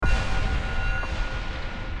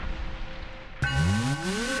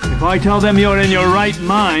If I tell them you're in your right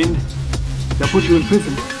mind, they'll put you in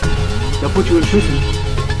prison. They'll put you in prison.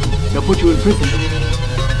 They'll put you in prison.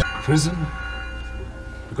 Prison?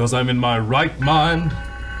 Because I'm in my right mind?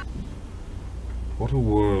 What a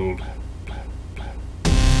world.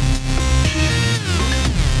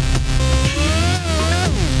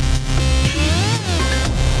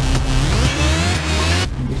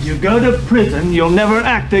 If you go to prison, you'll never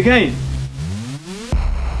act again.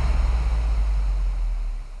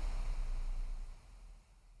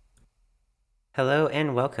 Hello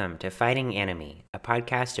and welcome to Fighting Enemy, a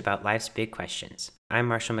podcast about life's big questions. I'm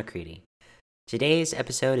Marshall McCready. Today's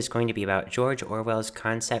episode is going to be about George Orwell's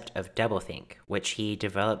concept of doublethink, which he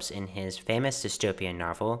develops in his famous dystopian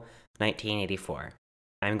novel, 1984.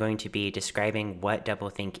 I'm going to be describing what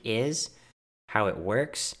doublethink is, how it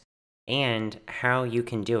works, and how you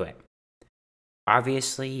can do it.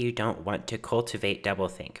 Obviously, you don't want to cultivate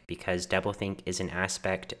doublethink because doublethink is an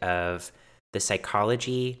aspect of the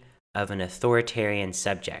psychology of an authoritarian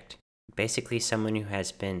subject, basically someone who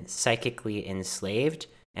has been psychically enslaved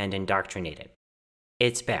and indoctrinated.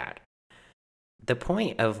 It's bad. The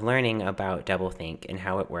point of learning about doublethink and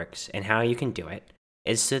how it works and how you can do it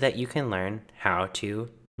is so that you can learn how to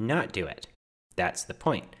not do it. That's the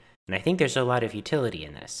point. And I think there's a lot of utility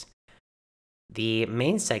in this. The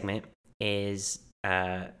main segment is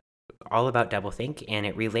all about doublethink, and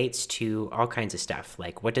it relates to all kinds of stuff,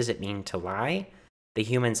 like what does it mean to lie, the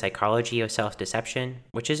human psychology of self-deception,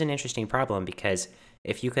 which is an interesting problem because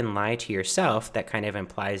if you can lie to yourself, that kind of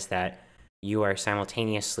implies that you are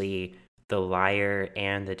simultaneously the liar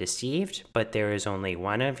and the deceived, but there is only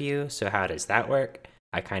one of you, so how does that work?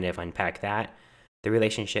 I kind of unpack that. The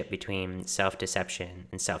relationship between self-deception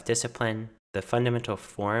and self-discipline, the fundamental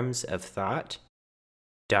forms of thought,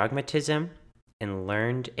 dogmatism, and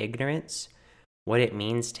learned ignorance, what it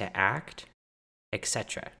means to act,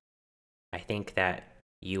 etc. I think that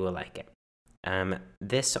you will like it.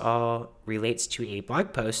 This all relates to a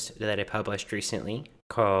blog post that I published recently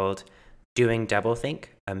called Doing Doublethink,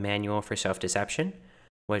 a Manual for Self-Deception,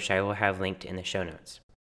 which I will have linked in the show notes.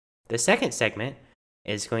 The second segment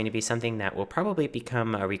is going to be something that will probably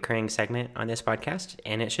become a recurring segment on this podcast,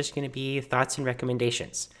 and it's just going to be thoughts and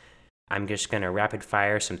recommendations. I'm just going to rapid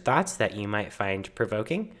fire some thoughts that you might find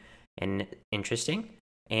provoking and interesting,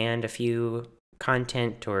 and a few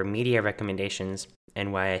content or media recommendations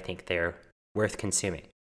and why I think they're worth consuming.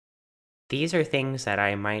 These are things that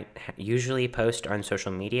I might usually post on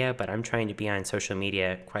social media, but I'm trying to be on social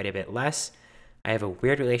media quite a bit less. I have a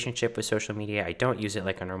weird relationship with social media. I don't use it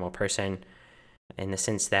like a normal person in the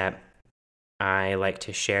sense that I like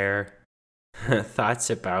to share thoughts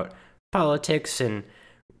about politics and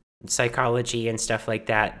psychology and stuff like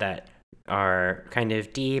that that are kind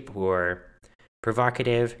of deep or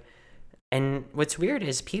provocative. And what's weird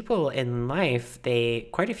is people in life,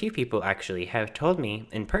 quite a few people actually have told me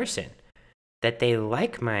in person that they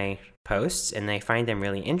like my posts and they find them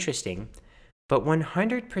really interesting. But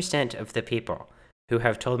 100% of the people who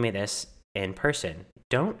have told me this in person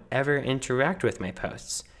don't ever interact with my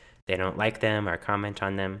posts. They don't like them or comment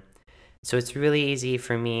on them. So it's really easy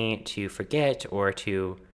for me to forget or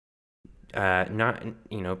to not,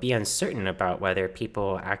 be uncertain about whether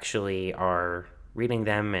people actually are reading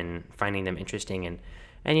them and finding them interesting. And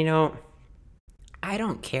I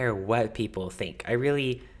don't care what people think. I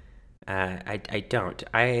really, I don't.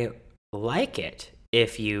 I like it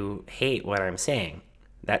if you hate what I'm saying.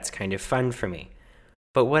 That's kind of fun for me.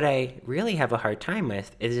 But what I really have a hard time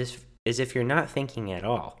with is if you're not thinking at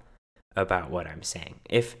all about what I'm saying.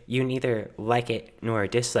 If you neither like it nor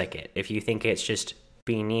dislike it. If you think it's just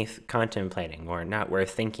beneath contemplating or not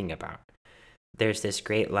worth thinking about. There's this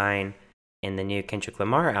great line in the new Kendrick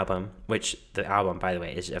Lamar album, which the album, by the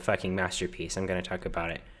way, is a fucking masterpiece. I'm going to talk about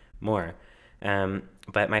it more.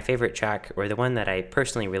 But my favorite track, or the one that I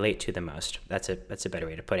personally relate to the most, that's a better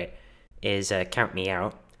way to put it, is Count Me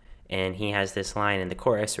Out. And he has this line in the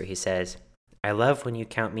chorus where he says, "I love when you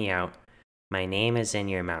count me out. My name is in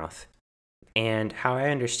your mouth." And how I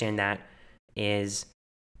understand that is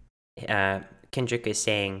Kendrick is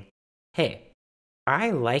saying, hey, I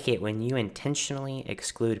like it when you intentionally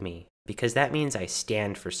exclude me because that means I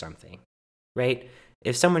stand for something, right?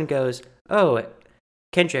 If someone goes, oh,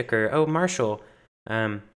 Kendrick, or oh, Marshall,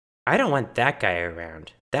 I don't want that guy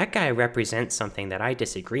around. That guy represents something that I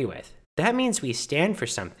disagree with. That means we stand for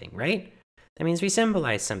something, right? That means we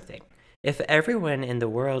symbolize something. If everyone in the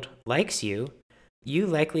world likes you, you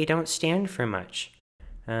likely don't stand for much.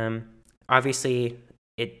 Obviously,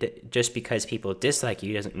 just because people dislike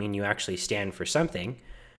you doesn't mean you actually stand for something.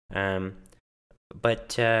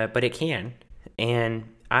 But it can. And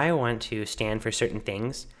I want to stand for certain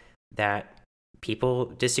things that people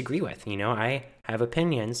disagree with. I have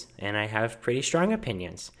opinions, and I have pretty strong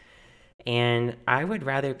opinions. And I would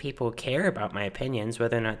rather people care about my opinions,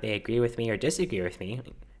 whether or not they agree with me or disagree with me.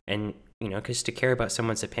 And, because to care about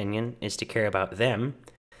someone's opinion is to care about them,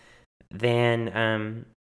 than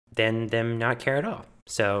them not care at all.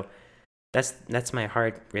 So that's my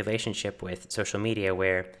hard relationship with social media,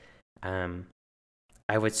 where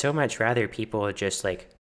I would so much rather people just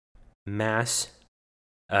like mass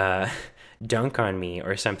dunk on me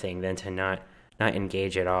or something than to not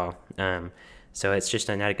engage at all. So it's just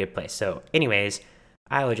not a good place. So anyways,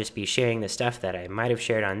 I will just be sharing the stuff that I might have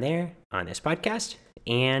shared on this podcast,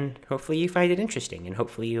 and hopefully you find it interesting, and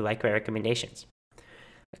hopefully you like my recommendations.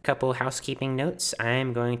 A couple housekeeping notes.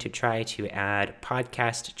 I'm going to try to add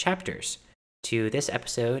podcast chapters to this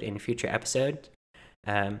episode and future episodes.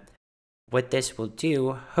 What this will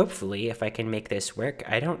do, hopefully, if I can make this work,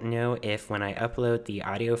 I don't know if when I upload the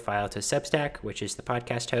audio file to Substack, which is the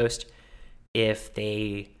podcast host, if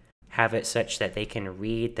they have it such that they can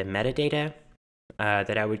read the metadata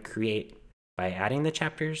that I would create by adding the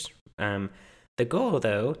chapters. The goal,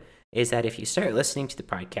 though, is that if you start listening to the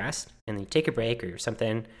podcast and you take a break or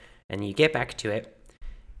something and you get back to it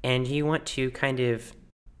and you want to kind of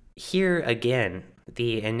hear again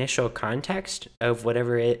the initial context of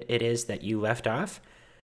whatever it is that you left off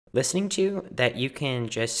listening to, that you can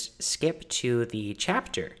just skip to the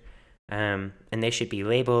chapter, and they should be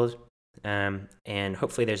labeled, and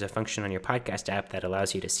hopefully there's a function on your podcast app that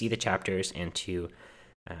allows you to see the chapters and to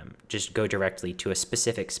just go directly to a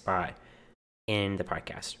specific spot in the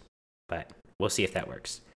podcast. But we'll see if that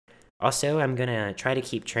works. Also, I'm going to try to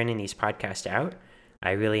keep churning these podcasts out.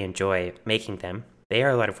 I really enjoy making them. They are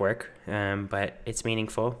a lot of work, but it's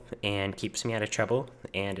meaningful and keeps me out of trouble,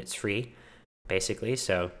 and it's free, basically,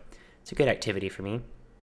 so it's a good activity for me.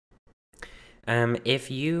 If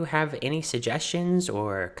you have any suggestions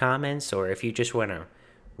or comments, or if you just want to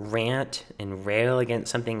rant and rail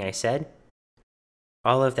against something I said,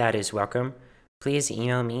 all of that is welcome. Please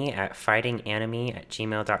email me at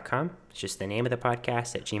fightinganime@gmail.com. It's just the name of the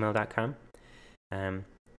podcast at gmail.com.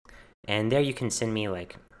 And there you can send me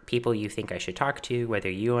like people you think I should talk to, whether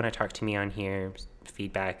you want to talk to me on here,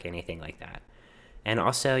 feedback, anything like that. And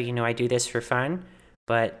also, I do this for fun,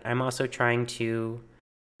 but I'm also trying to,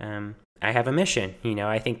 I have a mission.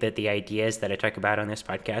 I think that the ideas that I talk about on this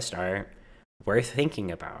podcast are worth thinking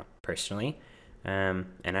about, personally. And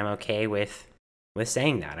I'm okay with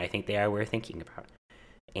saying that. I think they are worth thinking about.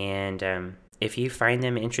 And if you find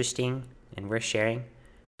them interesting and worth sharing,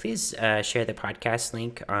 please share the podcast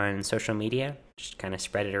link on social media. Just kind of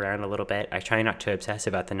spread it around a little bit. I try not to obsess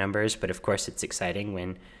about the numbers, but of course it's exciting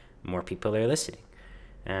when more people are listening.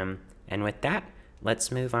 And with that,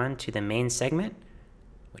 let's move on to the main segment,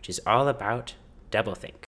 which is all about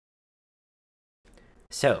doublethink.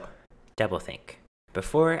 So, doublethink.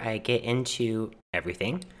 Before I get into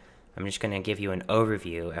everything, I'm just going to give you an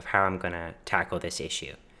overview of how I'm going to tackle this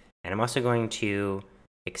issue. And I'm also going to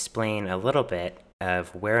explain a little bit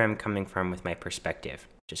of where I'm coming from with my perspective,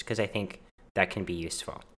 just because I think that can be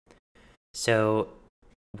useful. So,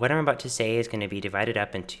 what I'm about to say is going to be divided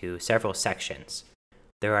up into several sections.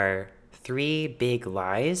 There are 3 big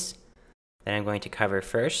lies that I'm going to cover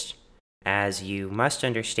first, as you must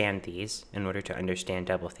understand these in order to understand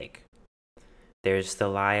doublethink. There's the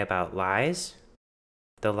lie about lies,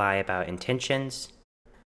 the lie about intentions,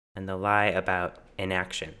 and the lie about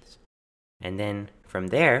inactions. And then from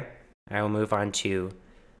there, I will move on to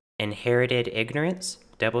inherited ignorance,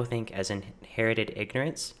 doublethink as inherited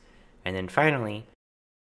ignorance, and then finally,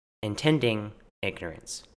 intending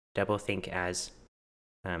ignorance, doublethink as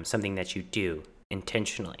something that you do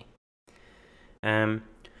intentionally.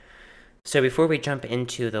 So before we jump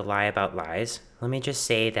into the lie about lies, let me just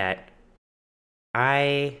say that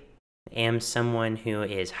I am someone who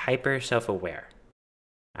is hyper self-aware.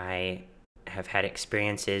 I have had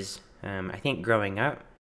experiences, I think growing up,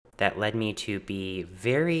 that led me to be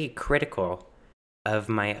very critical of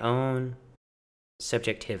my own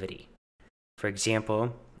subjectivity. For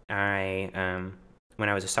example, when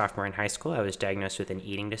I was a sophomore in high school, I was diagnosed with an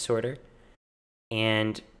eating disorder.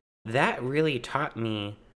 And that really taught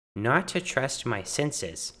me not to trust my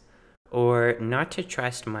senses, or not to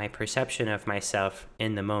trust my perception of myself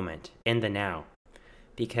in the moment, in the now.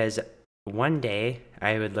 Because one day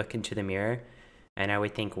I would look into the mirror and I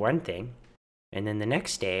would think one thing, and then the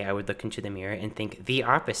next day I would look into the mirror and think the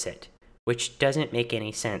opposite, which doesn't make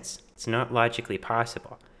any sense. It's not logically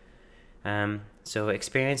possible. So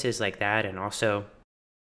experiences like that, and also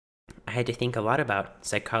I had to think a lot about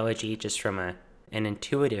psychology just from an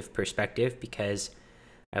intuitive perspective, because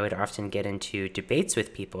I would often get into debates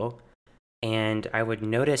with people And I would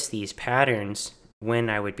notice these patterns when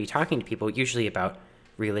I would be talking to people, usually about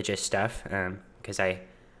religious stuff, because I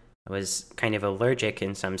was kind of allergic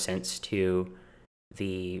in some sense to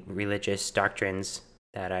the religious doctrines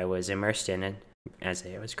that I was immersed in as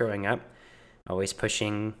I was growing up, always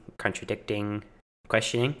pushing, contradicting,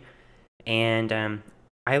 questioning. And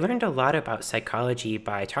I learned a lot about psychology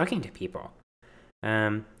by talking to people.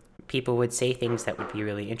 People would say things that would be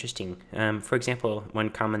really interesting. For example, one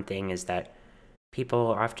common thing is that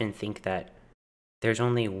people often think that there's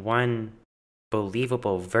only one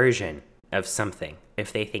believable version of something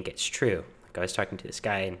if they think it's true. Like I was talking to this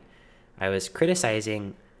guy and I was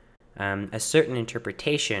criticizing a certain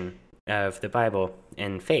interpretation of the Bible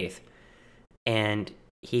and faith. And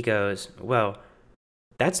he goes, well,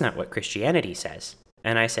 that's not what Christianity says.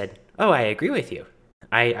 And I said, oh, I agree with you.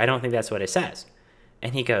 I don't think that's what it says.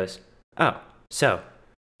 And he goes, oh, so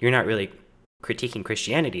you're not really critiquing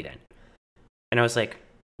Christianity then? And I was like,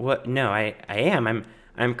 what? No, I am.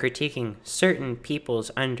 I'm critiquing certain people's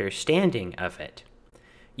understanding of it.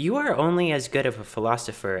 You are only as good of a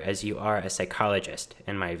philosopher as you are a psychologist,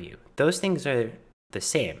 in my view. Those things are the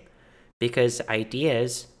same because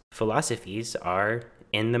ideas, philosophies are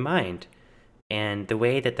in the mind. And the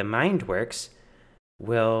way that the mind works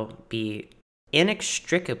will be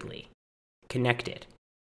inextricably connected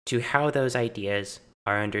to how those ideas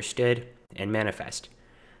are understood and manifest.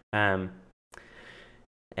 And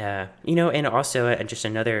also just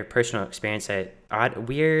another personal experience,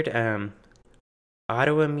 weird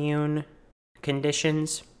autoimmune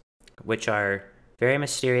conditions, which are very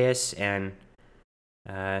mysterious and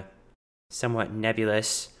somewhat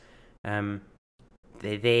nebulous.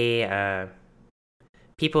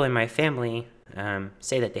 People in my family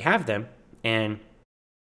say that they have them, and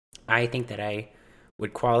I think that I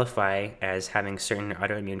would qualify as having certain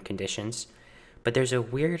autoimmune conditions, but there's a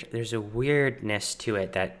weirdness to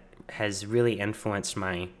it that has really influenced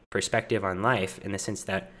my perspective on life, in the sense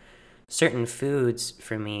that certain foods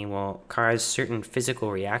for me will cause certain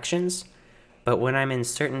physical reactions, but when I'm in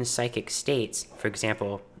certain psychic states, for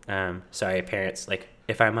example, sorry parents, like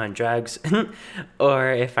if I'm on drugs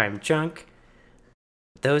or if I'm drunk,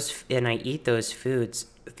 and I eat those foods,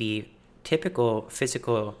 the typical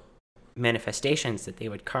physical manifestations that they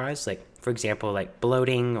would cause, like for example, like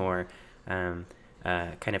bloating or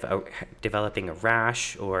developing a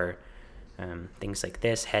rash or things like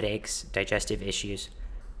this, headaches, digestive issues,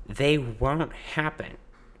 they won't happen.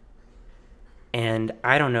 And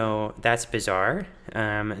I don't know, that's bizarre.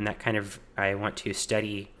 And that I want to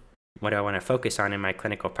study, what I want to focus on in my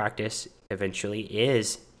clinical practice eventually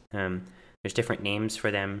is, there's different names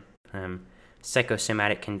for them,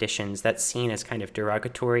 psychosomatic conditions. That's seen as kind of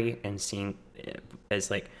derogatory and seen as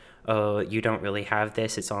like, oh, you don't really have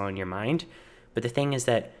this, it's all in your mind. But the thing is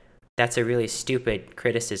that that's a really stupid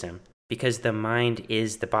criticism, because the mind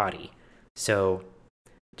is the body. So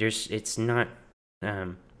it's not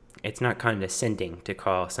condescending to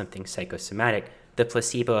call something psychosomatic. The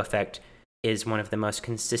placebo effect is one of the most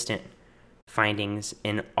consistent findings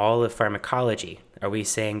in all of pharmacology. Are we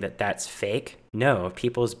saying that that's fake? No,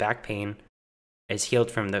 people's back pain is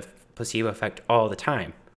healed from the placebo effect all the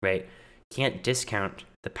time, right? Can't discount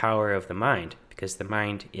the power of the mind, because the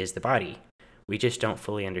mind is the body. We just don't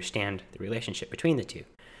fully understand the relationship between the two.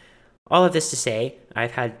 All of this to say,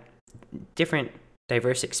 I've had different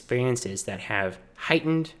diverse experiences that have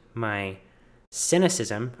heightened my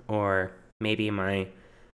cynicism, or maybe my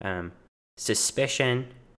suspicion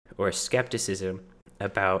or skepticism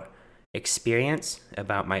about experience,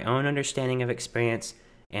 about my own understanding of experience,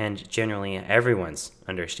 and generally everyone's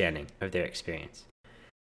understanding of their experience.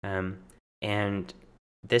 And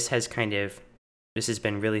this has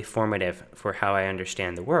been really formative for how I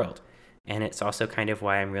understand the world. And it's also kind of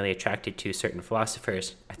why I'm really attracted to certain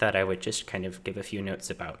philosophers. I thought I would just kind of give a few notes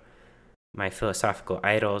about my philosophical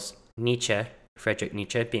idols. Nietzsche, Friedrich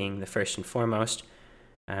Nietzsche being the first and foremost.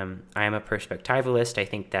 I am a perspectivalist. I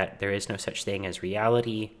think that there is no such thing as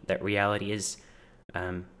reality, that reality is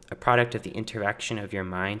a product of the interaction of your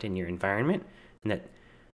mind and your environment, and that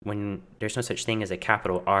when there's no such thing as a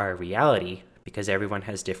capital R reality, because everyone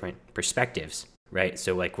has different perspectives, right?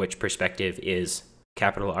 So like, which perspective is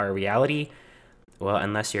capital R reality? Well,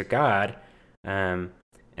 unless you're God, and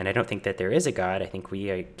I don't think that there is a God. I think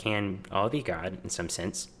we can all be God in some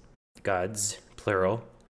sense. Gods, plural,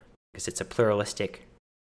 because it's a pluralistic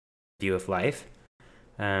view of life.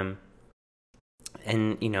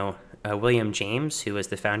 William James, who was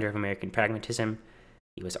the founder of American Pragmatism,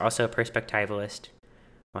 he was also a perspectivalist,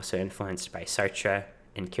 also influenced by Sartre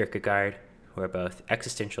and Kierkegaard, who are both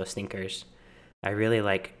existentialist thinkers. I really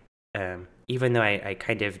like even though I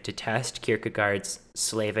kind of detest Kierkegaard's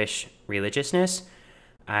slavish religiousness,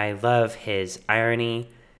 I love his irony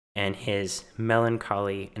and his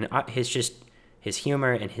melancholy and his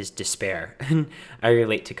humor and his despair. I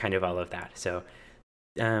relate to kind of all of that. So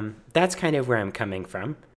that's kind of where I'm coming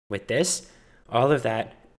from with this. All of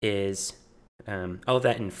that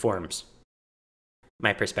informs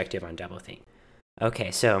my perspective on doublethink.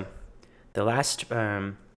 Okay, so the last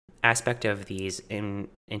aspect of these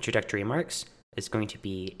introductory remarks is going to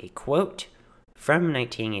be a quote from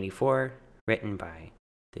 1984, written by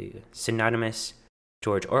the synonymous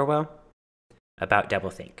George Orwell about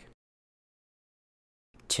doublethink.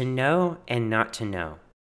 To know and not to know.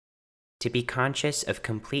 To be conscious of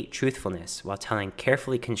complete truthfulness while telling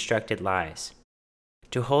carefully constructed lies.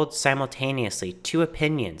 To hold simultaneously two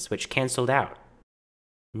opinions which canceled out.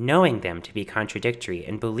 Knowing them to be contradictory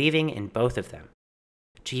and believing in both of them.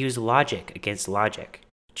 To use logic against logic.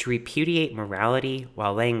 To repudiate morality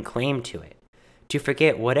while laying claim to it. To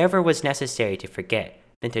forget whatever was necessary to forget,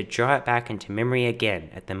 then to draw it back into memory again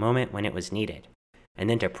at the moment when it was needed, and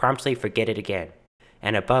then to promptly forget it again.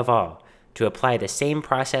 And above all, to apply the same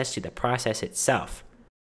process to the process itself.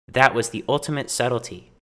 That was the ultimate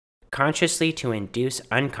subtlety. Consciously to induce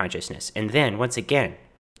unconsciousness, and then, once again,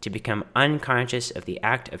 to become unconscious of the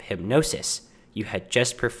act of hypnosis you had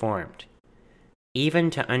just performed. Even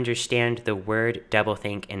to understand the word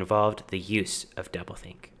doublethink involved the use of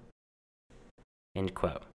doublethink. End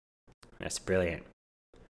quote. That's brilliant.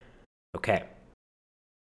 Okay.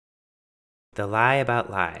 The lie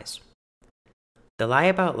about lies. The lie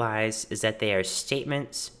about lies is that they are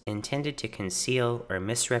statements intended to conceal or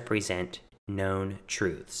misrepresent known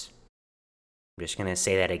truths. I'm just going to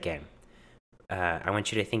say that again. I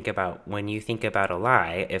want you to think about, when you think about a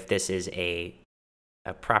lie, if this is a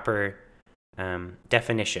proper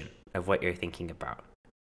definition of what you're thinking about.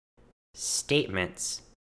 Statements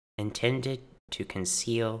intended to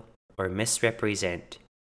conceal or misrepresent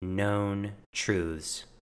known truths.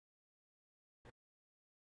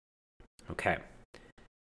 Okay.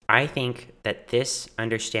 I think that this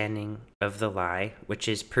understanding of the lie, which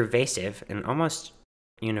is pervasive and almost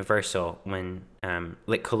universal when,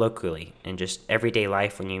 like colloquially, in just everyday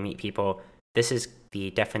life when you meet people, this is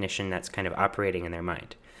the definition that's kind of operating in their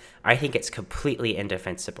mind. I think it's completely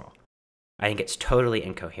indefensible. I think it's totally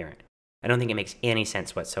incoherent. I don't think it makes any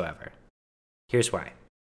sense whatsoever. Here's why.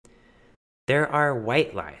 There are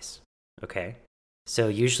white lies, okay? So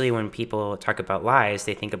usually when people talk about lies,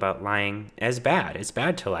 they think about lying as bad. It's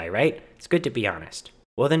bad to lie, right? It's good to be honest.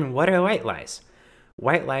 Well, then what are white lies?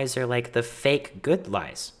 White lies are like the fake good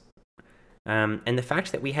lies. And the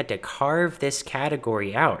fact that we had to carve this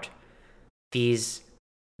category out, this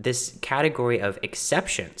category of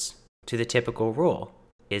exceptions to the typical rule,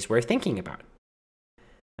 is worth thinking about.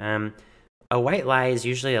 A white lie is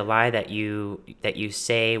usually a lie that you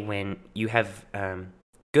say when you have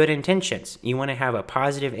good intentions. You want to have a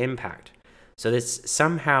positive impact. So this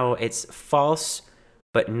somehow it's false,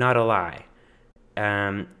 but not a lie.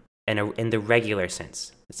 In the regular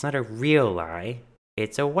sense, it's not a real lie.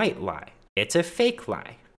 It's a white lie. It's a fake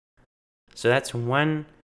lie. So that's one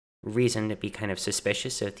reason to be kind of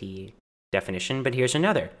suspicious of the definition. But here's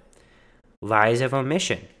another: lies of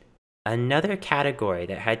omission. Another category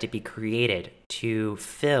that had to be created to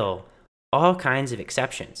fill all kinds of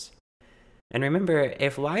exceptions. And remember,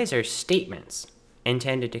 if lies are statements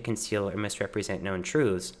intended to conceal or misrepresent known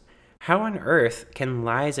truths, how on earth can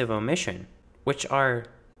lies of omission, which are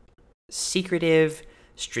secretive,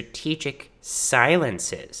 strategic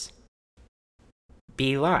silences,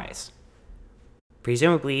 be lies?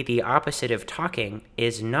 Presumably, the opposite of talking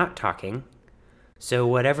is not talking. So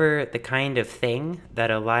whatever the kind of thing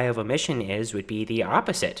that a lie of omission is would be the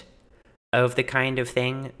opposite of the kind of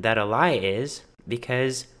thing that a lie is,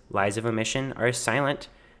 because lies of omission are silent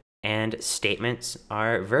and statements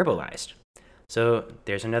are verbalized. So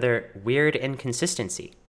there's another weird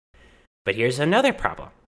inconsistency. But here's another problem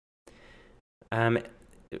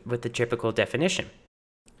with the typical definition.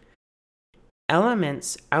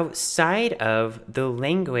 Elements outside of the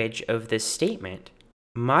language of this statement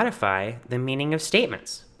modify the meaning of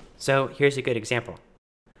statements. So here's a good example.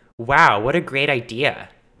 Wow, what a great idea.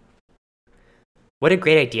 What a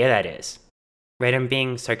great idea that is. Right? I'm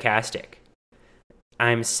being sarcastic.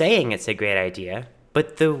 I'm saying it's a great idea,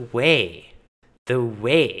 but the way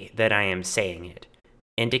that I am saying it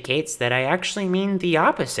indicates that I actually mean the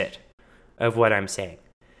opposite of what I'm saying.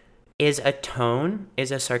 Is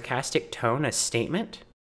a sarcastic tone a statement?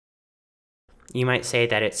 You might say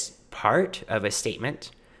that it's part of a statement,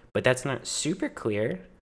 but that's not super clear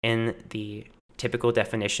in the typical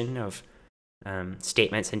definition of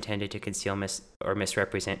statements intended to conceal or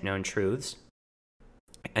misrepresent known truths.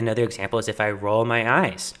 Another example is if I roll my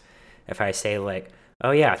eyes. If I say like,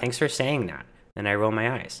 "Oh yeah, thanks for saying that," and I roll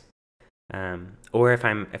my eyes. Or if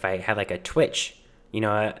I have like a twitch,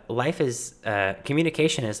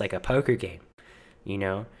 communication is like a poker game.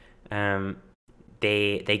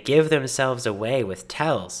 They give themselves away with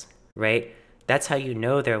tells, right? That's how you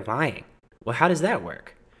know they're lying. Well, how does that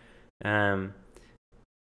work?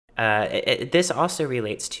 This also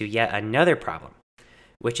relates to yet another problem,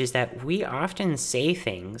 which is that we often say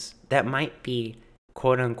things that might be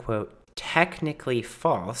quote unquote technically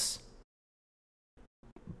false,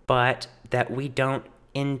 but that we don't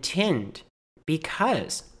intend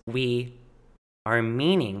because we are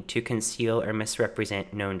meaning to conceal or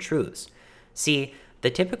misrepresent known truths. See, the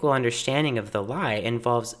typical understanding of the lie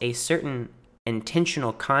involves a certain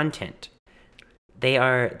intentional content.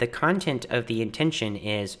 The content of the intention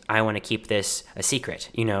is, I want to keep this a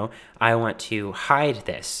secret, I want to hide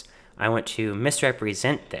this. I want to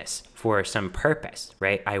misrepresent this for some purpose,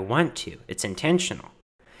 right? I want to. It's intentional.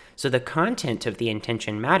 So the content of the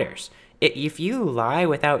intention matters. If you lie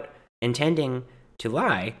without intending to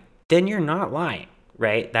lie, then you're not lying,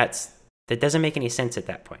 right? That doesn't make any sense at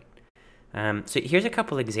that point. So here's a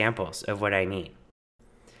couple examples of what I mean.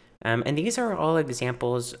 And these are all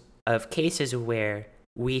examples of cases where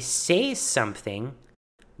we say something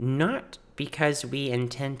not because we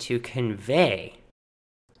intend to convey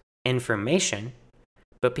information,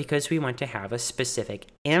 but because we want to have a specific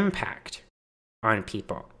impact on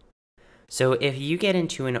people. So if you get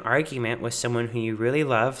into an argument with someone who you really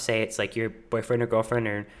love, say it's like your boyfriend or girlfriend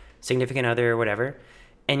or significant other or whatever,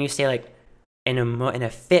 and you say like in a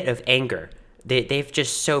fit of anger, they've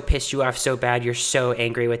just so pissed you off so bad, you're so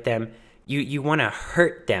angry with them, you want to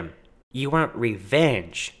hurt them, you want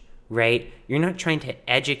revenge, right? You're not trying to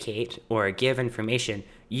educate or give information.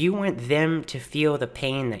 You want them to feel the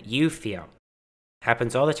pain that you feel.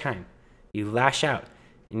 Happens all the time. You lash out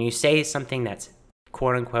and you say something that's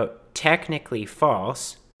quote unquote technically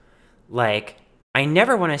false, like, I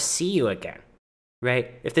never want to see you again,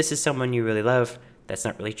 right? If this is someone you really love, that's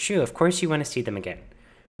not really true. Of course you want to see them again,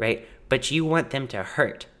 right? But you want them to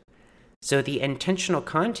hurt. So the intentional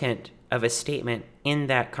content of a statement in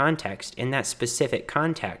that context, in that specific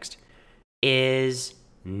context, is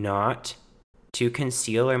not to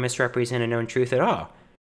conceal or misrepresent a known truth at all.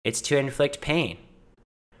 It's to inflict pain,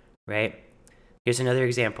 right? Here's another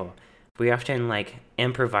example. We often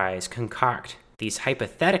improvise, concoct these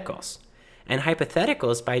hypotheticals. And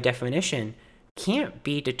hypotheticals, by definition, can't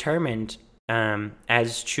be determined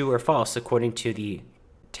as true or false according to the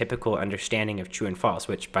typical understanding of true and false,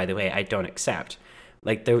 which, by the way, I don't accept.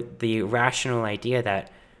 Like the rational idea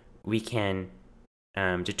that we can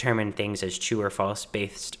determine things as true or false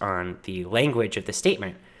based on the language of the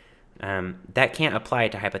statement, that can't apply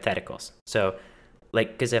to hypotheticals. So,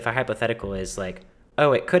 because if a hypothetical is like,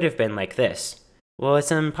 oh, it could have been like this, well,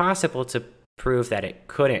 it's impossible to prove that it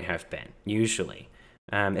couldn't have been, usually,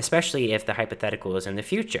 especially if the hypothetical is in the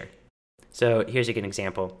future. So here's a good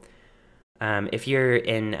example. If you're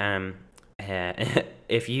in,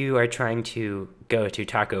 if you are trying to go to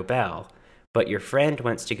Taco Bell, but your friend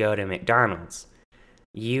wants to go to McDonald's,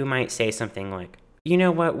 you might say something like, you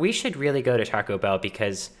know what, we should really go to Taco Bell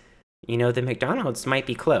because, the McDonald's might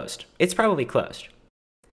be closed. It's probably closed.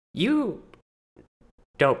 You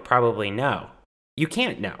don't probably know. You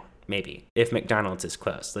can't know, maybe, if McDonald's is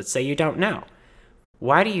closed. Let's say you don't know.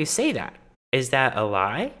 Why do you say that? Is that a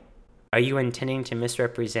lie? Are you intending to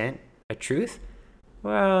misrepresent a truth?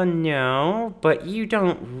 Well, no, but you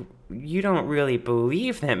don't really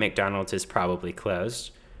believe that McDonald's is probably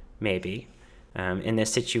closed, maybe. In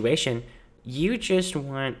this situation, you just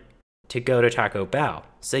want to go to Taco Bell.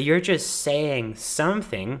 So you're just saying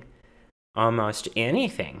something, almost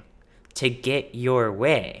anything, to get your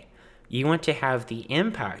way. You want to have the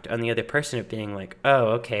impact on the other person of being like, oh,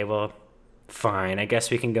 okay, well, fine, I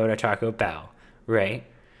guess we can go to Taco Bell, right?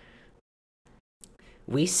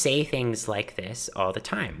 We say things like this all the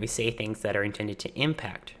time. We say things that are intended to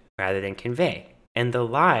impact rather than convey. And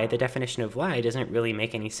the definition of lie doesn't really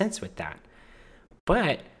make any sense with that.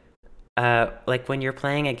 But, when you're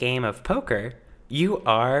playing a game of poker, you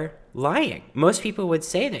are lying. Most people would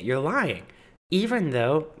say that you're lying, even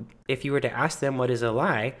though if you were to ask them what is a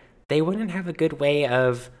lie, they wouldn't have a good way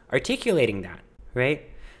of articulating that, right?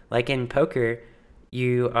 Like in poker,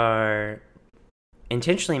 you are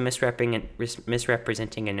intentionally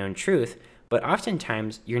misrepresenting a known truth, but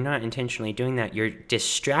oftentimes you're not intentionally doing that. You're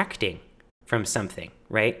distracting from something,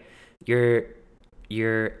 right? You're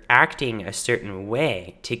acting a certain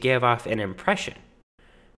way to give off an impression,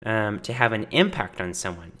 to have an impact on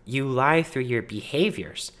someone. You lie through your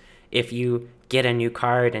behaviors. If you get a new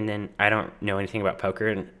card and then, I don't know anything about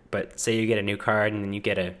poker, but say you get a new card and then you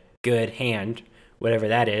get a good hand, whatever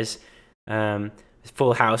that is,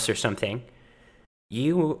 full house or something,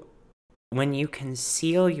 when you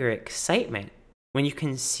conceal your excitement, when you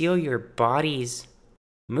conceal your body's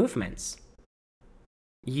movements,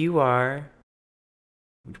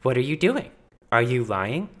 what are you doing? Are you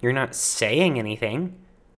lying? You're not saying anything,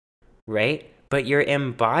 right? But you're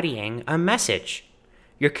embodying a message.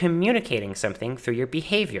 You're communicating something through your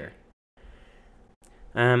behavior.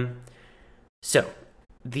 So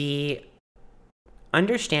the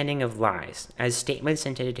understanding of lies as statements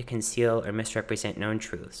intended to conceal or misrepresent known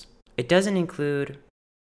truths, it doesn't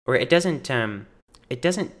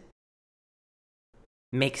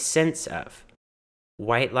make sense of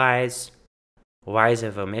white lies, lies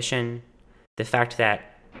of omission, the fact that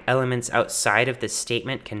elements outside of the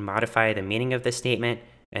statement can modify the meaning of the statement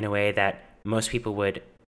in a way that most people would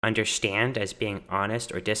understand as being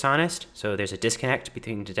honest or dishonest. So there's a disconnect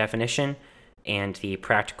between the definition and the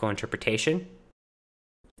practical interpretation.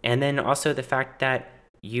 And then also the fact that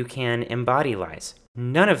you can embody lies.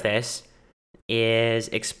 None of this is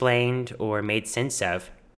explained or made sense of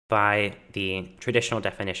by the traditional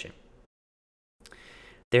definition.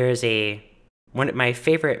 There is one of my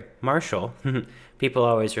favorite Marshall. People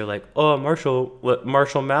always are like, "Oh,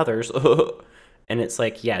 Marshall Mathers," and it's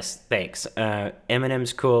like, yes, thanks.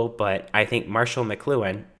 Eminem's cool, but I think Marshall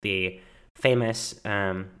McLuhan, the famous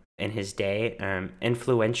in his day,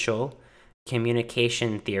 influential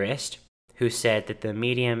communication theorist, who said that the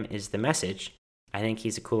medium is the message. I think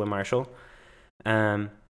he's a cooler Marshall. The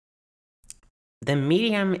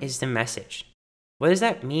medium is the message. What does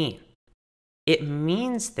that mean? It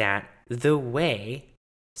means that the way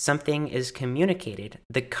something is communicated,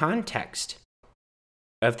 the context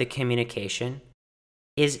of the communication,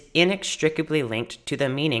 is inextricably linked to the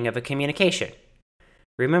meaning of a communication.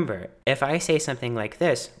 Remember, if I say something like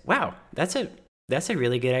this, wow, that's a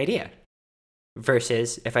really good idea.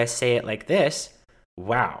 Versus if I say it like this,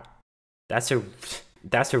 wow, that's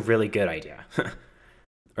a really good idea.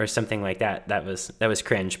 Or something like that. That was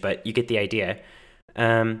cringe, but you get the idea.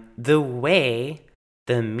 The way,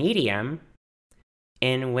 the medium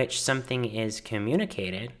in which something is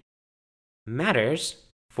communicated matters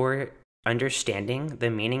for understanding the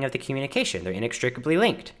meaning of the communication. They're inextricably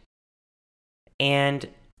linked. And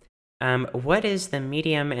what is the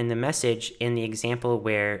medium and the message in the example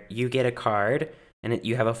where you get a card and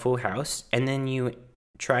you have a full house and then you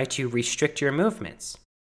try to restrict your movements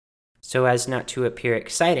so as not to appear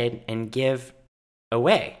excited and give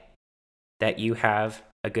away that you have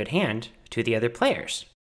a good hand to the other players?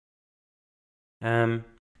 The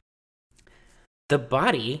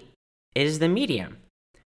body is the medium,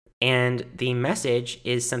 and the message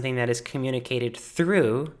is something that is communicated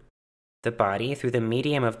through the body, through the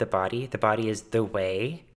medium of the body. The body is the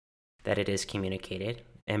way that it is communicated.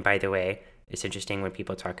 And by the way, it's interesting when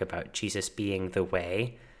people talk about Jesus being the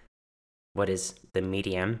way. What is the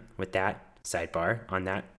medium with that? Sidebar on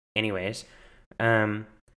that. Anyways,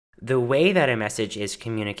 the way that a message is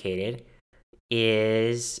communicated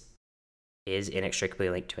is inextricably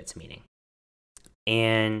linked to its meaning.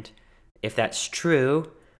 And if that's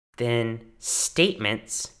true, then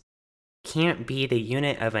statements can't be the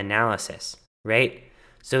unit of analysis, right?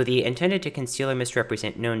 So the intended to conceal or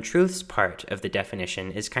misrepresent known truths part of the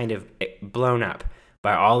definition is kind of blown up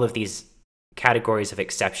by all of these categories of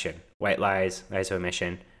exception: white lies, lies of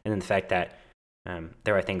omission, and then the fact that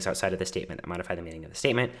there are things outside of the statement that modify the meaning of the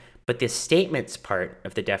statement. But the statements part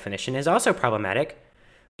of the definition is also problematic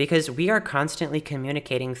because we are constantly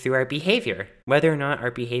communicating through our behavior, whether or not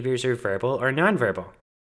our behaviors are verbal or nonverbal.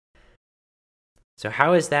 So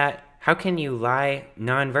how can you lie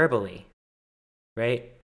non-verbally,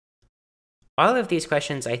 right? All of these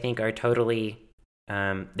questions, I think, are totally,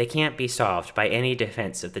 they can't be solved by any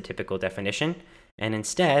defense of the typical definition. And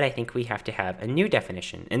instead, I think we have to have a new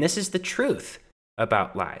definition. And this is the truth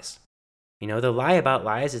about lies. The lie about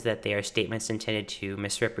lies is that they are statements intended to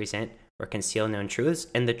misrepresent or conceal known truths.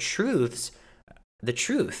 And the truth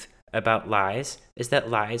about lies is that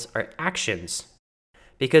lies are actions.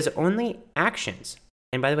 Because only actions,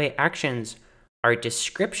 and by the way, actions are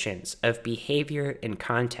descriptions of behavior in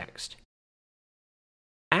context.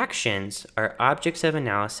 Actions are objects of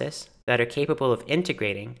analysis that are capable of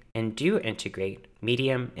integrating and do integrate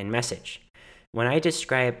medium and message. When I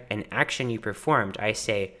describe an action you performed, I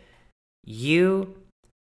say, you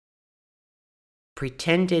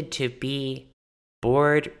pretended to be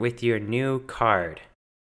bored with your new card,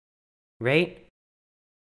 right?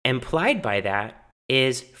 Implied by that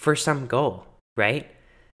is for some goal, right?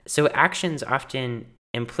 So actions often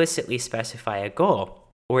implicitly specify a goal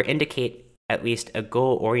or indicate at least a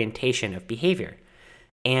goal orientation of behavior.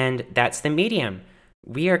 And that's the medium.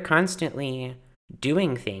 We are constantly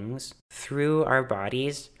doing things through our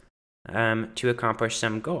bodies to accomplish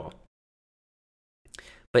some goal.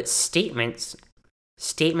 But statements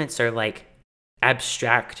are like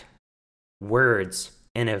abstract words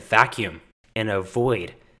in a vacuum, in a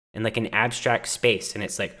void, in like an abstract space. And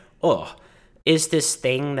it's like, oh, is this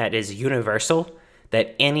thing that is universal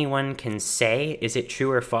that anyone can say, is it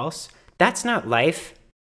true or false? That's not life.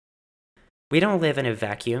 We don't live in a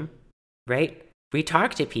vacuum, right? We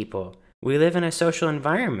talk to people. We live in a social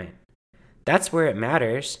environment. That's where it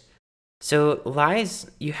matters. So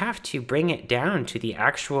lies, you have to bring it down to the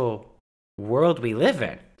actual world we live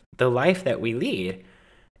in, the life that we lead,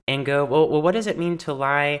 and go, well, what does it mean to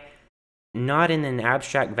lie not in an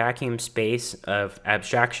abstract vacuum space of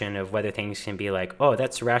abstraction of whether things can be like, oh,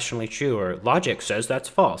 that's rationally true, or logic says that's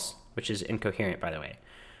false, which is incoherent, by the way,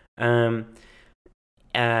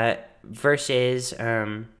 versus,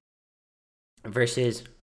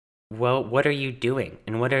 well, what are you doing?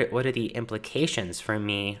 And what are the implications for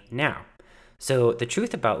me now? So the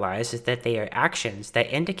truth about lies is that they are actions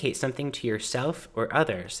that indicate something to yourself or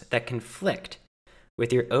others that conflict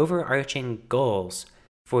with your overarching goals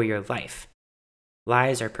for your life.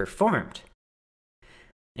 Lies are performed.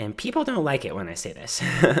 And people don't like it when I say this.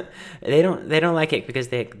 They don't like it because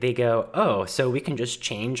they go, oh, so we can just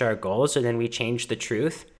change our goals and then we change the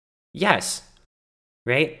truth? Yes.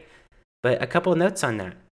 Right? But a couple notes on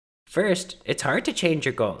that. First, it's hard to change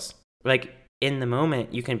your goals. Like in the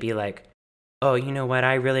moment, you can be like, oh, you know what?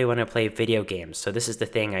 I really want to play video games. So this is the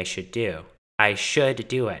thing I should do. I should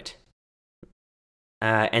do it.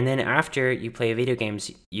 And then after you play video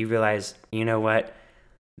games, you realize, you know what?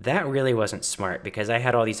 That really wasn't smart because I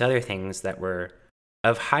had all these other things that were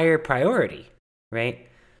of higher priority, right?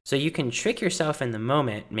 So you can trick yourself in the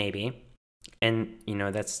moment, maybe. And, you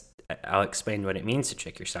know, I'll explain what it means to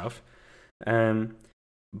trick yourself.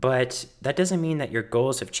 But that doesn't mean that your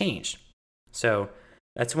goals have changed. So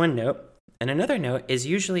that's one note. And another note is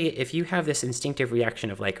usually if you have this instinctive reaction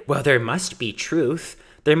of like, well, there must be truth.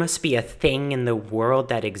 There must be a thing in the world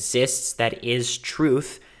that exists that is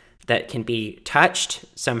truth that can be touched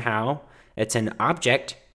somehow. It's an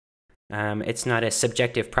object. It's not a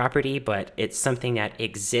subjective property, but it's something that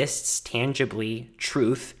exists tangibly,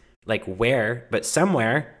 truth, like where, but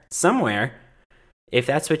somewhere. If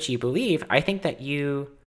that's what you believe, I think that to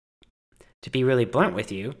be really blunt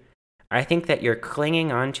with you, I think that you're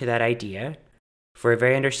clinging on to that idea for a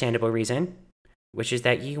very understandable reason, which is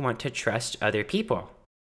that you want to trust other people.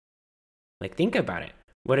 Like, think about it.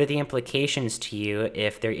 What are the implications to you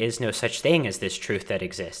if there is no such thing as this truth that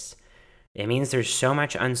exists? It means there's so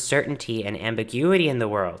much uncertainty and ambiguity in the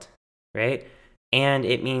world, right? And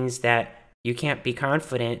it means that you can't be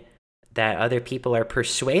confident that other people are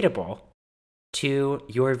persuadable to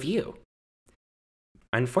your view.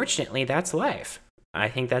 Unfortunately, that's life. I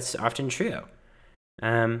think that's often true.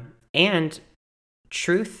 And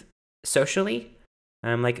truth socially,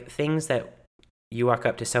 like things that you walk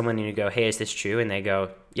up to someone and you go, hey, is this true? And they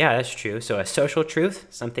go, yeah, that's true. So a social truth,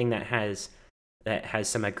 something that has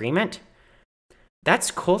some agreement,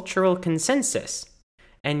 that's cultural consensus.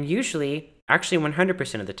 And usually, actually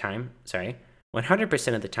 100% of the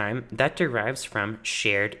time, that derives from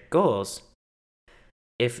shared goals.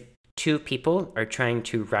 If two people are trying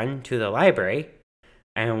to run to the library,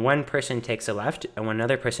 and one person takes a left and one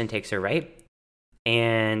other person takes a right,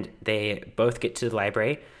 and they both get to the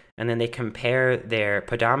library, and then they compare their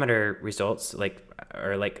pedometer results, like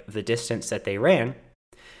the distance that they ran,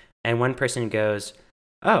 and one person goes,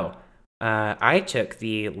 oh, I took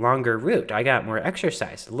the longer route. I got more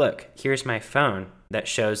exercise. Look, here's my phone that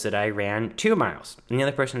shows that I ran 2 miles. And the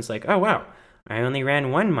other person's like, oh, wow, I only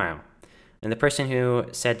ran 1 mile. And the person who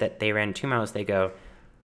said that they ran 2 miles, they go,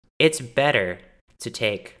 it's better to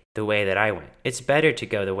take the way that I went. It's better to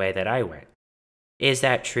go the way that I went. Is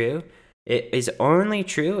that true? It is only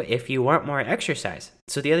true if you want more exercise.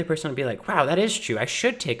 So the other person would be like, wow, that is true. I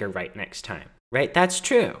should take a right next time, right? That's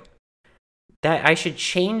true. That I should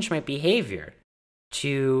change my behavior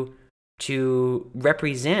to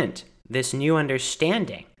represent this new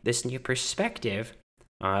understanding, this new perspective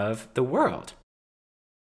of the world.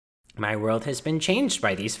 My world has been changed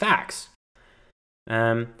by these facts.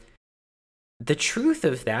 The truth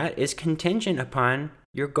of that is contingent upon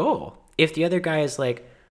your goal. If the other guy is like,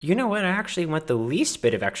 you know what, I actually want the least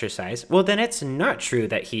bit of exercise, well, then it's not true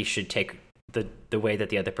that he should take the way that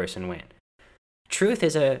the other person went. Truth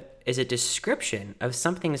is a description of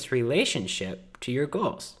something's relationship to your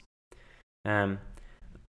goals. I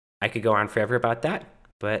could go on forever about that,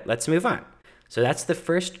 but let's move on. So that's the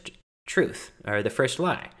first truth, or the first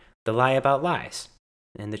lie, the lie about lies.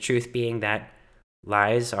 And the truth being that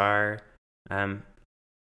lies are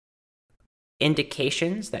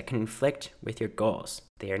indications that conflict with your goals.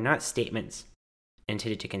 They are not statements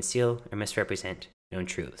intended to conceal or misrepresent known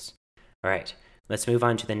truths. All right, let's move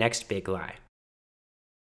on to the next big lie.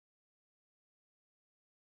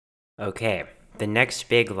 Okay, the next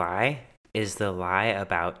big lie is the lie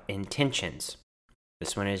about intentions.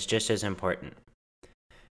 This one is just as important.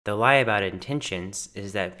 The lie about intentions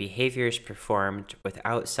is that behaviors performed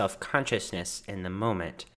without self-consciousness in the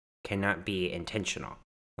moment cannot be intentional.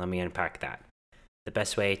 Let me unpack that. The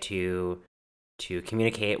best way to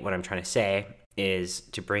communicate what I'm trying to say is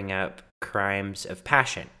to bring up crimes of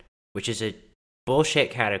passion, which is a bullshit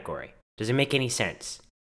category. Doesn't make any sense.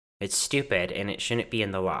 It's stupid and it shouldn't be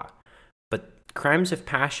in the law. But crimes of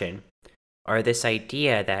passion are this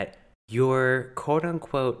idea that your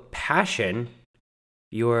quote-unquote passion,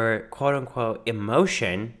 your quote-unquote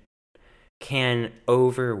emotion can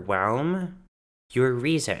overwhelm your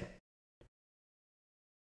reason.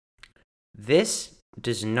 This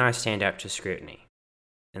does not stand up to scrutiny.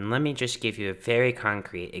 And let me just give you a very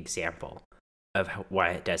concrete example of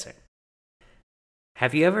why it doesn't.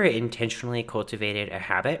 Have you ever intentionally cultivated a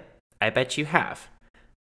habit? I bet you have.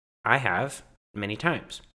 I have many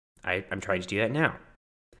times. I'm trying to do that now.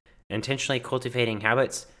 Intentionally cultivating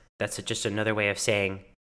habits, that's just another way of saying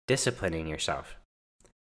disciplining yourself.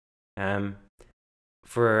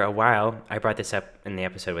 For a while, I brought this up in the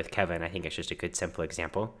episode with Kevin. I think it's just a good, simple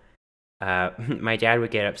example. My dad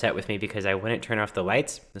would get upset with me because I wouldn't turn off the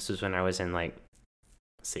lights. This was when I was in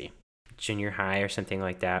junior high or something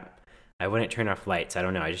like that. I wouldn't turn off lights. I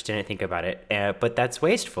don't know. I just didn't think about it. But that's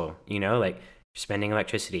wasteful, spending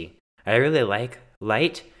electricity. I really like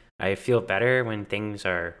light. I feel better when things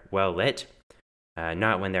are well lit.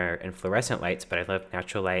 Not when they're in fluorescent lights, but I love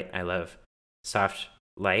natural light. I love soft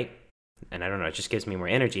light. And I don't know, it just gives me more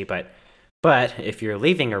energy. But if you're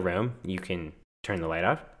leaving a room, you can turn the light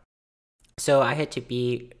off. So I had to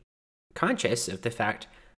be conscious of the fact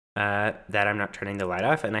that I'm not turning the light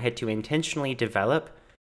off, and I had to intentionally develop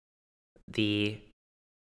the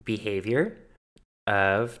behavior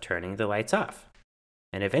of turning the lights off.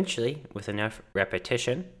 And eventually, with enough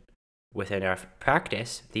repetition, with enough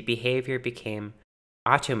practice, the behavior became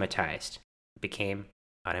automatized, became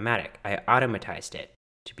automatic. I automatized it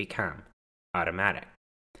to become automatic.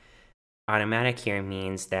 Automatic here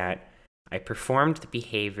means that I performed the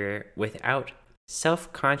behavior without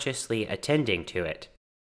self-consciously attending to it,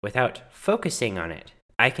 without focusing on it.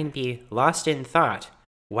 I can be lost in thought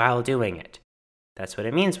while doing it. That's what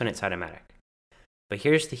it means when it's automatic. But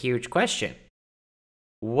here's the huge question.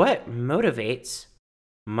 What motivates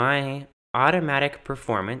my automatic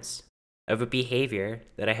performance of a behavior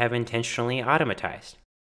that I have intentionally automatized?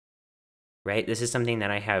 Right? This is something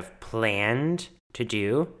that I have planned to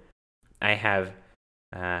do. I have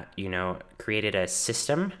created a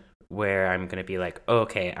system where I'm going to be like, oh,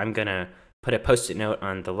 okay, I'm going to put a Post-it note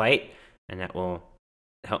on the light, and that will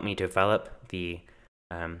help me develop the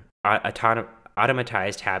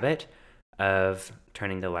automatized habit of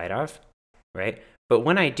turning the light off, right? But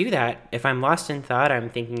when I do that, if I'm lost in thought, I'm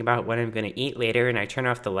thinking about what I'm going to eat later, and I turn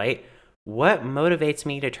off the light, what motivates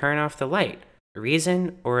me to turn off the light?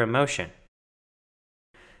 Reason or emotion?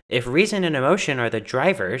 If reason and emotion are the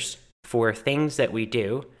drivers for things that we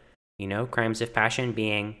do, crimes of passion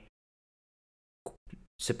being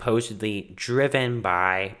supposedly driven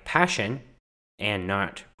by passion and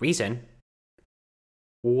not reason,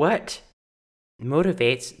 what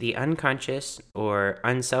motivates the unconscious or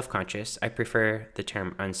unselfconscious, I prefer the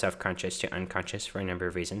term unselfconscious to unconscious for a number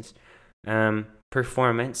of reasons,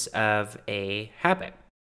 performance of a habit,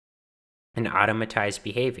 an automatized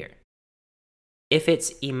behavior? If it's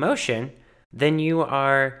emotion, then you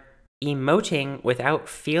are emoting without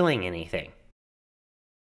feeling anything,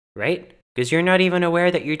 right? Because you're not even aware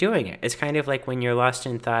that you're doing it. It's kind of like when you're lost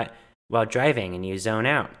in thought while driving and you zone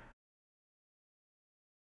out.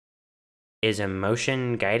 Is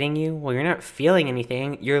emotion guiding you? Well, you're not feeling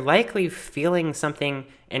anything. You're likely feeling something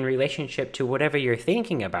in relationship to whatever you're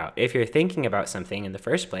thinking about. If you're thinking about something in the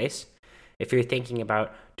first place, if you're thinking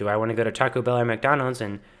about, do I want to go to Taco Bell or McDonald's?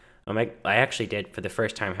 And I actually did for the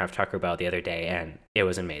first time have Taco Bell the other day, and it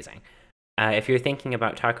was amazing. If you're thinking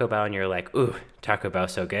about Taco Bell and you're like, ooh, Taco Bell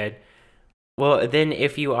so good. Well, then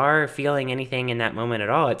if you are feeling anything in that moment at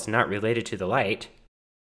all, it's not related to the light.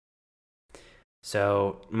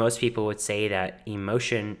 So most people would say that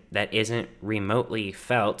emotion that isn't remotely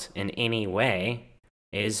felt in any way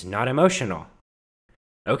is not emotional.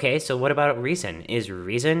 Okay, so what about reason? Is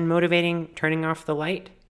reason motivating turning off the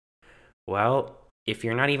light? Well, if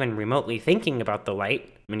you're not even remotely thinking about the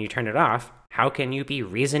light when you turn it off, how can you be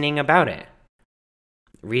reasoning about it?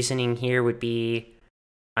 Reasoning here would be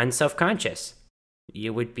unselfconscious.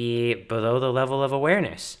 You would be below the level of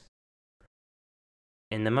awareness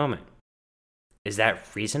in the moment. Is that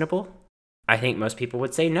reasonable? I think most people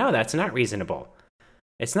would say, no, that's not reasonable.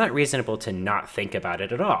 It's not reasonable to not think about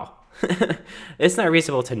it at all. It's not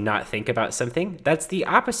reasonable to not think about something. That's the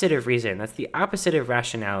opposite of reason. That's the opposite of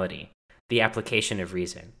rationality, the application of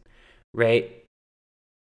reason, right?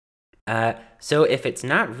 So if it's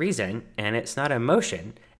not reason and it's not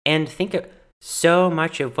emotion, and think of so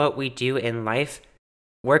much of what we do in life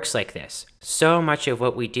works like this. So much of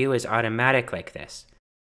what we do is automatic like this,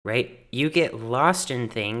 right? You get lost in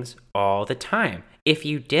things all the time. If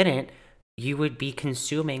you didn't, you would be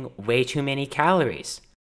consuming way too many calories,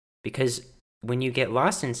 because when you get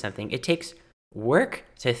lost in something, it takes work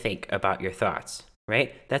to think about your thoughts,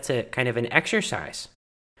 right? That's a kind of an exercise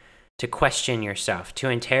to question yourself, to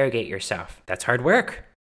interrogate yourself. That's hard work.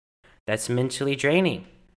 That's mentally draining.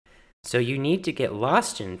 So you need to get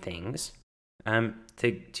lost in things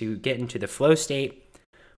to get into the flow state,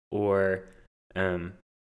 or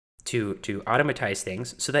to automatize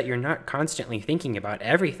things so that you're not constantly thinking about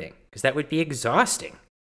everything, because that would be exhausting.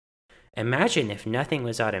 Imagine if nothing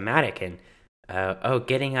was automatic and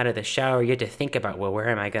getting out of the shower, you had to think about, well, where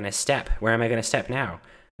am I going to step? Where am I going to step now?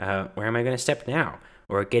 Where am I going to step now?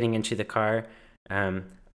 Or getting into the car,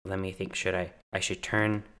 let me think, I should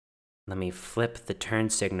turn, let me flip the turn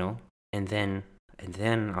signal, and then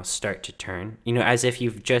I'll start to turn. As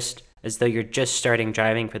though you're just starting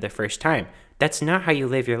driving for the first time. That's not how you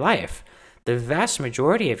live your life. The vast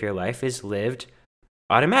majority of your life is lived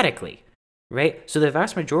automatically, right? So the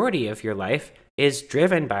vast majority of your life is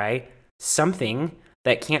driven by something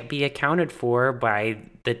that can't be accounted for by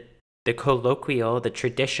the colloquial, the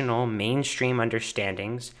traditional mainstream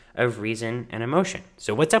understandings of reason and emotion.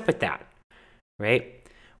 So what's up with that, right?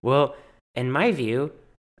 Well, in my view,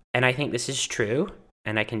 and I think this is true,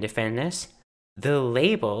 and I can defend this, the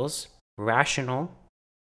labels rational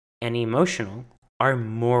and emotional are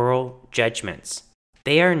moral judgments.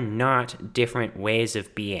 They are not different ways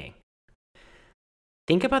of being.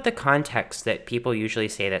 Think about the context that people usually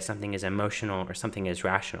say that something is emotional or something is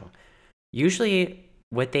rational. Usually,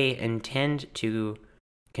 what they intend to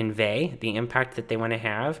convey, the impact that they want to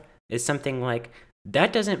have, is something like,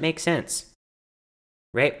 that doesn't make sense,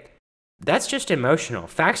 right? That's just emotional.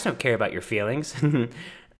 Facts don't care about your feelings.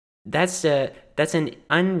 That's an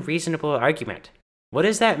unreasonable argument. What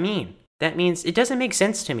does that mean? That means it doesn't make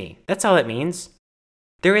sense to me. That's all it means.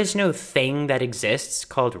 There is no thing that exists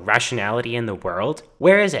called rationality in the world.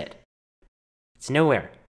 Where is it? It's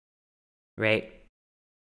nowhere, right?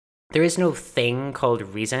 There is no thing called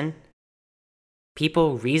reason.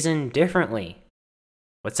 People reason differently.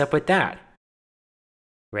 What's up with that?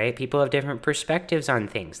 Right? People have different perspectives on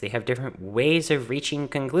things. They have different ways of reaching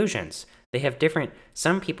conclusions.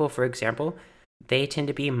 Some people, for example, they tend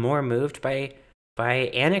to be more moved by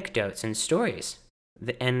anecdotes and stories.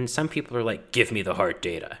 And some people are like, give me the hard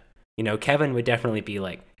data. Kevin would definitely be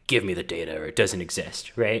like, give me the data, or it doesn't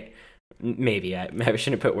exist, right? Maybe. I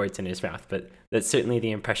shouldn't put words in his mouth, but that's certainly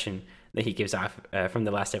the impression that he gives off from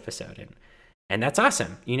the last episode. And that's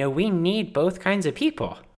awesome. We need both kinds of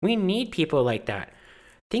people. We need people like that.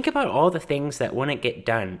 Think about all the things that wouldn't get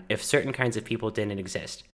done if certain kinds of people didn't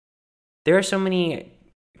exist. There are so many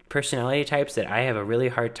personality types that I have a really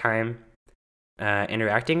hard time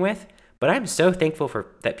interacting with, but I'm so thankful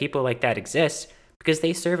that people like that exist, because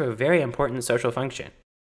they serve a very important social function,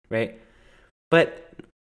 right? But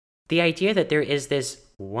the idea that there is this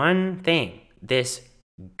one thing, this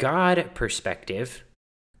God perspective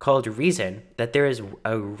called reason, that there is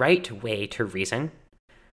a right way to reason,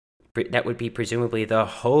 that would be presumably the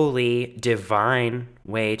holy, divine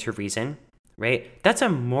way to reason, right? That's a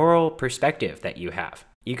moral perspective that you have.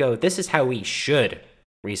 You go, this is how we should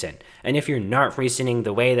reason. And if you're not reasoning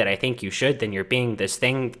the way that I think you should, then you're being this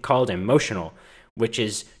thing called emotional, which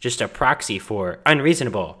is just a proxy for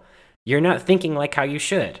unreasonable. You're not thinking like how you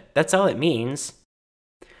should. That's all it means.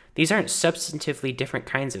 These aren't substantively different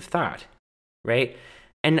kinds of thought, right?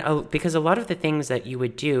 And because a lot of the things that you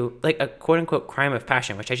would do, like a quote-unquote crime of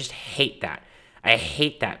passion, which I just hate that. I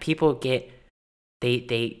hate that. People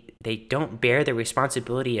they don't bear the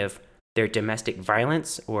responsibility of their domestic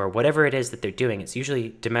violence or whatever it is that they're doing. It's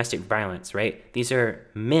usually domestic violence, right? These are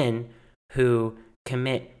men who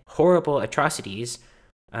commit horrible atrocities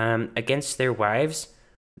against their wives.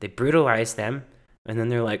 They brutalize them. And then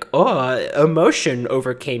they're like, oh, emotion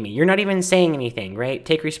overcame me. You're not even saying anything, right?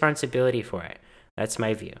 Take responsibility for it. That's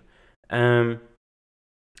my view.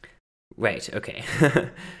 Right, okay.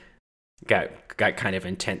 got kind of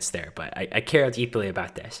intense there, but I care deeply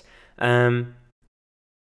about this.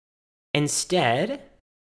 Instead,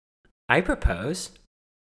 I propose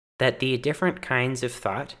that the different kinds of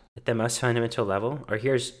thought at the most fundamental level, or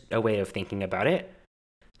here's a way of thinking about it,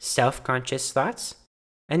 self-conscious thoughts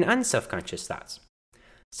and unself-conscious thoughts.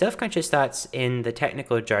 Self-conscious thoughts in the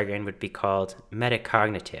technical jargon would be called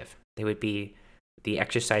metacognitive. They would be the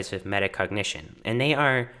exercise of metacognition, and they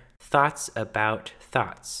are thoughts about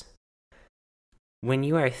thoughts. When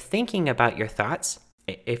you are thinking about your thoughts,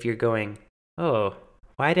 if you're going, oh,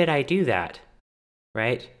 why did I do that,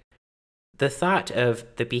 right? The thought of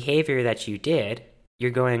the behavior that you did,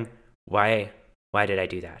 you're going, why did I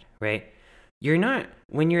do that, right? You're not,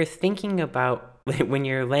 when you're thinking about, when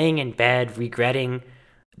you're laying in bed regretting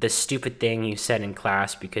the stupid thing you said in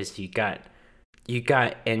class because you got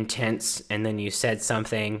intense and then you said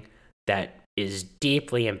something that is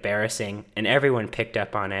deeply embarrassing and everyone picked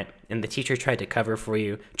up on it and the teacher tried to cover for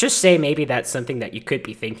you. Just say maybe that's something that you could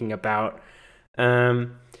be thinking about.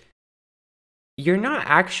 You're not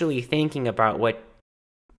actually thinking about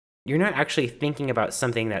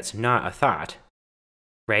something that's not a thought,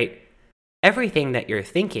 right? Everything that you're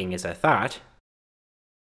thinking is a thought.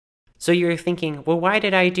 So you're thinking, well, why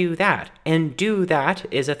did I do that? And do that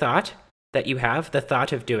is a thought that you have, the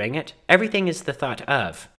thought of doing it. Everything is the thought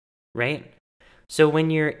of, right? So when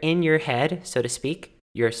you're in your head, so to speak,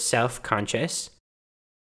 you're self-conscious,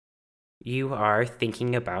 you are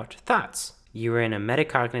thinking about thoughts. You are in a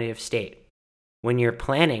metacognitive state. When you're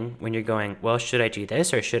planning, when you're going, well, should I do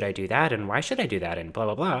this or should I do that? And why should I do that? And blah,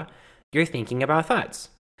 blah, blah. You're thinking about thoughts.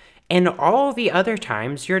 And all the other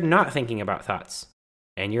times, you're not thinking about thoughts.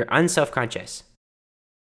 And you're unself-conscious.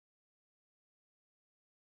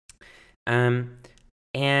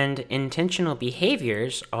 And intentional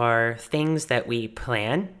behaviors are things that we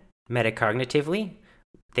plan metacognitively,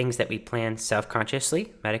 things that we plan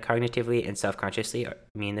self-consciously. Metacognitively and self-consciously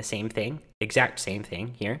mean the same thing, exact same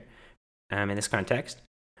thing here in this context.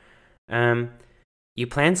 You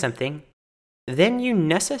plan something, then you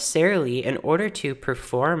necessarily, in order to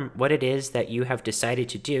perform what it is that you have decided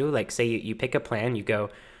to do, like say you pick a plan, you go,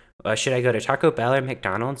 should I go to Taco Bell or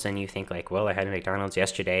McDonald's? And you think like, well, I had a McDonald's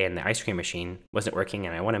yesterday and the ice cream machine wasn't working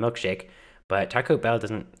and I want a milkshake. But Taco Bell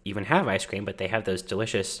doesn't even have ice cream, but they have those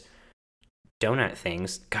delicious donut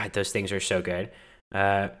things. God, those things are so good.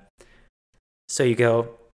 So you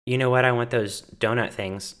go, you know what? I want those donut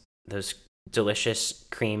things, those delicious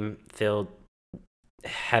cream-filled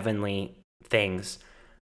heavenly things.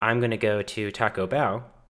 I'm going to go to Taco Bell,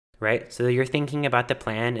 right? So you're thinking about the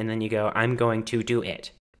plan and then you go, I'm going to do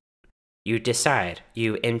it. You decide,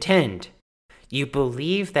 you intend, you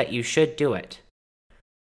believe that you should do it.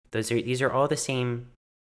 These are all the same.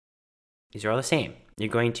 These are all the same. You're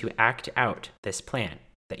going to act out this plan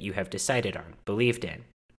that you have decided on, believed in,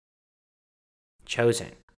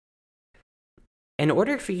 chosen. In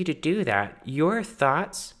order for you to do that, your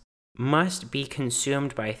thoughts must be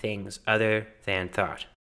consumed by things other than thought.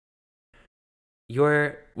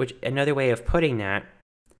 Another way of putting that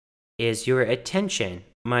is your attention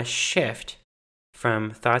must shift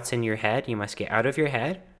from thoughts in your head, you must get out of your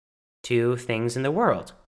head, to things in the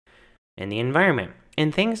world and the environment.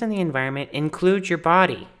 And things in the environment include your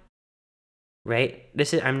body, right?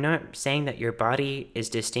 I'm not saying that your body is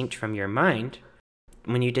distinct from your mind.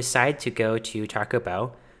 When you decide to go to Taco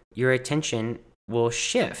Bell, your attention will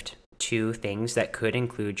shift to things that could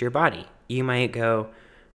include your body. You might go,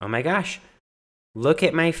 oh my gosh, look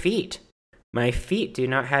at my feet. My feet do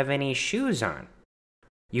not have any shoes on.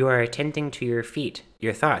 You are attending to your feet.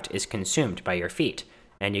 Your thought is consumed by your feet.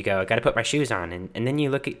 And you go, I gotta put my shoes on. And then you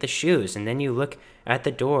look at the shoes, and then you look at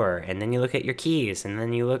the door, and then you look at your keys, and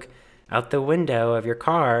then you look out the window of your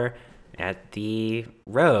car at the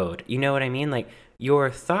road. You know what I mean? Like, your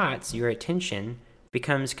thoughts, your attention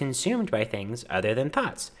becomes consumed by things other than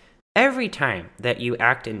thoughts. Every time that you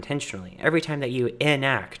act intentionally, every time that you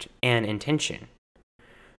enact an intention,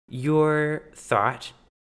 your thought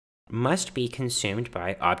must be consumed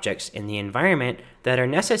by objects in the environment that are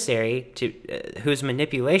necessary to, whose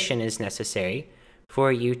manipulation is necessary for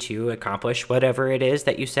you to accomplish whatever it is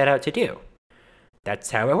that you set out to do.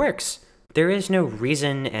 That's how it works. There is no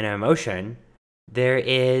reason and emotion. There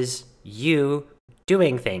is you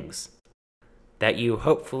doing things that you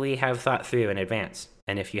hopefully have thought through in advance.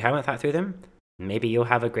 And if you haven't thought through them, maybe you'll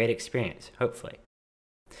have a great experience, hopefully.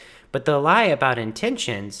 But the lie about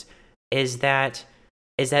intentions is that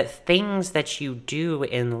things that you do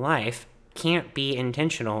in life can't be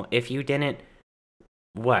intentional if you didn't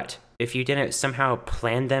what? If you didn't somehow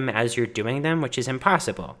plan them as you're doing them, which is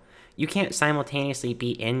impossible. You can't simultaneously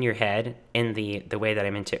be in your head in the way that I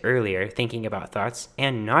meant it earlier, thinking about thoughts,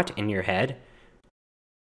 and not in your head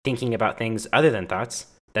thinking about things other than thoughts.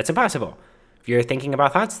 That's impossible. If you're thinking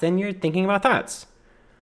about thoughts, then you're thinking about thoughts,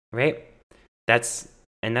 right? That's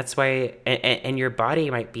why, and your body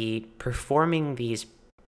might be performing these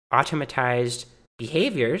automatized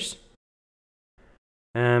behaviors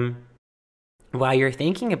while you're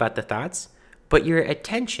thinking about the thoughts, but your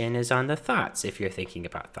attention is on the thoughts if you're thinking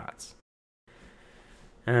about thoughts.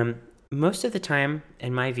 Most of the time,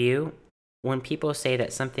 in my view, when people say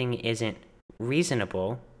that something isn't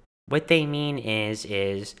reasonable, what they mean is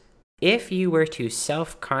if you were to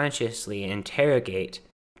self-consciously interrogate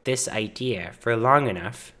this idea for long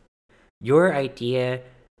enough, your idea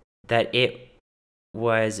that it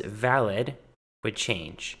was valid would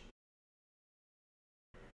change.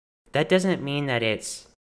 That doesn't mean that it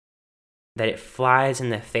flies in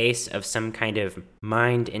the face of some kind of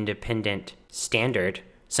mind-independent standard,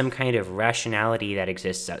 some kind of rationality that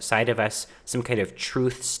exists outside of us, some kind of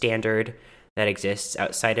truth standard that exists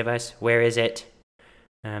outside of us. Where is it?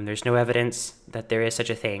 There's no evidence that there is such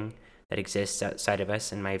a thing that exists outside of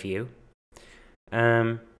us, in my view.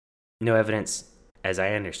 No evidence as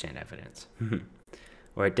I understand evidence.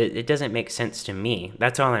 Or it doesn't make sense to me.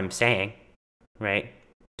 That's all I'm saying, right?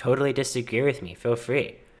 Totally disagree with me. Feel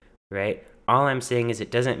free, right? All I'm saying is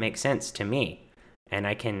it doesn't make sense to me. And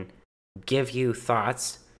I can give you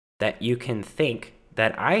thoughts that you can think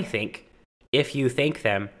that I think. If you think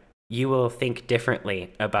them, you will think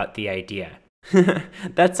differently about the idea.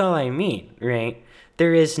 That's all I mean, right?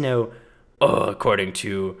 There is no, according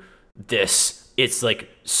to this, it's like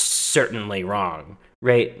certainly wrong,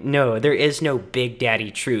 right? No, there is no big daddy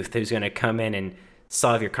truth who's going to come in and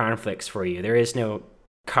solve your conflicts for you. There is no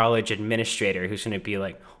college administrator who's going to be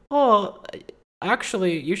like,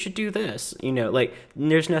 actually, you should do this. Like,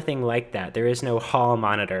 there's nothing like that. There is no hall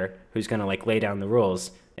monitor who's going to like lay down the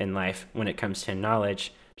rules in life when it comes to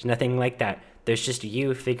knowledge. There's nothing like that. There's just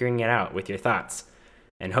you figuring it out with your thoughts.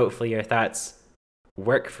 And hopefully your thoughts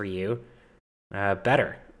work for you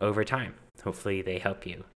better over time. Hopefully they help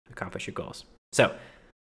you accomplish your goals. So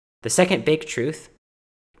the second big truth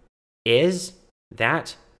is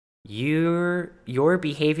that your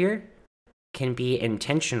behavior can be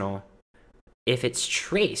intentional if it's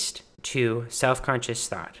traced to self-conscious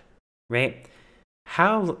thought, right?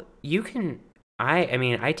 How you can,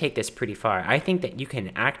 I take this pretty far. I think that you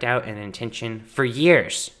can act out an intention for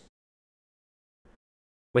years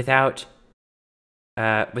without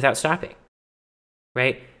stopping,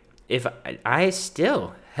 right? If I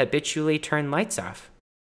still habitually turn lights off,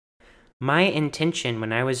 my intention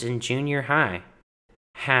when I was in junior high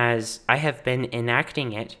I have been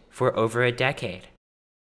enacting it for over a decade.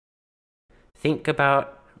 Think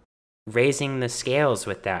about raising the scales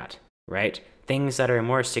with that, right? Things that are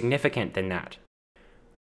more significant than that.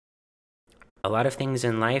 A lot of things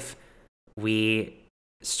in life, we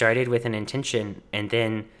started with an intention, and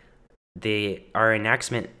then our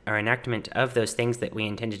enactment of those things that we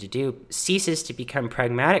intended to do ceases to become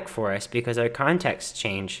pragmatic for us because our contexts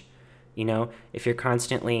change. If you're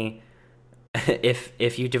constantly,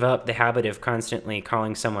 if you develop the habit of constantly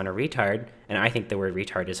calling someone a retard, and I think the word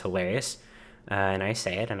retard is hilarious, and I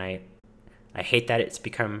say it, and I hate that it's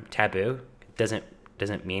become taboo. It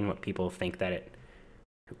doesn't mean what people think that it,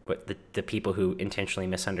 what the people who intentionally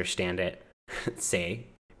misunderstand it say,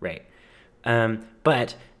 right?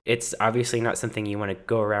 But it's obviously not something you want to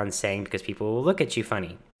go around saying because people will look at you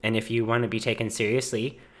funny. And if you want to be taken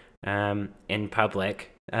seriously in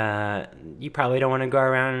public, you probably don't want to go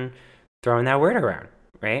around throwing that word around,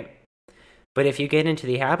 right? But if you get into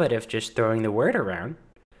the habit of just throwing the word around,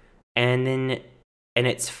 and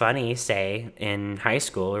it's funny, say, in high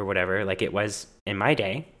school or whatever, like it was in my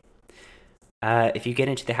day, if you get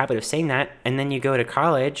into the habit of saying that, and then you go to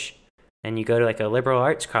college, and you go to like a liberal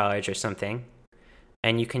arts college or something,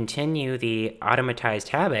 and you continue the automatized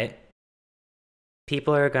habit,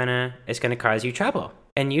 it's gonna cause you trouble.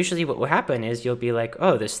 And usually what will happen is you'll be like,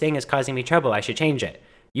 oh, this thing is causing me trouble, I should change it.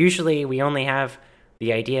 Usually we only have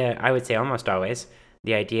the idea, I would say almost always,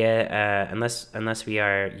 the idea, unless we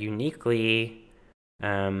are uniquely,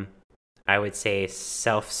 I would say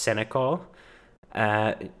self-cynical,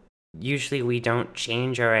 usually we don't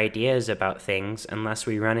change our ideas about things unless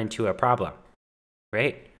we run into a problem,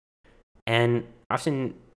 right? And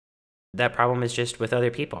often that problem is just with other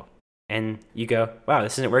people. And you go, wow,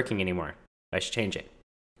 this isn't working anymore. I should change it.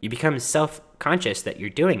 You become self-conscious that you're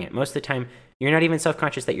doing it. Most of the time, You're not even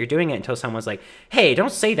self-conscious that you're doing it until someone's like, hey,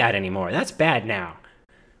 don't say that anymore. That's bad now.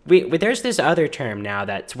 There's this other term now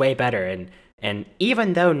that's way better. And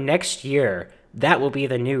even though next year that will be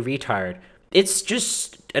the new retard, it's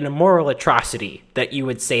just an immoral atrocity that you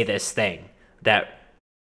would say this thing, that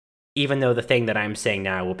even though the thing that I'm saying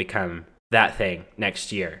now will become that thing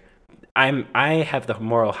next year. I have the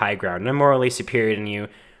moral high ground. I'm morally superior than you.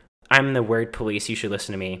 I'm the word police. You should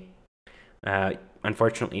listen to me.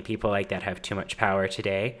 Unfortunately, people like that have too much power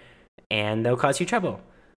today, and they'll cause you trouble.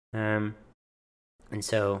 And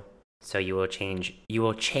so you will change. You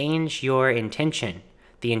will change your intention,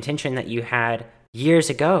 the intention that you had years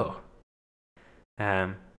ago.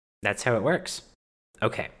 That's how it works.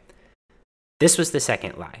 Okay. This was the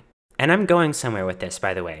second lie. And I'm going somewhere with this,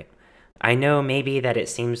 by the way. I know maybe that it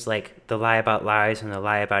seems like the lie about lies and the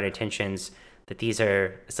lie about intentions, that these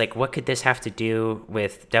are, it's like, what could this have to do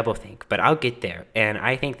with doublethink? But I'll get there. And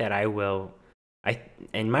I think that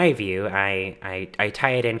in my view, I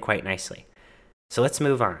tie it in quite nicely. So let's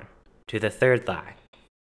move on to the third lie.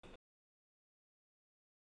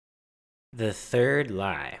 The third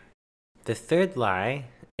lie. The third lie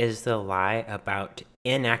is the lie about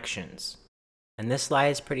inactions. And this lie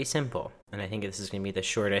is pretty simple. And I think this is going to be the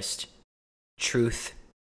shortest truth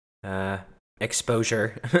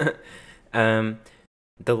exposure. The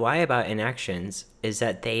lie about inactions is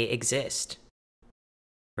that they exist,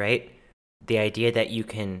 right? The idea that you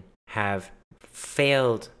can have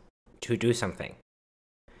failed to do something.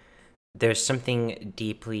 There's something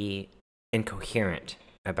deeply incoherent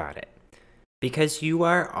about it. Because you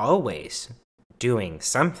are always doing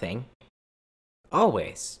something.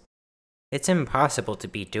 Always. It's impossible to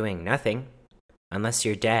be doing nothing unless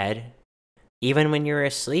you're dead. Even when you're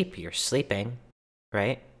asleep, you're sleeping,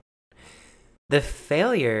 right? The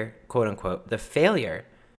failure, quote unquote, the failure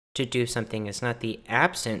to do something is not the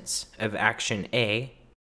absence of action A,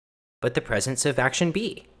 but the presence of action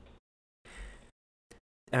B.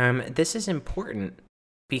 This is important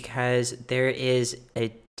because there is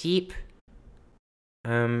a deep,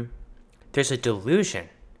 there's a delusion.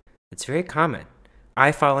 It's very common.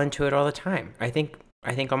 I fall into it all the time. I think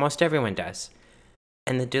almost everyone does.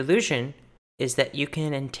 And the delusion is that you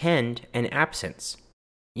can intend an absence.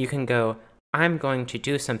 You can go, I'm going to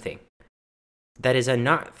do something that is a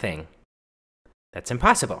not thing. That's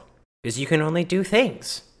impossible, because you can only do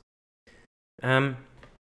things. In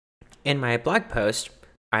my blog post,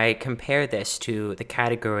 I compare this to the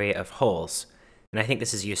category of wholes, and I think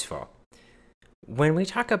this is useful. When we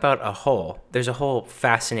talk about a whole, there's a whole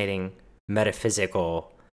fascinating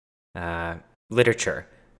metaphysical literature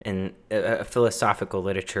and philosophical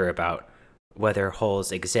literature about whether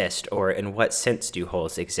wholes exist or in what sense do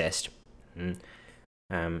wholes exist.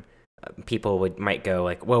 People might go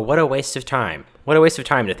like, well, what a waste of time. What a waste of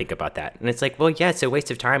time to think about that. And it's like, well, yeah, it's a waste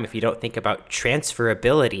of time if you don't think about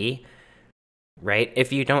transferability, right?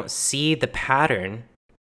 If you don't see the pattern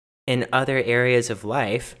in other areas of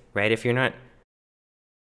life, right? If you're not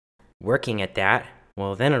working at that,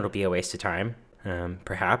 well, then it'll be a waste of time,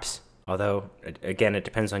 perhaps. Although, again, it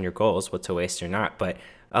depends on your goals, what's a waste or not. But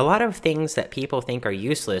a lot of things that people think are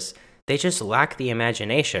useless, they just lack the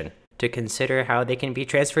imagination to consider how they can be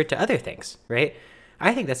transferred to other things, right?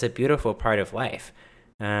 I think that's a beautiful part of life.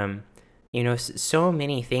 So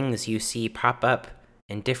many things you see pop up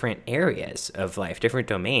in different areas of life, different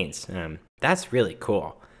domains. That's really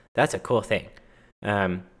cool. That's a cool thing.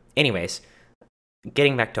 Anyways,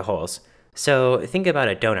 getting back to wholes. So think about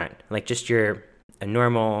a donut, like just a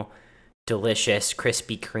normal, delicious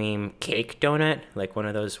Krispy Kreme cake donut, like one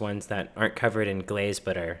of those ones that aren't covered in glaze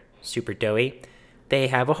but are super doughy. They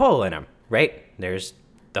have a hole in them, right? There's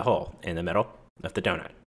the hole in the middle of the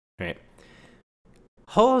donut, right?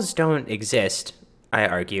 Holes don't exist, I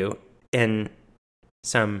argue, in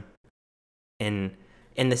the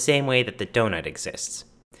same way that the donut exists.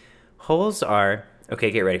 Holes are, okay,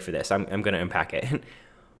 get ready for this. I'm going to unpack it.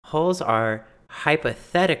 Holes are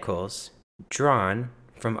hypotheticals drawn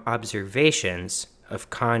from observations of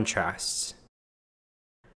contrasts.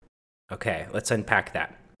 Okay, let's unpack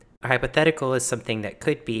that. A hypothetical is something that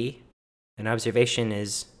could be, an observation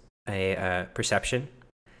is a perception,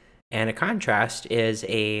 and a contrast is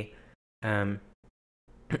a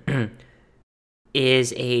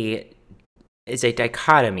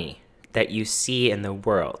dichotomy that you see in the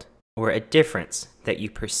world, or a difference that you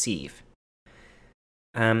perceive.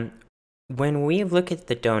 When we look at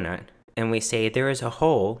the donut and we say there is a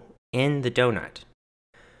hole in the donut,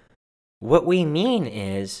 what we mean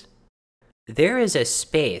is there is a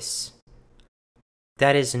space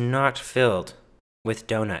that is not filled with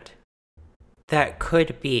donut that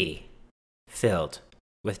could be filled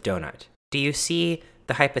with donut. Do you see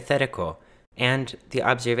the hypothetical and the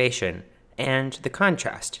observation and the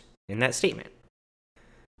contrast in that statement?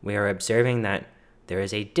 We are observing that there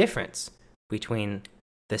is a difference between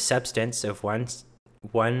the substance of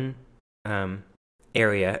one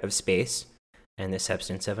area of space and the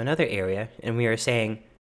substance of another area, and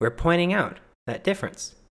we're pointing out that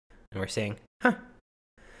difference, and we're saying,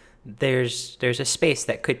 there's a space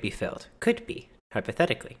that could be filled,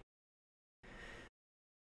 hypothetically.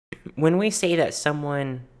 When we say that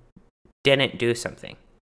someone didn't do something,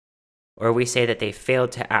 or we say that they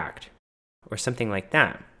failed to act, or something like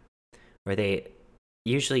that, or they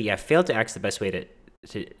usually, failed to act is the best way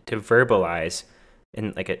to verbalize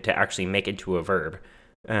and to actually make into a verb.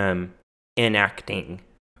 Enacting,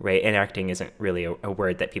 right? Enacting isn't really a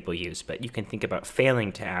word that people use, but you can think about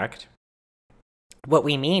failing to act. What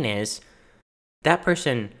we mean is that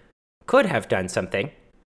person could have done something,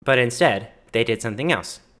 but instead they did something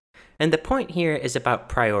else. And the point here is about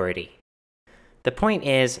priority. The point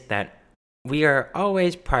is that we are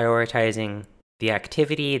always prioritizing the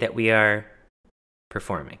activity that we are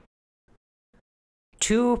performing.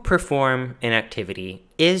 To perform an activity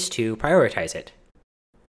is to prioritize it.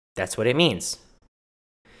 That's what it means.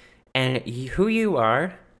 And who you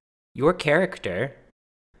are, your character,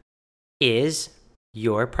 is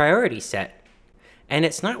your priority set. And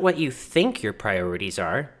it's not what you think your priorities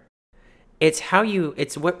are. It's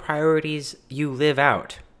what priorities you live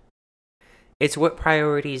out. It's what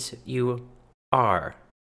priorities you are.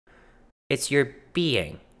 It's your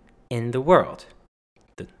being in the world.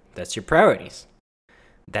 That's your priorities.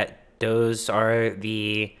 Those are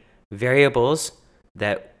the variables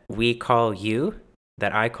that we call you,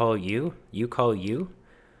 that I call you, you call you.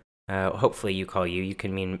 Hopefully you call you. You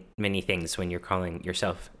can mean many things when you're calling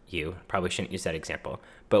yourself you. Probably shouldn't use that example.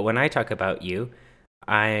 But when I talk about you,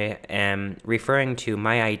 I am referring to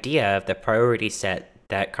my idea of the priority set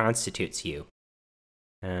that constitutes you.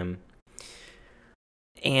 And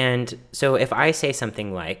so if I say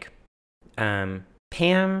something like,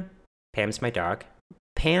 Pam's my dog,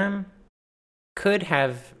 Pam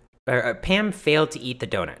failed to eat the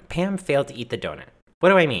donut. Pam failed to eat the donut. What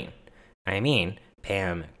do I mean? I mean,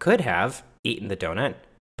 Pam could have eaten the donut,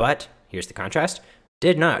 but, here's the contrast,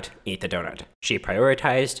 did not eat the donut. She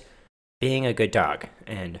prioritized being a good dog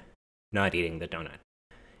and not eating the donut.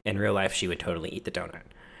 In real life, she would totally eat the donut.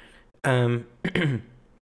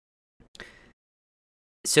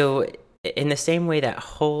 So, in the same way that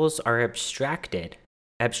wholes are abstracted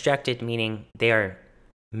meaning they are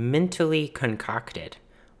mentally concocted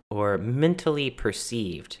or mentally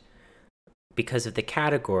perceived because of the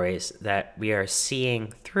categories that we are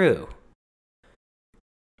seeing through.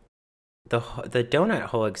 The donut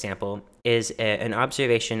hole example is an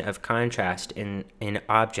observation of contrast in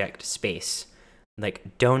object space,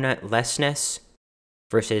 like donutlessness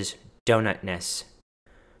versus donutness,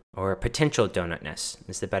 or potential donutness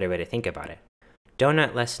is the better way to think about it.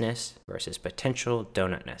 Donutlessness versus potential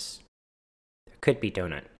donutness. There could be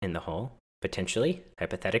donut in the hole, potentially,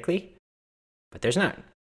 hypothetically, but there's not.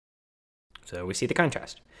 So we see the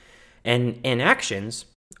contrast. And inactions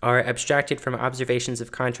are abstracted from observations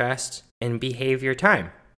of contrast in behavior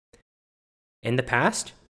time. In the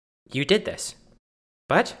past, you did this.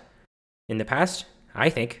 But in the past, I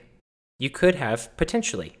think, you could have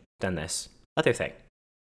potentially done this other thing.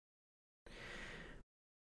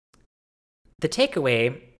 The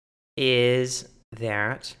takeaway is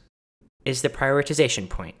the prioritization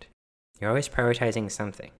point. You're always prioritizing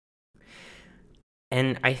something.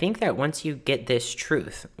 And I think that once you get this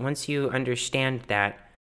truth, once you understand that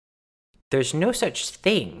there's no such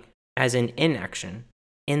thing as an inaction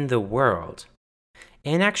in the world,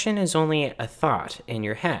 inaction is only a thought in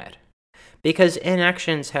your head, because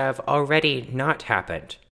inactions have already not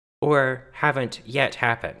happened or haven't yet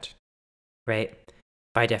happened, right?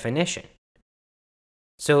 By definition.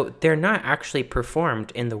 So they're not actually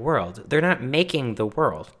performed in the world. They're not making the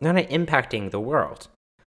world. They're not impacting the world.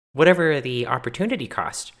 Whatever the opportunity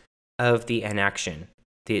cost of the inaction,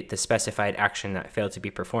 the specified action that failed to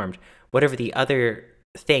be performed, whatever the other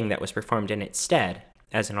thing that was performed in its stead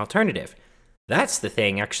as an alternative, that's the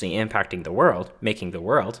thing actually impacting the world, making the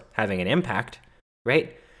world, having an impact,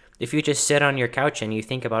 right? If you just sit on your couch and you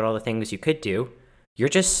think about all the things you could do, you're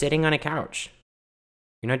just sitting on a couch.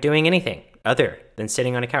 You're not doing anything other than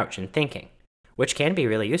sitting on a couch and thinking, which can be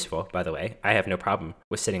really useful, by the way. I have no problem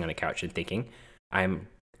with sitting on a couch and thinking. I'm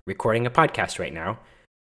recording a podcast right now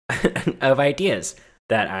of ideas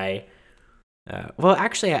that I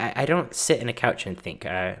don't sit in a couch and think.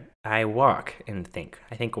 I walk and think.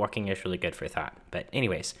 I think walking is really good for thought. But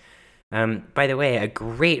anyways, by the way, a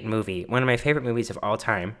great movie, one of my favorite movies of all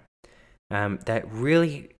time, that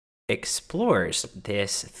really explores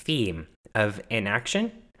this theme of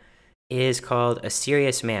inaction is called A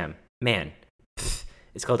Serious Man.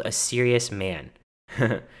 It's called A Serious Man.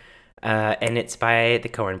 And it's by the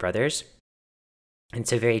Coen brothers.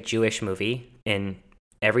 It's a very Jewish movie in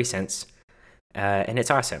every sense. And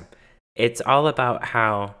it's awesome. It's all about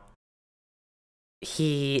how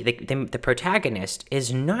the protagonist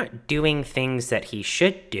is not doing things that he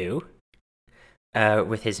should do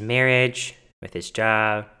with his marriage, with his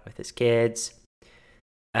job, with his kids.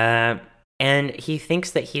 And he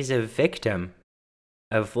thinks that he's a victim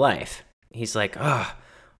of life. He's like, oh,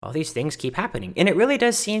 all these things keep happening. And it really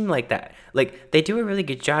does seem like that. Like, they do a really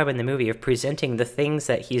good job in the movie of presenting the things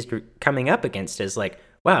that he's coming up against as like,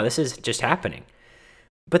 wow, this is just happening.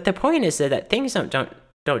 But the point is that things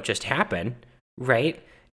don't just happen, right?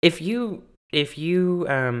 If you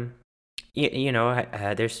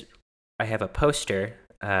I have a poster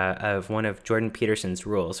of one of Jordan Peterson's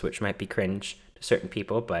rules, which might be cringe to certain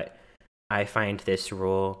people, but I find this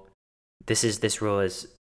rule is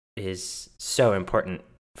so important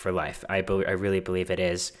for life. I really believe it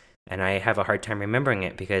is, and I have a hard time remembering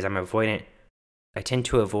it because I'm avoidant. I tend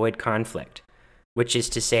to avoid conflict, which is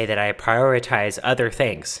to say that I prioritize other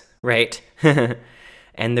things, right?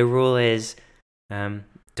 And the rule is,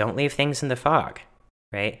 don't leave things in the fog,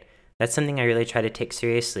 right? That's something I really try to take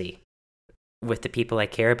seriously with the people I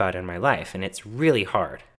care about in my life, and it's really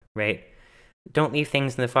hard, right? Don't leave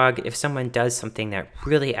things in the fog. If someone does something that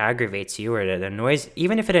really aggravates you or that annoys,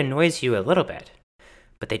 even if it annoys you a little bit,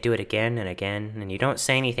 but they do it again and again, and you don't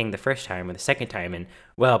say anything the first time or the second time, and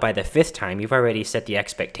well, by the fifth time, you've already set the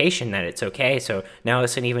expectation that it's okay, so now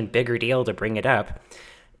it's an even bigger deal to bring it up.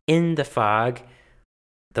 In the fog,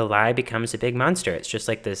 the lie becomes a big monster. It's just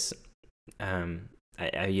like this.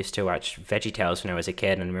 I used to watch VeggieTales when I was a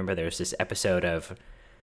kid, and I remember there was this episode of,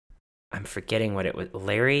 I'm forgetting what it was,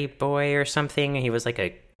 Larry Boy or something. He was like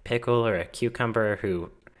a pickle or a cucumber who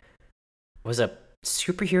was a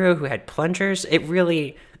superhero who had plungers. It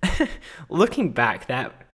really, looking back,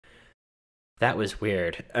 that was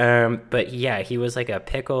weird. But yeah, he was like a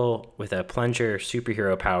pickle with a plunger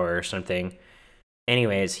superhero power or something.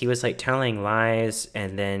 Anyways, he was like telling lies,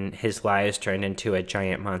 and then his lies turned into a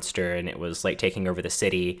giant monster, and it was like taking over the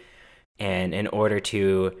city. And in order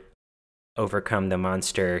to overcome the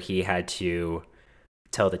monster, he had to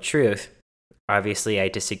tell the truth. Obviously, I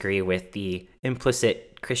disagree with the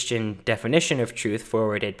implicit Christian definition of truth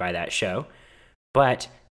forwarded by that show. But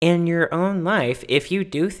in your own life, if you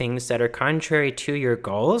do things that are contrary to your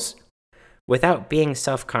goals without being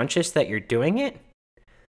self-conscious that you're doing it,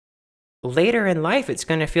 later in life, it's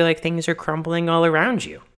going to feel like things are crumbling all around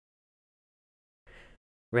you,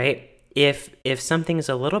 right? If something's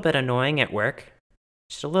a little bit annoying at work,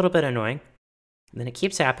 just a little bit annoying, and then it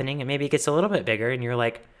keeps happening, and maybe it gets a little bit bigger, and you're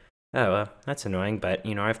like, oh, well, that's annoying, but,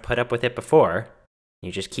 I've put up with it before.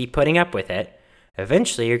 You just keep putting up with it.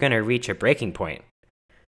 Eventually, you're going to reach a breaking point,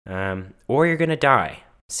 or you're going to die.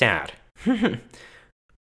 Sad.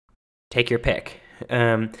 Take your pick.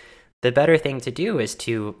 The better thing to do is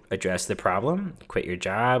to address the problem, quit your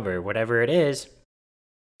job or whatever it is,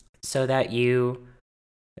 so that you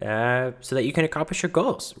can accomplish your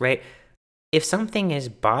goals, right? If something is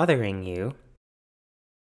bothering you,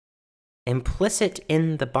 implicit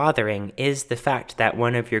in the bothering is the fact that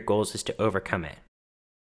one of your goals is to overcome it.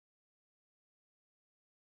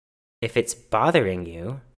 If it's bothering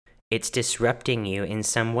you, it's disrupting you in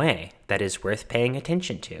some way that is worth paying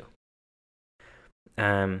attention to.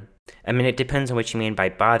 It depends on what you mean by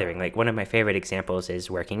bothering. Like, one of my favorite examples is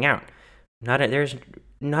working out. There's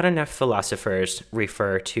not enough philosophers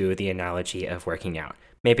refer to the analogy of working out.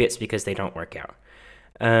 Maybe it's because they don't work out.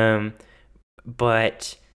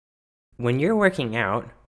 But when you're working out,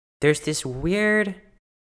 there's this weird,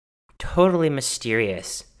 totally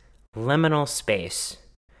mysterious liminal space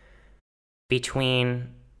between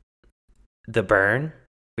the burn,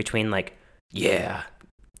 between like, yeah,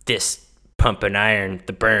 this pump and iron,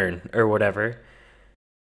 the burn, or whatever.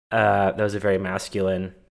 That was a very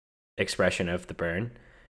masculine expression of the burn.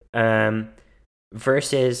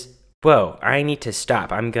 Versus, whoa, I need to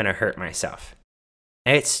stop. I'm going to hurt myself.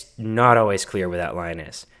 And it's not always clear where that line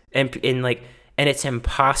is. And it's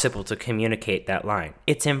impossible to communicate that line.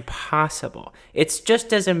 It's impossible. It's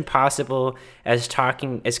just as impossible as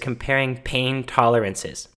comparing pain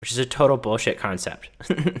tolerances, which is a total bullshit concept,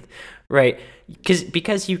 right?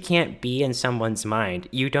 Because you can't be in someone's mind,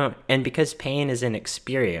 and because pain is an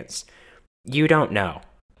experience, you don't know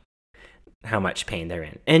how much pain they're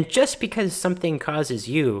in. And just because something causes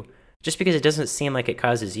you Just because it doesn't seem like it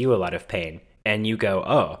causes you a lot of pain, and you go,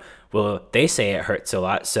 oh, well, they say it hurts a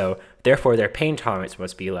lot, so therefore their pain tolerance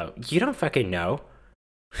must be low. You don't fucking know.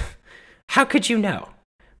 How could you know?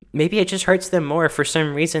 Maybe it just hurts them more for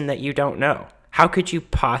some reason that you don't know. How could you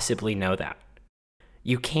possibly know that?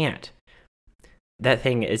 You can't. That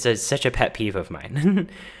thing is such a pet peeve of mine.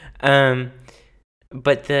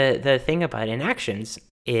 But the thing about inactions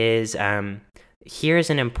is here's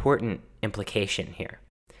an important implication here.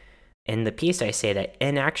 In the piece, I say that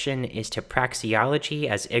inaction is to praxeology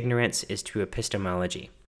as ignorance is to epistemology.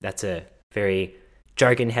 That's a very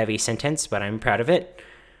jargon-heavy sentence, but I'm proud of it.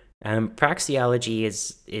 Praxeology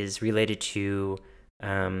is related to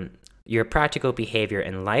your practical behavior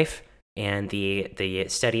in life and the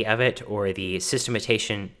study of it, or the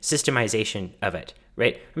systemization of it,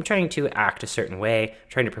 right? I'm trying to act a certain way,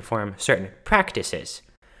 trying to perform certain practices.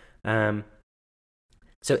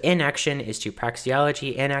 So inaction is to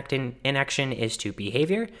praxeology, inaction is to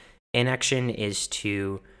behavior, inaction is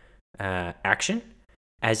to action,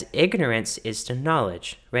 as ignorance is to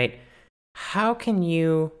knowledge, right? How can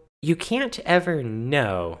you can't ever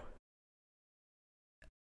know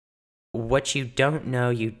what you don't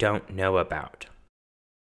know about.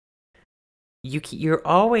 You're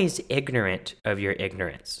always ignorant of your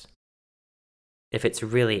ignorance, if it's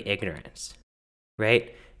really ignorance,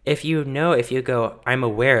 right? If you go, I'm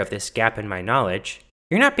aware of this gap in my knowledge,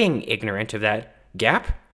 you're not being ignorant of that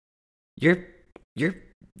gap. You're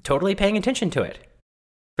totally paying attention to it,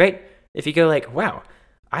 right? If you go like, wow,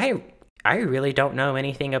 I really don't know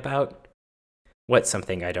anything about what's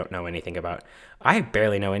something I don't know anything about. I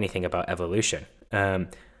barely know anything about evolution. Kevin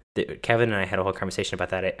and I had a whole conversation about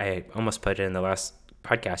that. I almost put it in the last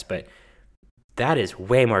podcast, but that is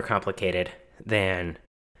way more complicated than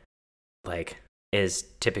is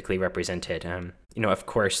typically represented. Of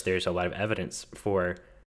course, there's a lot of evidence for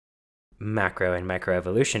macro and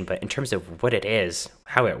microevolution, but in terms of what it is,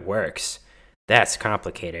 how it works, that's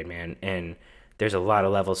complicated, man. And there's a lot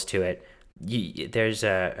of levels to it. There's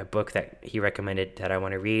a book that he recommended that I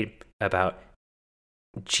want to read about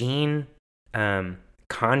gene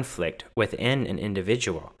conflict within an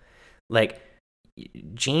individual. Like,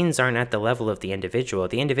 genes aren't at the level of the individual.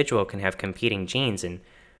 The individual can have competing genes, and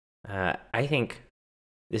I think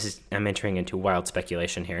I'm entering into wild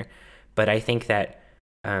speculation here, but I think that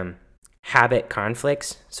habit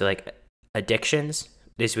conflicts, so like addictions,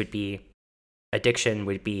 addiction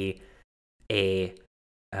would be a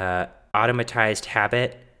automatized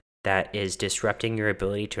habit that is disrupting your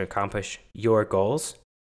ability to accomplish your goals.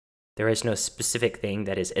 There is no specific thing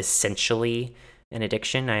that is essentially an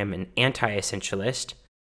addiction. I am an anti-essentialist.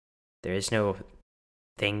 There is no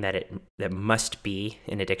thing that must be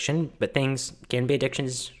an addiction, but things can be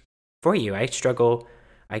addictions for you. I struggle.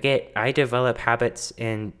 I develop habits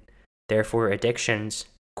and therefore addictions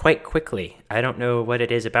quite quickly. I don't know what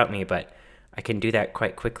it is about me, but I can do that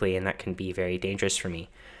quite quickly, and that can be very dangerous for me.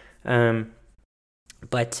 But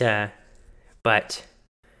where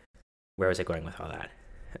was I going with all that?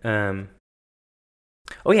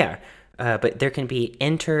 But there can be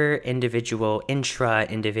intra-individual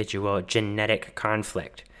genetic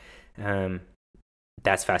conflict.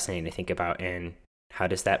 That's fascinating to think about. And how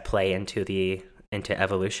does that play into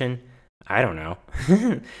evolution? I don't know.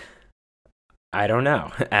 I don't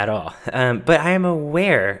know at all. But I am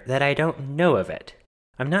aware that I don't know of it.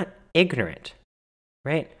 I'm not ignorant,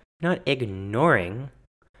 right? I'm not ignoring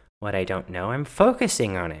what I don't know. I'm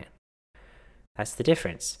focusing on it. That's the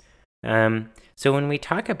difference. So when we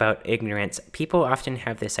talk about ignorance, people often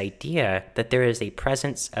have this idea that there is a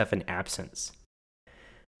presence of an absence.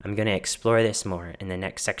 I'm going to explore this more in the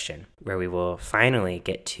next section, where we will finally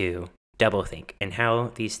get to doublethink and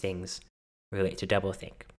how these things relate to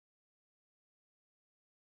doublethink.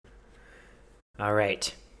 All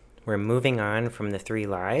right, we're moving on from the three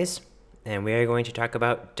lies, and we are going to talk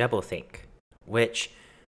about doublethink, which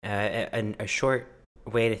a short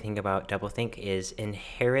way to think about doublethink is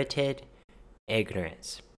inherited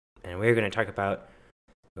ignorance. And we're going to talk about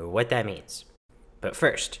what that means. But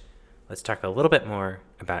first, let's talk a little bit more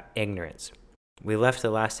about ignorance. We left the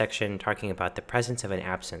last section talking about the presence of an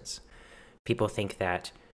absence. People think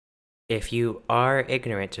that if you are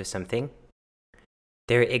ignorant of something,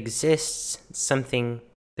 there exists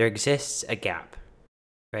a gap,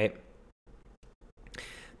 right?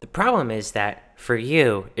 The problem is that for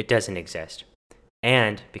you, it doesn't exist.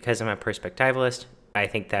 And because I'm a perspectivalist, I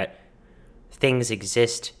think that things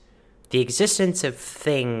exist. The existence of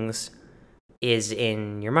things is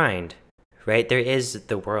in your mind, right? There is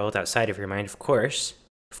the world outside of your mind, of course.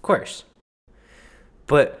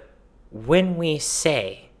 But when we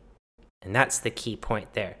say, and that's the key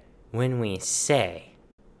point there, when we say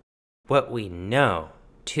what we know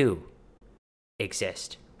to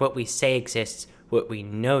exist. What we say exists, what we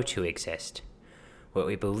know to exist, what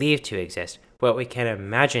we believe to exist, what we can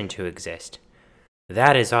imagine to exist.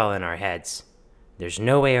 That is all in our heads. There's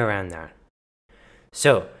no way around that.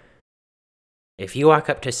 So, if you walk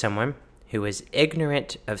up to someone who is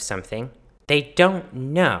ignorant of something, they don't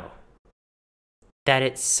know that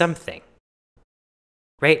it's something.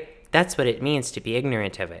 Right? That's what it means to be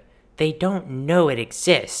ignorant of it. They don't know it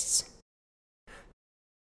exists.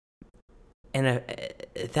 And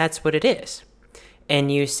that's what it is.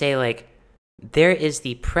 And you say, like, there is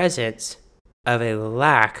the presence of a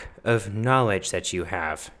lack of knowledge that you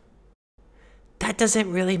have. That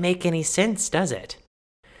doesn't really make any sense, does it?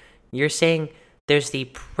 You're saying there's the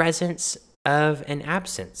presence of an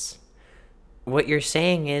absence. What you're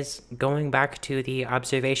saying is going back to the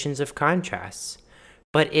observations of contrasts.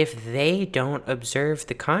 But if they don't observe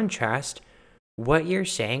the contrast, what you're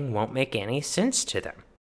saying won't make any sense to them.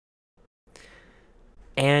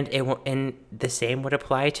 And the same would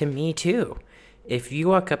apply to me too. If you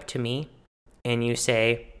walk up to me and you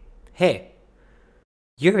say, hey,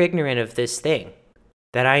 you're ignorant of this thing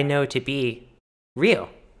that I know to be real,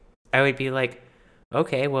 I would be like,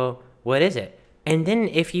 okay, well, what is it? And then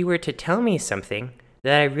if you were to tell me something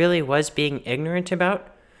that I really was being ignorant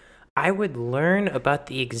about, I would learn about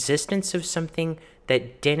the existence of something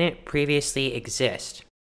that didn't previously exist.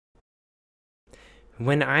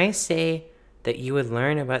 When I say that you would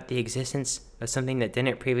learn about the existence of something that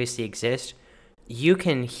didn't previously exist, you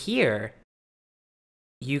can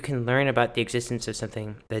learn about the existence of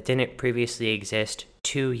something that didn't previously exist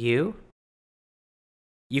to you.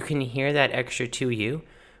 You can hear that extra to you,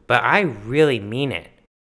 but I really mean it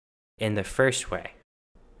in the first way,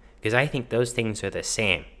 because I think those things are the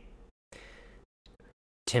same.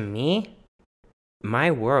 To me,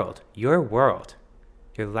 my world, your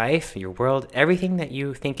life, your world, everything that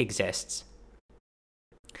you think exists,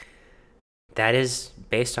 that is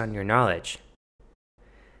based on your knowledge.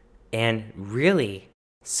 And really,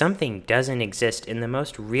 something doesn't exist in the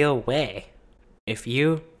most real way if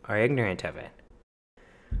you are ignorant of it.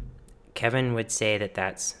 Kevin would say that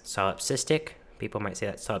that's solipsistic. People might say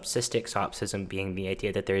that's solipsistic, solipsism being the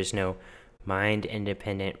idea that there is no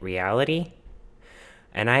mind-independent reality.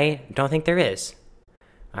 And I don't think there is.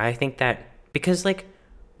 I think that, because, like,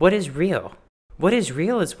 what is real? What is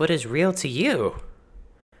real is what is real to you.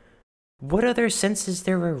 What other senses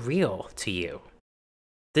there are real to you?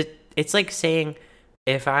 It's like saying,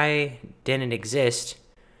 if I didn't exist,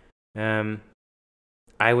 I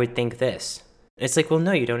would think this. It's like, well,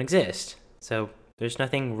 no, you don't exist. So there's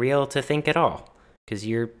nothing real to think at all, because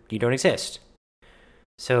you don't exist.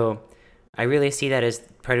 So I really see that as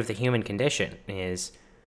part of the human condition, is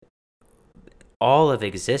all of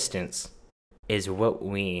existence is what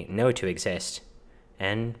we know to exist.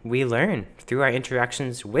 And we learn through our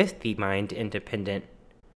interactions with the mind-independent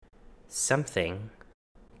something,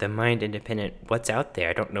 the mind-independent what's out there.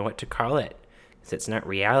 I don't know what to call it, because it's not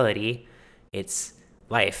reality, it's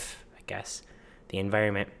life, I guess, the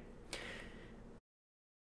environment.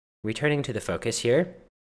 Returning to the focus here.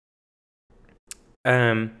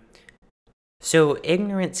 So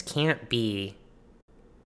ignorance can't be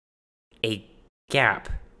a gap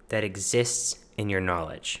that exists in your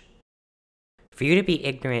knowledge. For you to be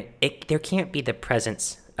ignorant, there can't be the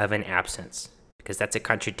presence of an absence, because that's a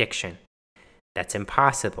contradiction. That's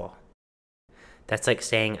impossible. That's like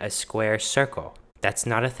saying a square circle. That's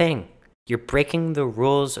not a thing. You're breaking the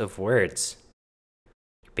rules of words.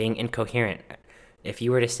 You're being incoherent. If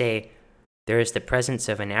you were to say there is the presence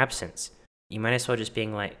of an absence, you might as well just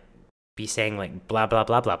be saying like blah, blah,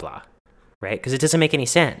 blah, blah, blah, right? Because it doesn't make any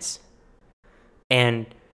sense. And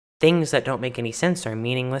things that don't make any sense are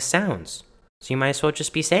meaningless sounds. So you might as well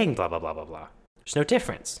just be saying blah, blah, blah, blah, blah. There's no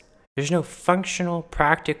difference. There's no functional,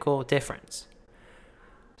 practical difference.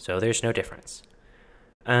 So there's no difference.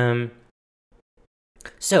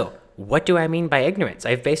 So what do I mean by ignorance?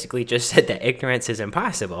 I've basically just said that ignorance is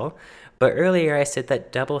impossible, but earlier I said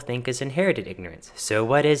that doublethink is inherited ignorance. So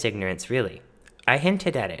what is ignorance really? I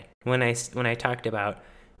hinted at it when I talked about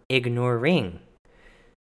ignoring.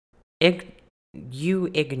 You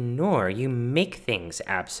ignore, you make things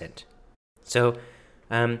absent. So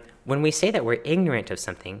when we say that we're ignorant of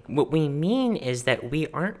something, what we mean is that we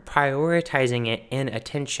aren't prioritizing it in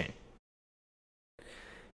attention.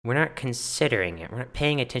 We're not considering it. We're not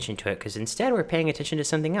paying attention to it, because instead we're paying attention to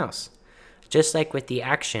something else. Just like with the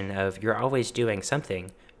action of you're always doing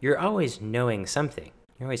something, you're always knowing something.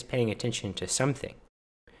 You're always paying attention to something.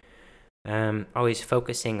 Always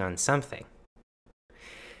focusing on something.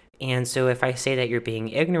 And so if I say that you're being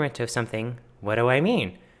ignorant of something, what do I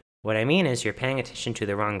mean? What I mean is you're paying attention to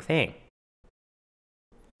the wrong thing.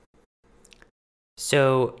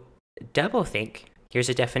 So doublethink, here's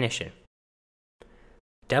a definition.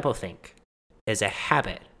 Doublethink is a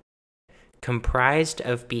habit comprised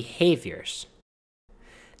of behaviors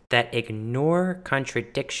that ignore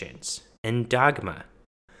contradictions and dogma,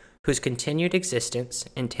 whose continued existence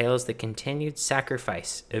entails the continued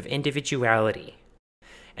sacrifice of individuality,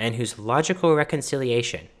 and whose logical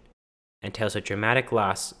reconciliation entails a dramatic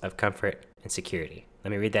loss of comfort and security.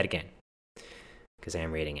 Let me read that again, because I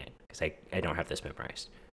am reading it, because I don't have this memorized,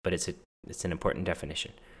 but it's an important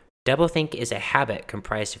definition. Doublethink is a habit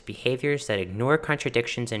comprised of behaviors that ignore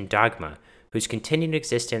contradictions and dogma, whose continued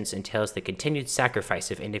existence entails the continued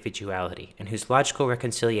sacrifice of individuality, and whose logical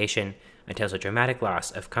reconciliation entails a dramatic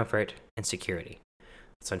loss of comfort and security.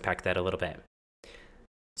 Let's unpack that a little bit.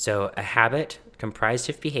 So a habit comprised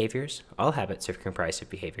of behaviors, all habits are comprised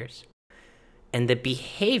of behaviors, and the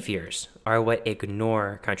behaviors are what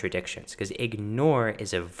ignore contradictions, because ignore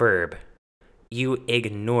is a verb. You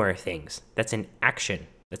ignore things. That's an action.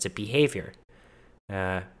 That's a behavior.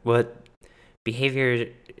 Behavior,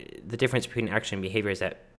 the difference between action and behavior is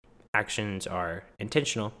that actions are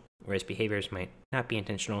intentional, whereas behaviors might not be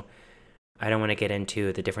intentional. I don't want to get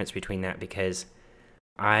into the difference between that because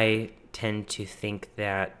I tend to think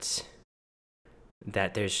that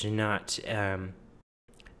there's not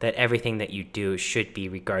that everything that you do should be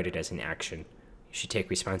regarded as an action. You should take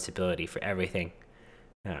responsibility for everything,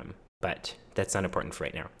 but that's not important for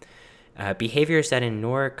right now. Behaviors that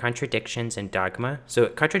ignore contradictions and dogma. So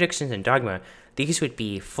contradictions and dogma, these would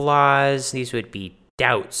be flaws, these would be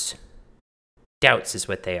doubts. Doubts is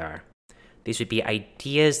what they are. These would be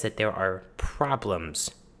ideas that there are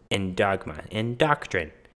problems in dogma, in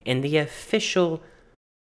doctrine, in the official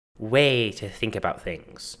way to think about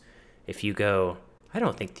things. If you go, I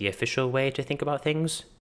don't think the official way to think about things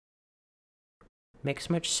makes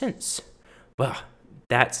much sense. Well,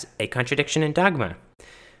 that's a contradiction in dogma.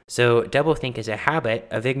 So doublethink is a habit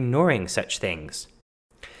of ignoring such things.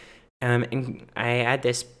 And I add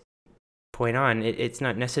this point on. It's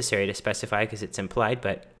not necessary to specify because it's implied,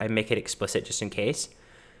 but I make it explicit just in case.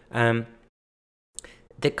 The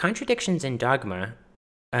contradictions in dogma,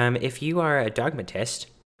 if you are a dogmatist,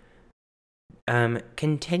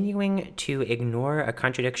 continuing to ignore a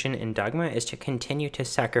contradiction in dogma is to continue to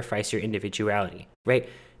sacrifice your individuality, right?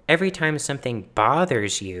 Every time something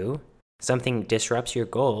bothers you, something disrupts your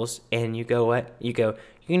goals, and you go, what? You go,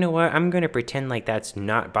 you know what? I'm going to pretend like that's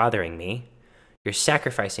not bothering me. You're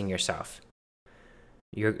sacrificing yourself.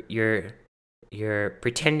 You're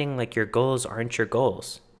pretending like your goals aren't your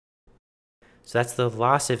goals. So that's the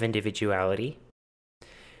loss of individuality.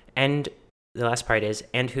 And the last part is,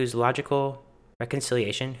 and whose logical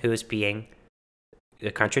reconciliation, who is being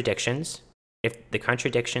the contradictions, if the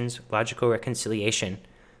contradictions, logical reconciliation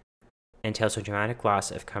entails a dramatic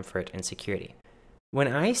loss of comfort and security. When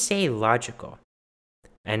I say logical,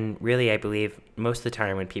 and really I believe most of the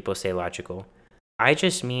time when people say logical, I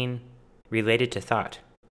just mean related to thought,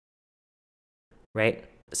 right?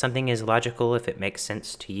 Something is logical if it makes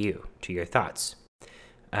sense to you, to your thoughts.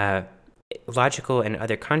 Logical in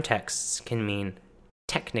other contexts can mean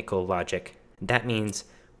technical logic. That means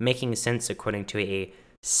making sense according to a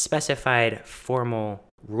specified formal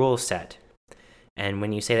rule set. And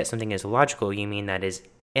when you say that something is logical, you mean that is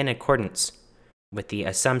in accordance with the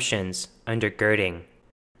assumptions undergirding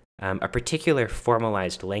a particular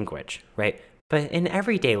formalized language, right? But in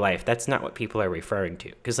everyday life, that's not what people are referring to.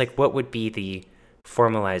 Because, like, what would be the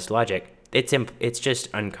formalized logic? It's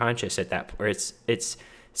just unconscious at that point, or it's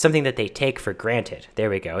something that they take for granted. There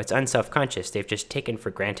we go. It's unselfconscious. They've just taken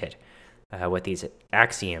for granted what these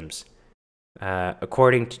axioms,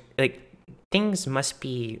 according to, like, things must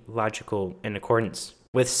be logical in accordance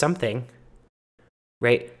with something,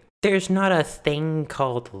 right? There's not a thing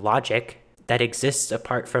called logic that exists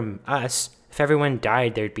apart from us. If everyone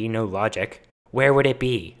died, there'd be no logic. Where would it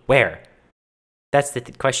be? Where? That's the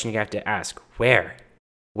question you have to ask. Where?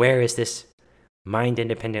 Where is this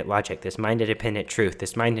mind-independent logic, this mind-independent truth,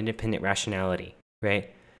 this mind-independent rationality,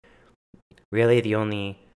 right? Really,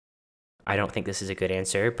 I don't think this is a good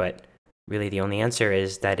answer, but really the only answer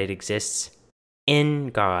is that it exists in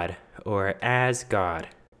God or as God,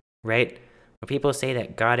 right? When people say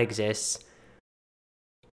that God exists,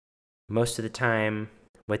 most of the time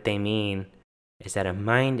what they mean is that a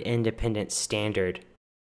mind-independent standard,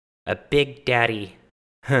 a big daddy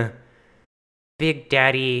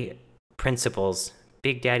principles,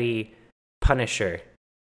 big daddy punisher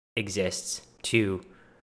exists to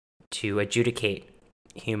adjudicate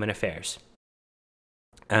human affairs.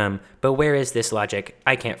 But where is this logic?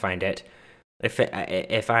 I can't find it.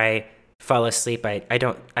 If I fall asleep, I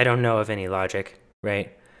don't know of any logic,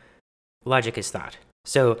 right? Logic is thought.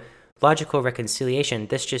 So logical reconciliation,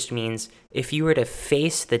 this just means if you were to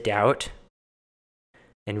face the doubt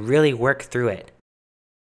and really work through it,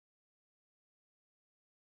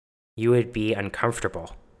 you would be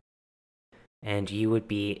uncomfortable and you would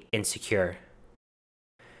be insecure,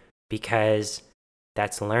 because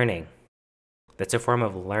that's learning. That's a form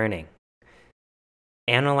of learning.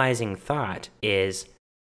 Analyzing thought is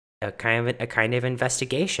a kind of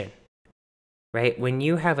investigation, right? When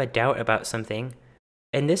you have a doubt about something,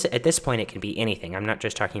 and at this point it can be anything. I'm not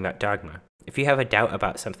just talking about dogma. If you have a doubt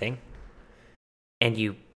about something and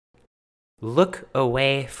you look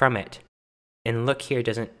away from it, and look here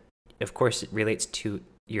doesn't, of course, it relates to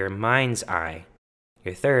your mind's eye,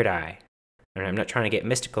 your third eye. And I'm not trying to get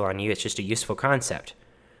mystical on you, it's just a useful concept.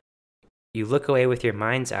 You look away with your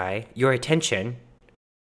mind's eye, your attention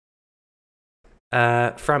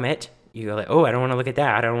from it. You go like, oh, I don't want to look at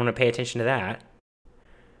that. I don't want to pay attention to that.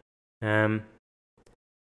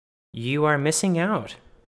 You are missing out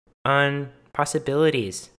on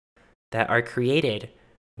possibilities that are created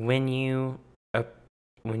when you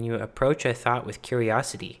approach a thought with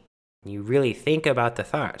curiosity. You really think about the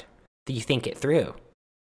thought. You think it through,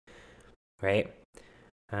 right?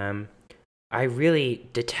 I really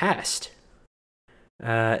detest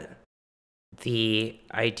the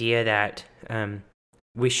idea that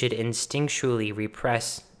we should instinctually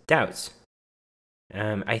repress doubts.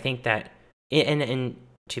 I think that, and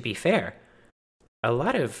to be fair, a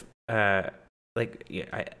lot of the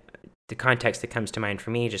context that comes to mind for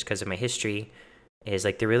me, just because of my history, is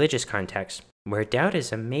like the religious context, where doubt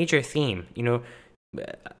is a major theme.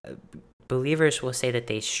 Believers will say that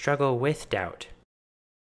they struggle with doubt.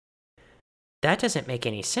 That doesn't make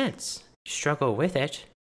any sense. Struggle with it.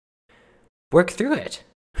 Work through it.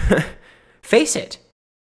 Face it.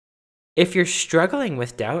 If you're struggling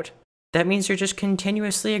with doubt, that means you're just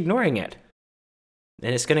continuously ignoring it.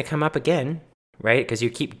 And it's going to come up again, right? Because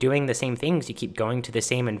you keep doing the same things. You keep going to the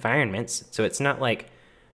same environments. So it's not like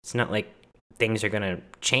things are going to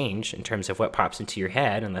change in terms of what pops into your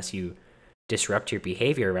head unless you disrupt your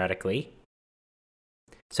behavior radically.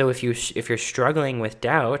 So if you're struggling with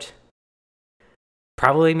doubt,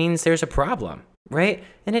 probably means there's a problem, right?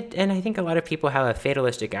 And I think a lot of people have a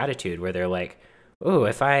fatalistic attitude where they're like, oh,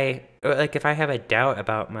 if I have a doubt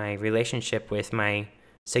about my relationship with my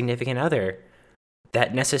significant other,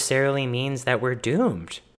 that necessarily means that we're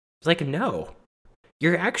doomed. It's like, no,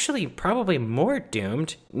 you're actually probably more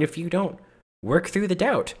doomed if you don't work through the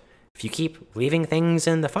doubt. If you keep leaving things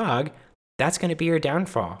in the fog, that's going to be your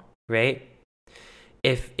downfall, right?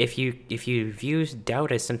 If you view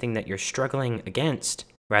doubt as something that you're struggling against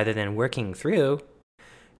rather than working through,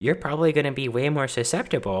 you're probably going to be way more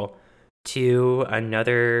susceptible to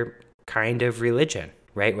another kind of religion,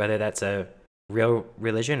 right? Whether that's a real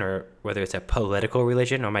religion or whether it's a political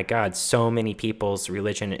religion. Oh my God, so many people's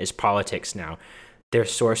religion is politics now. Their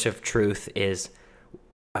source of truth is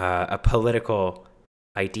a political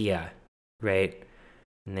idea, right?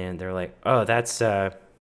 And then they're like, oh, that's,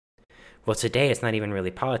 well, today it's not even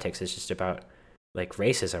really politics. It's just about like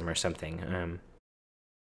racism or something.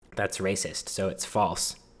 That's racist, so it's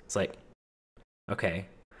false. It's like, okay.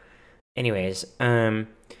 Anyways, God,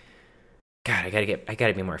 I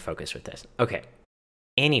gotta be more focused with this. Okay.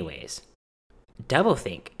 Anyways,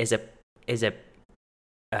 doublethink is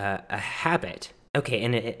a habit. Okay,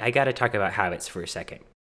 and I gotta talk about habits for a second.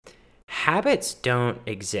 Habits don't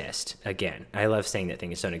exist. Again, I love saying that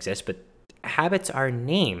things don't exist, but habits are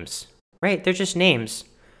names, right? They're just names.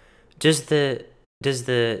 Does the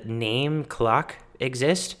name clock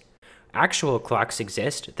exist? Actual clocks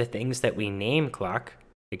exist. The things that we name clock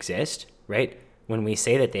exist, right? When we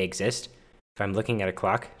say that they exist, if I'm looking at a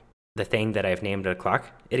clock, the thing that I've named a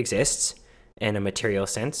clock, it exists in a material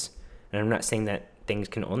sense. And I'm not saying that things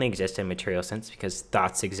can only exist in a material sense, because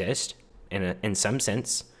thoughts exist in some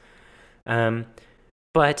sense.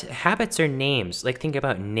 But habits are names. Like, think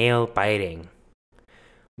about nail biting.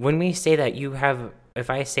 When we say that if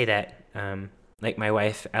I say that, like my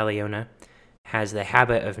wife, Aliona, has the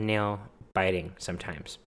habit of nail biting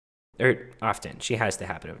sometimes, or often, she has the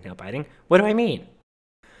habit of nail biting. What do I mean?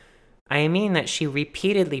 I mean that she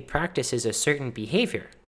repeatedly practices a certain behavior.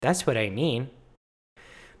 That's what I mean.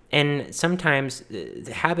 And sometimes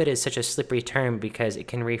the habit is such a slippery term because it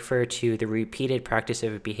can refer to the repeated practice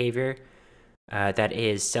of a behavior that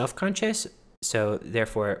is self-conscious, so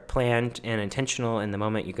therefore planned and intentional. In the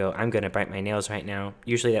moment you go, I'm going to bite my nails right now.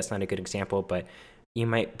 Usually that's not a good example, but you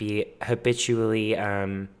might be habitually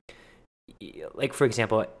like for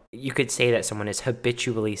example, you could say that someone is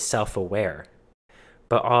habitually self-aware,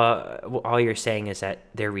 but all you're saying is that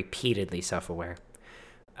they're repeatedly self-aware.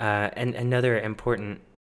 And another important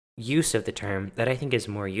use of the term that I think is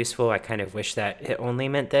more useful, I kind of wish that it only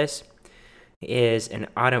meant this, is an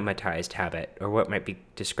automatized habit, or what might be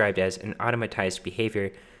described as an automatized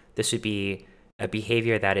behavior. This would be a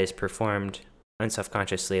behavior that is performed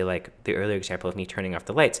unselfconsciously, like the earlier example of me turning off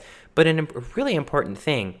the lights. But a really important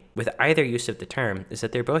thing with either use of the term is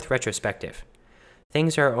that they're both retrospective.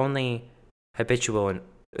 Things are only habitual, and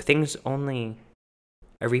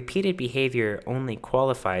a repeated behavior only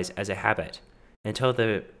qualifies as a habit until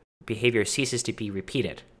the behavior ceases to be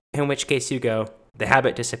repeated, in which case you go, the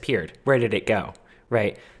habit disappeared. Where did it go?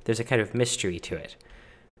 Right? There's a kind of mystery to it.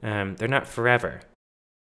 They're not forever.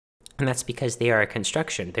 And that's because they are a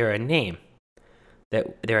construction. They're a name.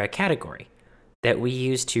 They're a category that we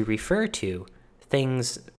use to refer to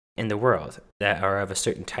things in the world that are of a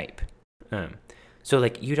certain type. So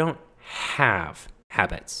like you don't have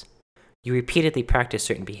habits. You repeatedly practice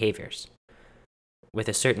certain behaviors with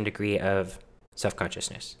a certain degree of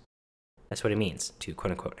self-consciousness. That's what it means to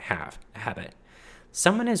quote unquote have a habit.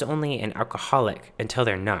 Someone is only an alcoholic until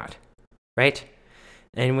they're not, right?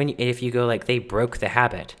 And if you go like they broke the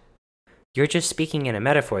habit, you're just speaking in a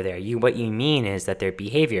metaphor there. What you mean is that their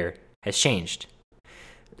behavior has changed.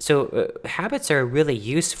 So habits are really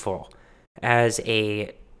useful as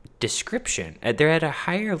a description. They're at a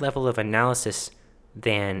higher level of analysis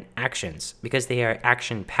than actions because they are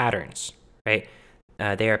action patterns, right?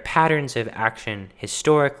 They are patterns of action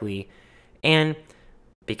historically, and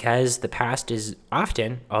because the past is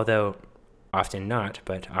often, although often not,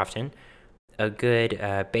 but often, a good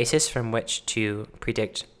basis from which to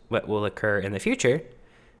predict what will occur in the future,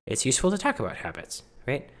 it's useful to talk about habits,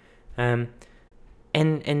 right? And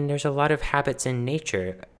there's a lot of habits in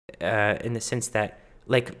nature in the sense that,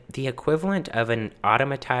 like, the equivalent of an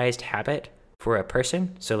automatized habit for a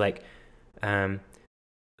person, so like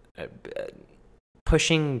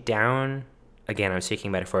pushing down, again, I'm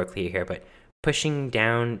speaking metaphorically here, but pushing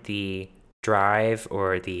down the drive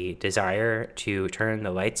or the desire to turn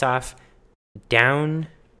the lights off down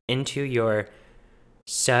into your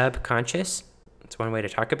subconscious, that's one way to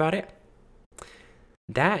talk about it.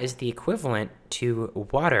 That is the equivalent to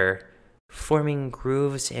water forming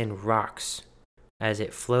grooves in rocks as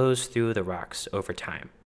it flows through the rocks over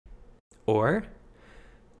time. Or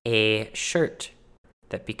a shirt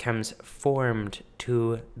that becomes formed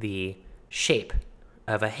to the shape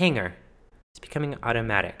of a hanger. It's becoming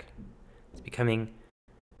automatic. It's becoming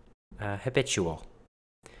habitual.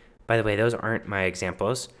 By the way, those aren't my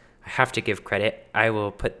examples. I have to give credit. I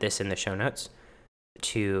will put this in the show notes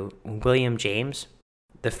to William James,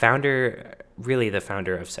 the founder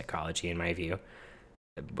of psychology, in my view.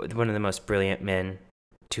 One of the most brilliant men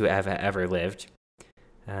to have ever lived.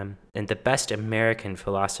 And the best American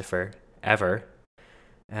philosopher ever.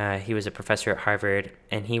 He was a professor at Harvard,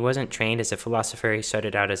 and he wasn't trained as a philosopher. He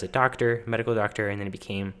started out as a doctor, medical doctor, and then he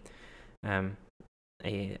became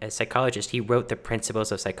a psychologist. He wrote the Principles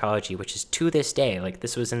of Psychology, which is to this day, like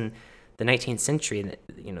this was in the 19th century,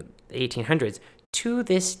 the 1800s. To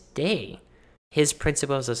this day, his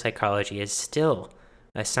Principles of Psychology is still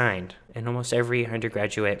assigned in almost every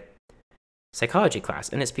undergraduate psychology class,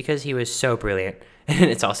 and it's because he was so brilliant, and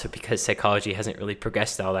it's also because psychology hasn't really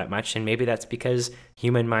progressed all that much, and maybe that's because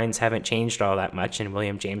human minds haven't changed all that much, and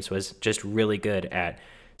William James was just really good at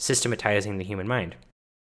systematizing the human mind.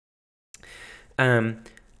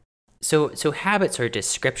 So habits are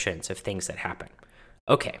descriptions of things that happen.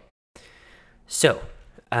 Okay, so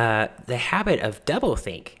the habit of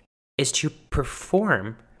doublethink is to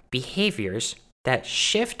perform behaviors that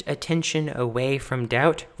shift attention away from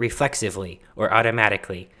doubt reflexively or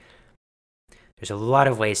automatically. There's a lot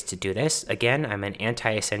of ways to do this. Again, I'm an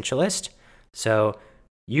anti-essentialist, so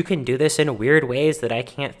you can do this in weird ways that I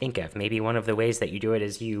can't think of. Maybe one of the ways that you do it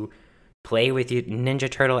is you play with your Ninja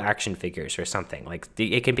Turtle action figures or something. Like,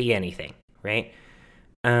 it can be anything, right?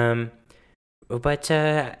 But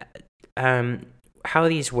how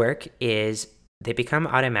these work is they become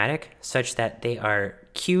automatic such that they are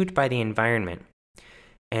cued by the environment.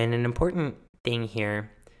 And an important thing here,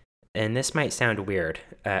 and this might sound weird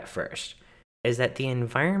at first, is that the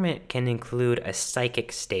environment can include a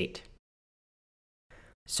psychic state.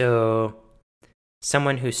 So,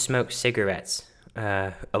 someone who smokes cigarettes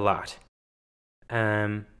a lot,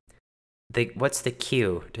 what's the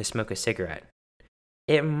cue to smoke a cigarette?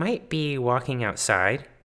 It might be walking outside,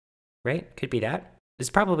 right? Could be that. It's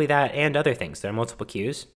probably that and other things. There are multiple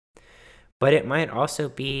cues. But it might also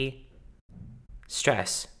be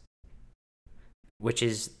stress, which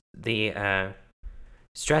is the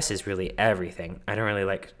stress is really everything. I don't really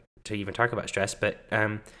like to even talk about stress, but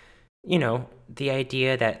the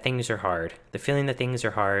idea that things are hard, the feeling that things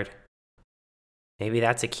are hard, maybe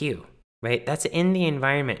that's a cue, right? That's in the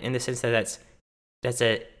environment, in the sense that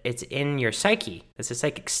it's in your psyche. It's a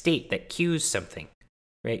psychic state that cues something,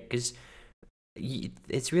 right? Because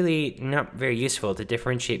it's really not very useful to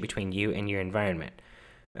differentiate between you and your environment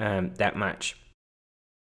that much.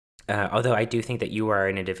 Although I do think that you are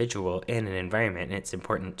an individual in an environment, and it's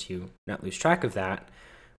important to not lose track of that.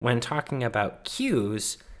 When talking about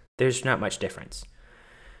cues, there's not much difference.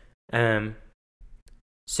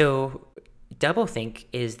 So doublethink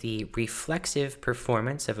is the reflexive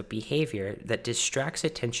performance of a behavior that distracts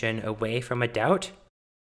attention away from a doubt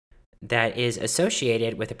that is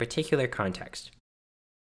associated with a particular context.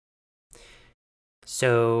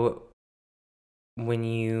 So when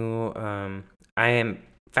I am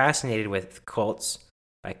fascinated with cults.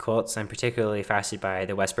 By cults, I'm particularly fascinated by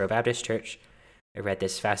the Westboro Baptist Church. I read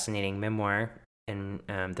this fascinating memoir in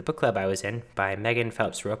the book club I was in by Megan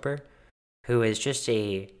Phelps Roper, who is just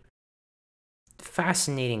a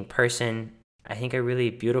fascinating person. I think a really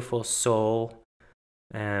beautiful soul,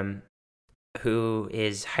 who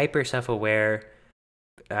is hyper self-aware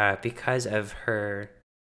because of her.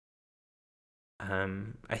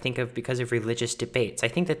 Because of religious debates. I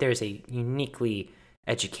think that there's a uniquely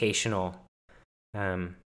educational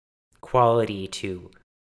quality to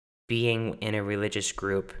being in a religious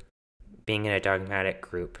group, being in a dogmatic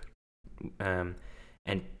group, and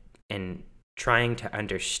trying to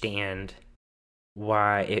understand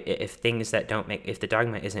why, if the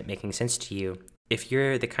dogma isn't making sense to you, if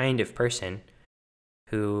you're the kind of person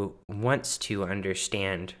who wants to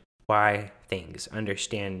understand why things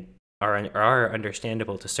are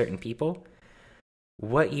understandable to certain people,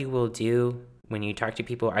 what you will do when you talk to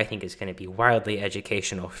people, I think, is going to be wildly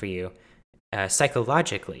educational for you,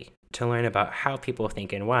 psychologically, to learn about how people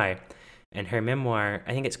think and why. And her memoir,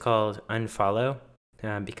 I think it's called Unfollow,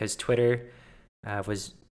 because Twitter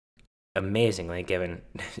was amazingly, given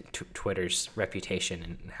Twitter's reputation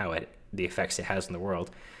and the effects it has in the world,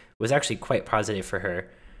 was actually quite positive for her.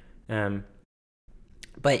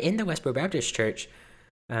 But in the Westboro Baptist Church,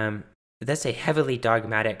 that's a heavily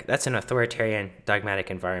dogmatic, that's an authoritarian dogmatic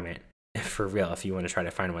environment, for real. If you want to try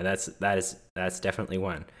to find one, that's definitely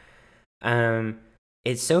one.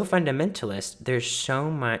 It's so fundamentalist. There's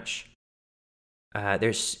so much,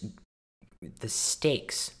 there's the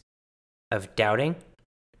stakes of doubting,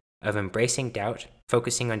 of embracing doubt,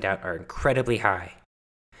 focusing on doubt, are incredibly high.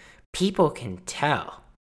 People can tell.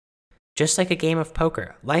 Just like a game of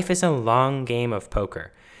poker. Life is a long game of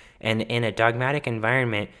poker. And in a dogmatic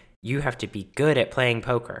environment, you have to be good at playing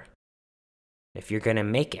poker if you're going to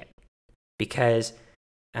make it. Because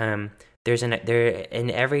in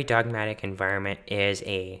every dogmatic environment is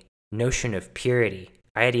a notion of purity,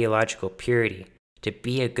 ideological purity. To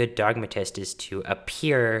be a good dogmatist is to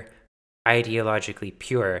appear ideologically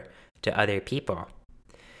pure to other people.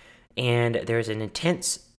 And there's an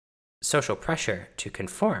intense social pressure to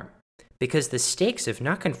conform because the stakes of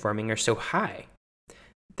not conforming are so high.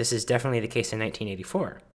 This is definitely the case in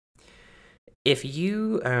 1984. If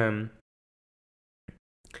you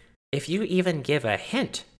even give a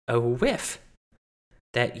hint, a whiff,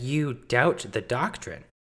 that you doubt the doctrine,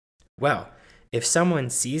 well, if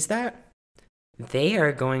someone sees that, they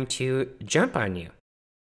are going to jump on you.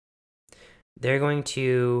 They're going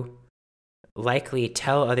to likely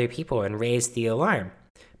tell other people and raise the alarm.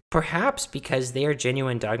 Perhaps because they are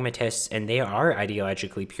genuine dogmatists and they are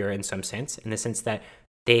ideologically pure in some sense, in the sense that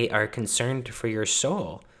they are concerned for your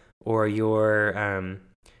soul or your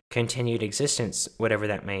continued existence, whatever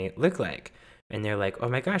that may look like. And they're like, oh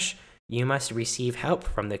my gosh, you must receive help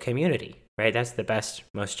from the community, right? That's the best,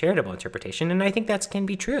 most charitable interpretation. And I think that can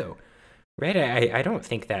be true, right? I don't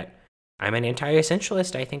think that I'm an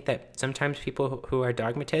anti-essentialist. I think that sometimes people who are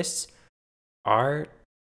dogmatists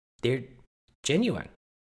they're genuine.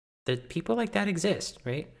 The people like that exist,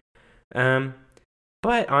 right?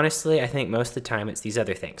 But honestly, I think most of the time it's these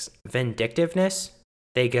other things. Vindictiveness,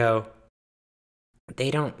 they want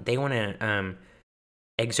to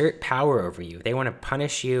exert power over you. They want to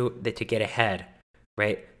punish you to get ahead,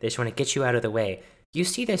 right? They just want to get you out of the way. You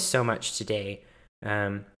see this so much today.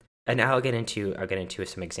 And I'll get into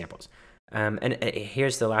some examples. And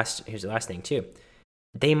here's the last thing too.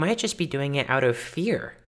 They might just be doing it out of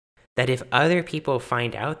fear that if other people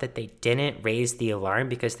find out that they didn't raise the alarm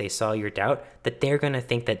because they saw your doubt, that they're going to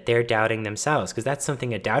think that they're doubting themselves, because that's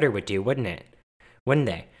something a doubter would do, wouldn't it? Wouldn't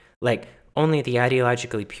they? Like, only the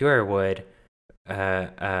ideologically pure would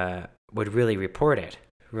really report it,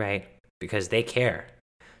 right? Because they care.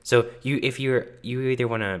 So if you either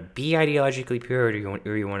want to be ideologically pure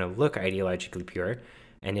or you want to look ideologically pure,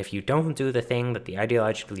 and if you don't do the thing that the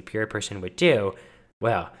ideologically pure person would do,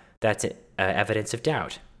 well, that's evidence of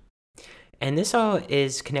doubt. And this all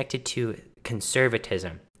is connected to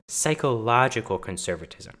conservatism, psychological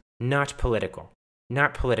conservatism, not political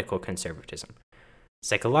conservatism,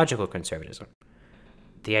 psychological conservatism.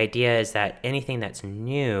 The idea is that anything that's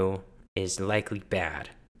new is likely bad,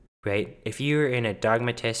 right? If you're in a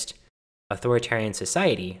dogmatist, authoritarian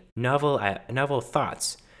society, novel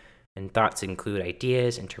thoughts, and thoughts include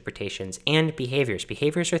ideas, interpretations, and behaviors.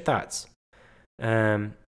 Behaviors are thoughts.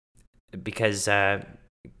 Because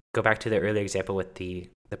go back to the earlier example with the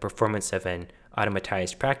performance of an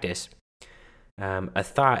automatized practice, a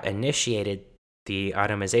thought initiated the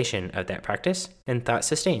automation of that practice, and thought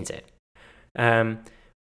sustains it.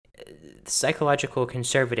 Psychological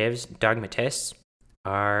conservatives, dogmatists,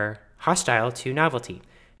 are hostile to novelty.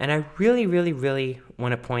 And I really, really, really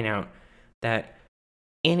want to point out that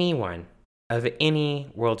anyone of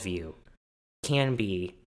any worldview can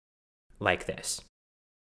be like this.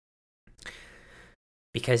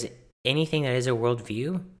 Because anything that is a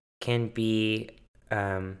worldview can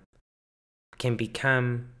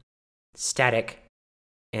become static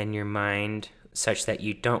in your mind such that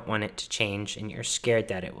you don't want it to change and you're scared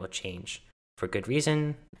that it will change for good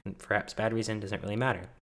reason, and perhaps bad reason, doesn't really matter.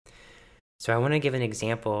 So I want to give an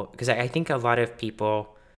example because I think a lot of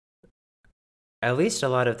people, at least a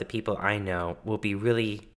lot of the people I know, it'll be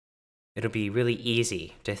really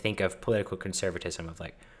easy to think of political conservatism of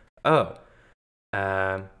like,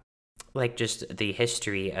 like just the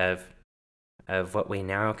history of what we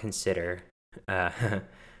now consider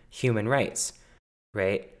human rights,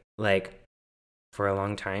 right? Like for a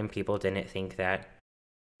long time, people didn't think that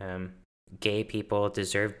gay people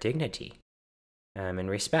deserved dignity and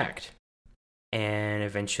respect, and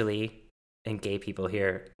eventually, and gay people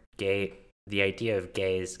here, the idea of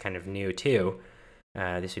gay is kind of new too.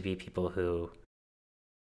 This would be people who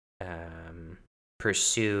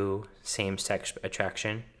pursue same-sex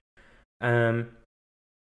attraction.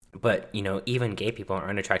 But, even gay people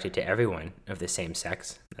aren't attracted to everyone of the same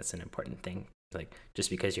sex. That's an important thing. Like, just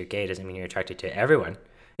because you're gay doesn't mean you're attracted to everyone.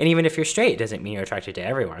 And even if you're straight, doesn't mean you're attracted to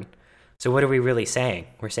everyone. So what are we really saying?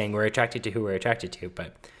 We're saying we're attracted to who we're attracted to.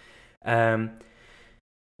 But,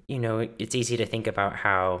 it's easy to think about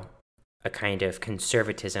how a kind of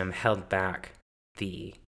conservatism held back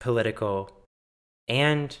the political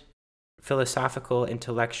and philosophical,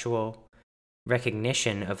 intellectual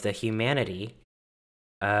recognition of the humanity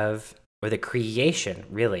or the creation,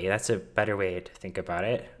 really. That's a better way to think about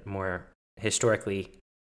it, more historically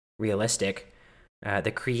realistic.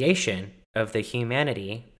 The creation of the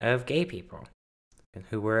humanity of gay people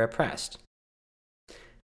who were oppressed.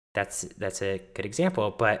 That's a good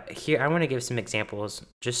example, but here I want to give some examples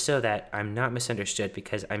just so that I'm not misunderstood,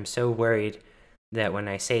 because I'm so worried that when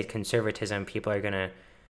I say conservatism, people are going to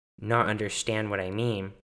not understand what I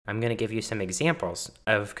mean. I'm going to give you some examples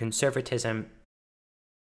of conservatism,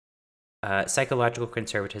 psychological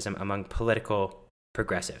conservatism among political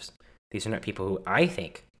progressives. These are not people who I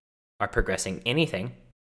think are progressing anything,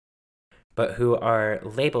 but who are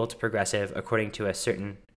labeled progressive according to a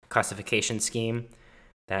certain classification scheme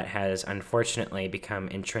that has unfortunately become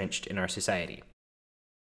entrenched in our society.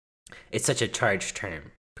 It's such a charged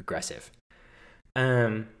term, progressive,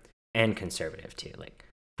 and conservative too. Like,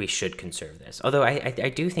 we should conserve this. Although I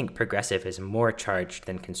do think progressive is more charged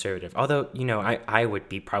than conservative. Although, I would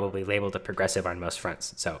be probably labeled a progressive on most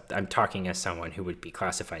fronts. So I'm talking as someone who would be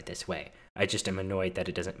classified this way. I just am annoyed that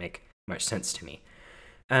it doesn't make much sense to me.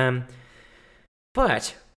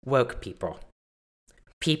 But woke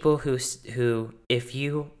people who, if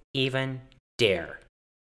you even dare,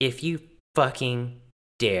 if you fucking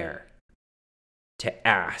dare to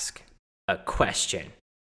ask a question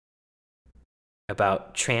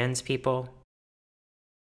about trans people,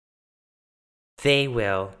 they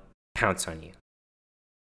will pounce on you.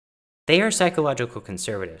 They are psychological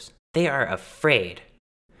conservatives. They are afraid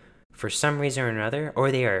for some reason or another,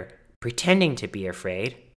 or they are pretending to be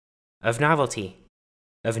afraid of novelty,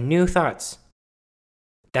 of new thoughts.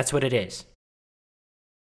 That's what it is.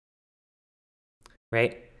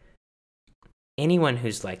 Right? Anyone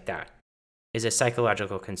who's like that is a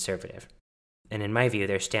psychological conservative. And in my view,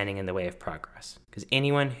 they're standing in the way of progress. Because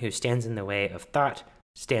anyone who stands in the way of thought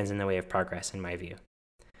stands in the way of progress, in my view.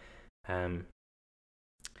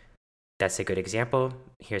 That's a good example.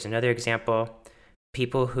 Here's another example.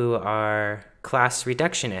 People who are class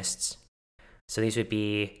reductionists. So these would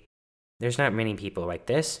be, there's not many people like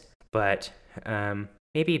this, but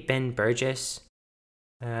maybe Ben Burgess,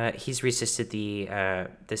 He's resisted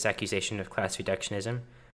this accusation of class reductionism.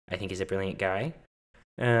 I think he's a brilliant guy,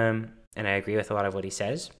 and I agree with a lot of what he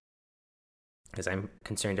says, because I'm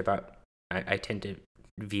concerned about. I tend to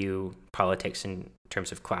view politics in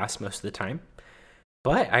terms of class most of the time,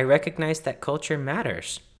 but I recognize that culture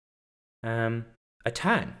matters a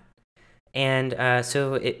ton. And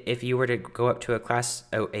so if you were to go up to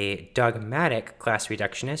a dogmatic class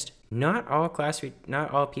reductionist, not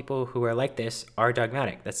all people who are like this are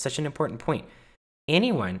dogmatic. That's such an important point.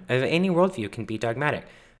 Anyone of any worldview can be dogmatic.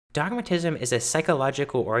 Dogmatism is a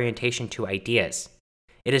psychological orientation to ideas.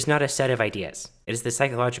 It is not a set of ideas. It is the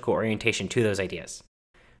psychological orientation to those ideas.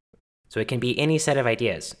 So it can be any set of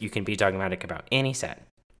ideas you can be dogmatic about, any set.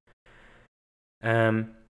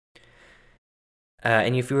 And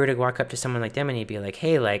if you were to walk up to someone like them and you'd be like,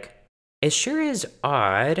 hey, like, it sure is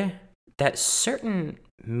odd that certain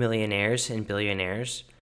millionaires and billionaires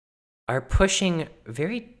are pushing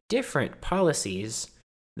very different policies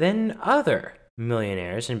than other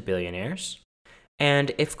millionaires and billionaires.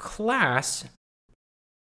 And if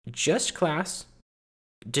just class,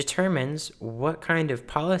 determines what kind of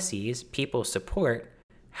policies people support,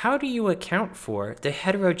 how do you account for the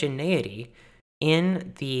heterogeneity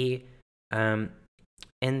in the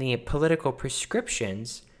political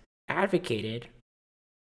prescriptions advocated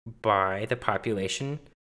by the population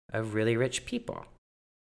of really rich people?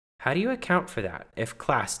 How do you account for that if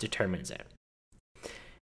class determines it?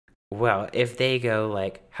 Well, if they go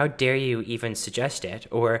like, how dare you even suggest it?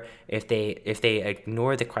 Or if they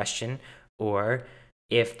ignore the question, or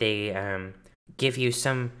if they give you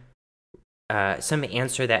some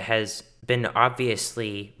answer that has been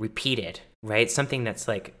obviously repeated, right? Something that's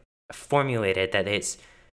like formulated, that it's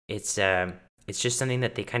just something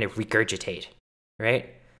that they kind of regurgitate,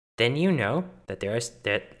 right? Then you know that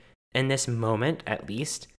that in this moment, at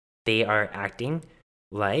least, they are acting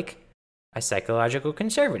like a psychological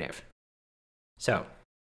conservative. So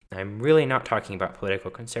I'm really not talking about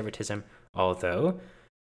political conservatism, although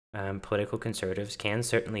political conservatives can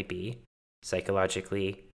certainly be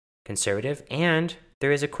psychologically conservative, and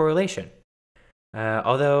there is a correlation.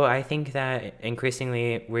 Although I think that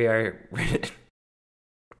increasingly we are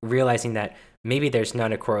realizing that maybe there's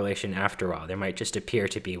not a correlation after all. There might just appear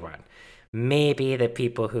to be one. Maybe the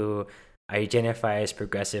people who identify as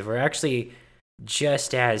progressive are actually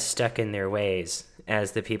just as stuck in their ways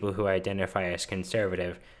as the people who identify as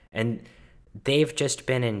conservative. And they've just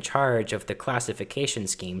been in charge of the classification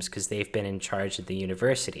schemes because they've been in charge of the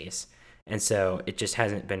universities. And so it just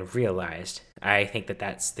hasn't been realized. I think that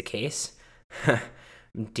that's the case. I'm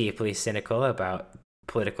deeply cynical about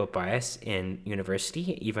political bias in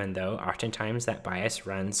university, even though oftentimes that bias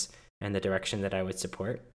runs in the direction that I would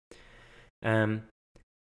support.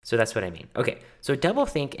 So that's what I mean. Okay, so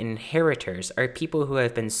doublethink inheritors are people who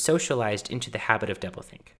have been socialized into the habit of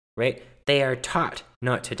doublethink, right? They are taught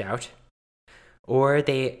not to doubt, or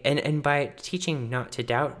and by teaching not to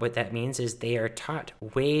doubt, what that means is they are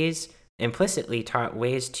implicitly taught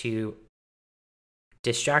ways to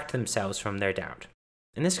distract themselves from their doubt.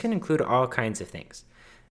 And this can include all kinds of things.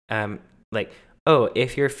 Like,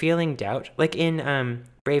 if you're feeling doubt, like in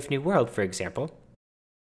Brave New World, for example,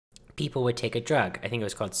 people would take a drug. I think it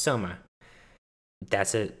was called Soma.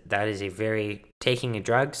 That is a very taking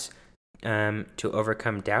drugs to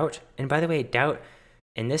overcome doubt. And by the way, doubt,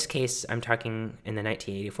 in this case, I'm talking in the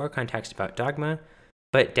 1984 context about dogma,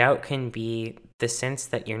 but doubt can be the sense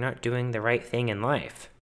that you're not doing the right thing in life.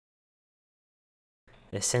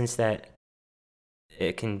 The sense that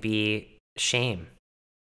it can be shame.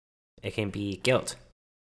 It can be guilt.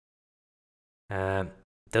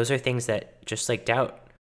 Those are things that, just like doubt,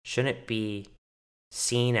 shouldn't be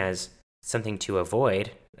seen as something to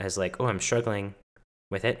avoid, as like, I'm struggling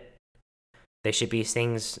with it. They should be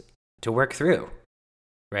things to work through,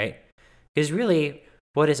 right? Because really,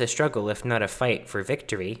 what is a struggle if not a fight for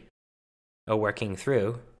victory, a working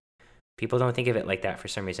through? People don't think of it like that for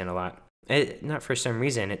some reason a lot. Not for some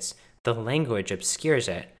reason, it's the language obscures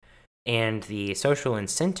it, and the social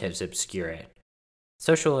incentives obscure it.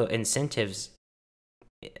 Social incentives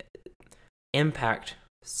impact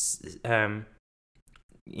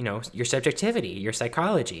your subjectivity, your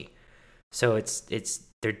psychology. So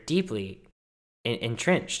they're deeply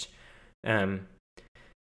entrenched.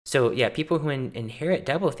 So yeah, people who inherit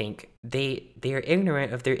doublethink, they are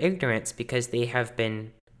ignorant of their ignorance because they have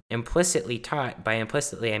been implicitly taught. By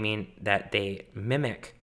implicitly, I mean that they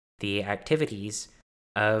mimic the activities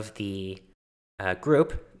of the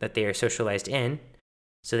group that they are socialized in.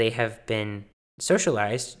 So they have been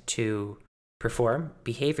socialized to perform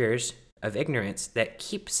behaviors of ignorance that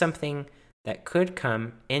keep something that could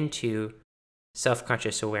come into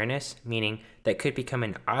self-conscious awareness, meaning that could become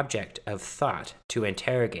an object of thought to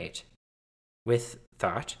interrogate with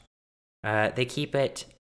thought. They keep it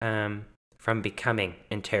from becoming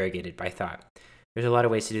interrogated by thought. There's a lot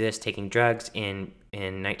of ways to do this. Taking drugs. In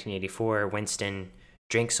 1984, Winston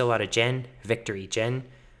drinks a lot of gin, Victory Gin.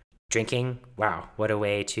 Drinking, wow, what a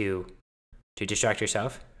way to distract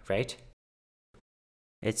yourself, right?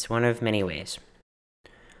 It's one of many ways.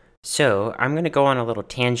 So I'm going to go on a little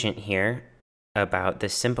tangent here about the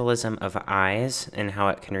symbolism of eyes and how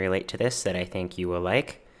it can relate to this that I think you will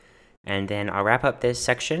like. And then I'll wrap up this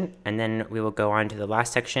section, and then we will go on to the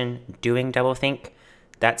last section, doing doublethink.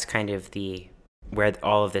 That's kind of where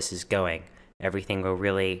all of this is going. Everything will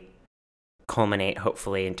really culminate,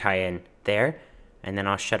 hopefully, and tie in there. And then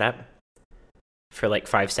I'll shut up for like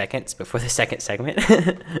 5 seconds before the second segment.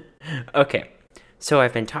 Okay, so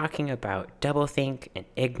I've been talking about doublethink and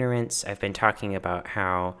ignorance. I've been talking about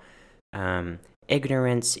how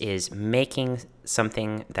ignorance is making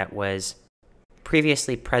something that was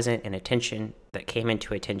previously present in attention, that came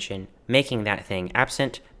into attention, making that thing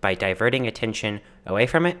absent by diverting attention away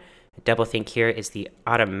from it. Doublethink here is the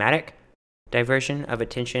automatic diversion of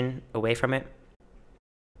attention away from it,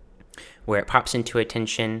 where it pops into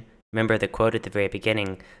attention. Remember the quote at the very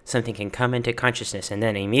beginning, something can come into consciousness and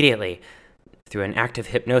then immediately, through an act of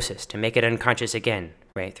hypnosis, to make it unconscious again,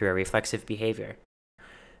 right, through a reflexive behavior.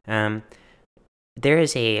 There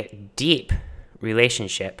is a deep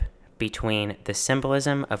relationship between the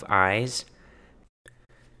symbolism of eyes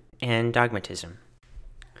and dogmatism.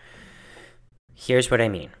 Here's what I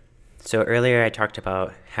mean. So earlier I talked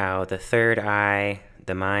about how the third eye,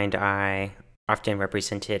 the mind eye, often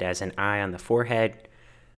represented as an eye on the forehead,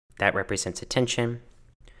 that represents attention.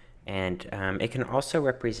 And it can also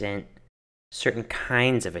represent certain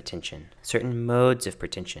kinds of attention, certain modes of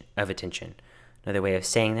attention. Another way of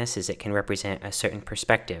saying this is it can represent a certain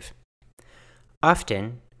perspective.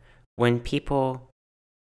 Often, when people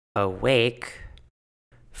awake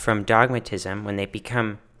from dogmatism, when they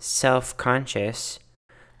become self-conscious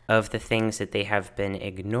of the things that they have been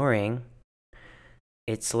ignoring,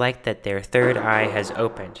 it's like that their third eye has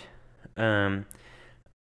opened.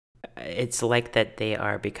 It's like that they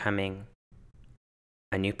are becoming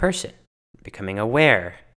a new person, becoming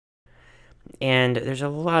aware. And there's a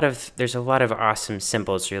lot of awesome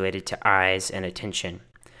symbols related to eyes and attention.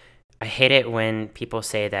 I hate it when people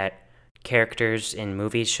say that characters in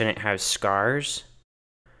movies shouldn't have scars.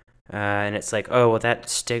 And it's like, oh, well, that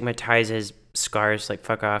stigmatizes scars, like,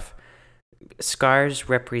 fuck off. Scars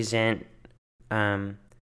represent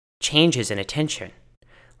changes in attention.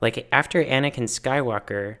 Like, after Anakin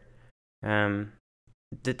Skywalker,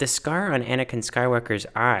 the scar on Anakin Skywalker's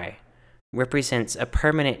eye represents a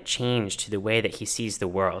permanent change to the way that he sees the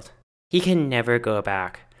world. He can never go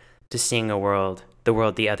back to seeing the world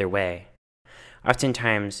the other way.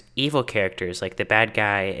 Oftentimes, evil characters, like the bad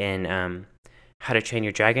guy in How to Train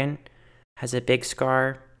Your Dragon, has a big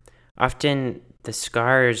scar. Often, the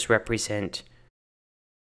scars represent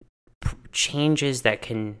changes that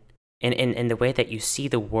can, in the way that you see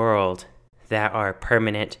the world, that are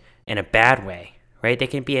permanent in a bad way, right? They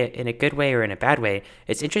can be in a good way or in a bad way.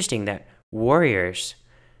 It's interesting that warriors,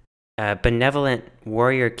 benevolent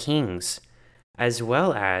warrior kings, as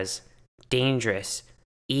well as dangerous,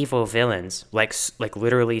 evil villains, like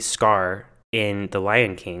literally Scar in The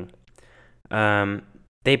Lion King,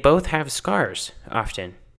 they both have scars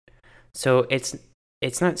often. So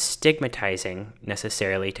it's not stigmatizing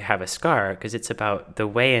necessarily to have a scar, because it's about the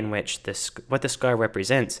way in which what the scar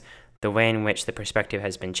represents, the way in which the perspective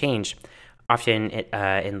has been changed. Often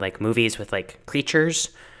in like movies with like creatures,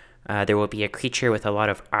 there will be a creature with a lot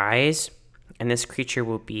of eyes, and this creature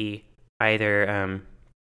will be either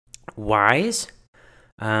wise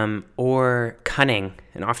or cunning,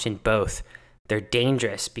 and often both. They're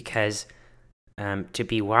dangerous because to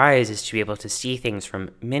be wise is to be able to see things from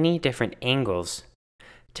many different angles,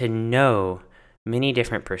 to know many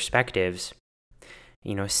different perspectives.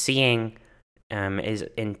 You know, seeing is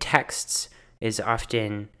in texts is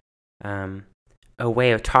often a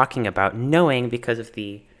way of talking about knowing because of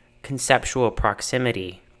the conceptual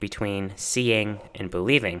proximity between seeing and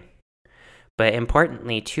believing. But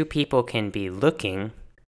importantly, two people can be looking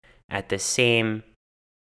at the same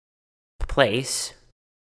place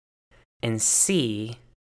and see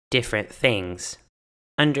different things,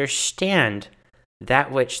 understand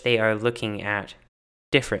that which they are looking at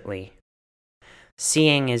differently.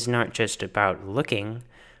 Seeing is not just about looking,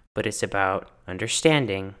 but it's about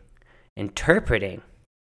understanding, interpreting,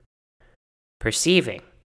 perceiving,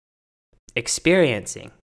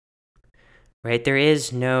 experiencing, right? There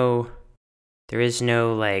is no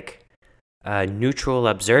like a neutral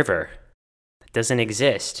observer. It doesn't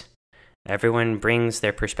exist. Everyone brings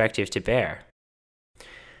their perspective to bear.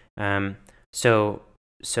 So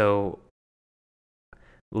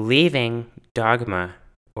leaving dogma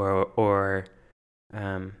or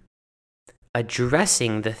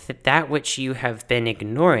addressing that which you have been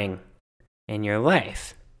ignoring in your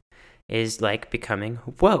life is like becoming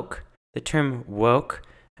woke. The term woke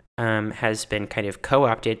has been kind of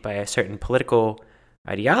co-opted by a certain political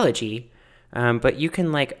ideology, but you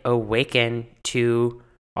can like awaken to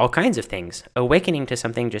all kinds of things. Awakening to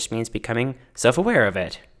something just means becoming self-aware of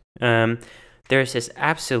it. There's this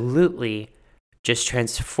absolutely just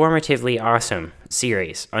transformatively awesome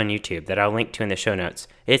series on YouTube that I'll link to in the show notes.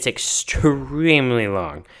 It's extremely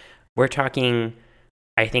long. We're talking,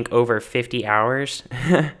 I think, over 50 hours.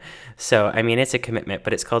 So, I mean, it's a commitment,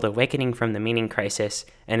 but it's called Awakening from the Meaning Crisis,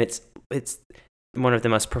 and it's one of the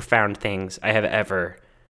most profound things I have ever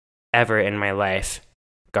in my life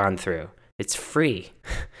gone through. It's free,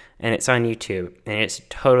 and it's on YouTube, and it's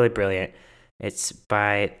totally brilliant. It's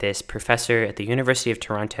by this professor at the University of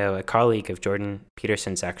Toronto, a colleague of Jordan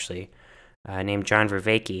Peterson's actually, named John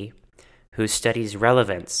Vervaeke, who studies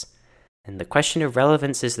relevance. And the question of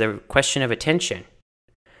relevance is the question of attention.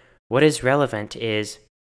 What is relevant is,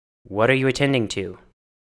 what are you attending to?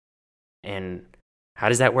 And how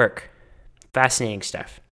does that work? Fascinating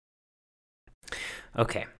stuff.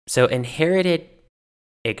 Okay, so inherited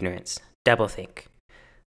ignorance, doublethink,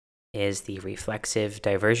 is the reflexive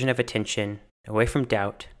diversion of attention away from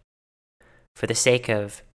doubt for the sake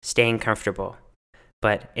of staying comfortable.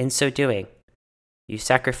 But in so doing, you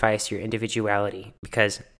sacrifice your individuality,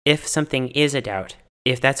 because if something is a doubt,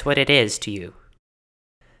 if that's what it is to you,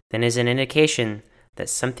 then is an indication that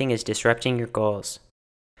something is disrupting your goals.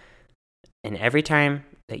 And every time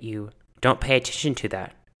that you don't pay attention to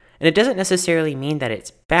that, and it doesn't necessarily mean that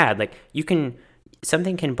it's bad, like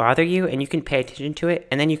something can bother you and you can pay attention to it,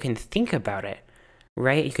 and then you can think about it,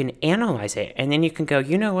 right? You can analyze it, and then you can go,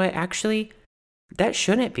 you know what, actually, that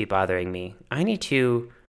shouldn't be bothering me. I need to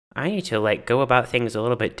like go about things a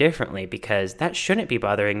little bit differently, because that shouldn't be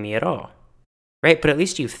bothering me at all, right? But at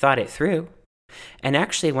least you've thought it through. And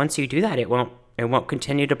actually, once you do that, it won't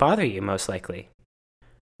continue to bother you, most likely,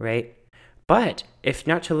 right? But if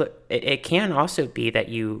not to look, it can also be that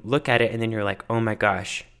you look at it and then you're like, oh my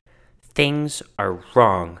gosh, things are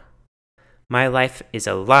wrong. My life is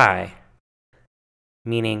a lie,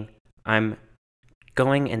 meaning I'm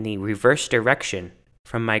going in the reverse direction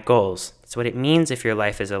from my goals. That's what it means if your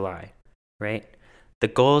life is a lie, right? The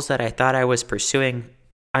goals that I thought I was pursuing,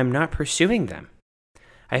 I'm not pursuing them.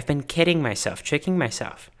 I've been kidding myself, tricking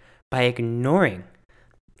myself by ignoring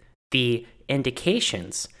the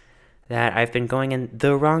indications that I've been going in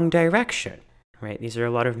the wrong direction, right? These are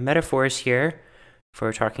a lot of metaphors here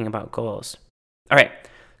for talking about goals. All right,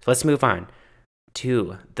 so let's move on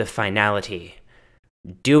to the finality.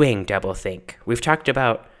 Doing doublethink. We've talked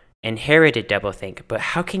about inherited doublethink, but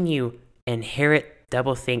how can you inherit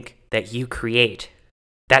doublethink that you create?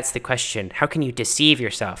 That's the question. How can you deceive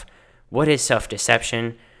yourself? What is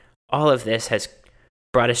self-deception? All of this has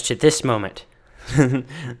brought us to this moment.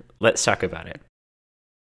 Let's talk about it.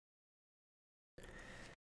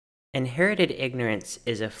 Inherited ignorance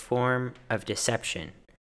is a form of deception,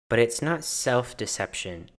 but it's not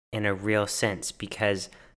self-deception in a real sense, because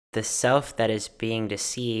the self that is being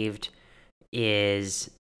deceived is,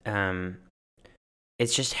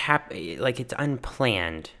 it's just like it's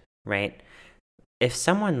unplanned, right? If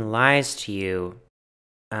someone lies to you,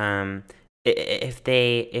 if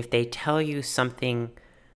they tell you something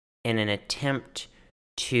in an attempt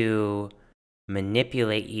to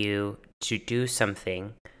manipulate you to do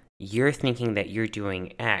something, you're thinking that you're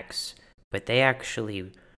doing X, but they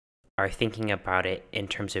actually are thinking about it in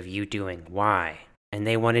terms of you doing Y. And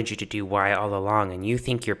they wanted you to do Y all along, and you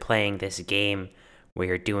think you're playing this game where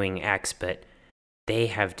you're doing X, but they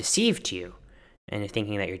have deceived you and you're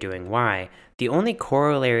thinking that you're doing Y. The only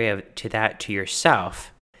corollary to that to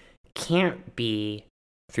yourself can't be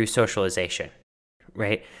through socialization,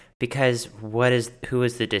 right? Because who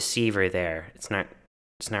is the deceiver there? It's not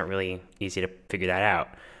really easy to figure that out.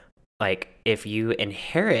 Like, if you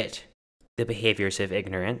inherit the behaviors of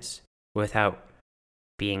ignorance without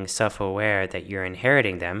being self-aware that you're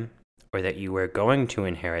inheriting them, or that you were going to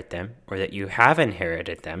inherit them, or that you have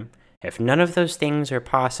inherited them, if none of those things are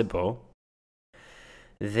possible,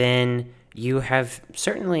 then you have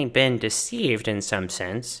certainly been deceived in some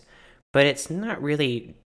sense, but it's not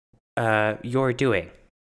really your doing.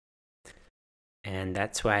 And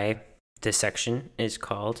that's why this section is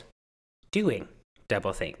called Doing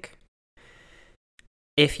Doublethink.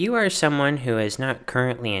 if you are someone who is not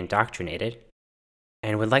currently indoctrinated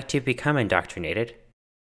and would like to become indoctrinated,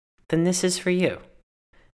 then this is for you.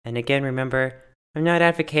 And again, remember, I'm not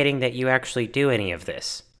advocating that you actually do any of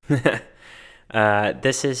this.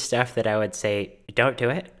 This is stuff that I would say, don't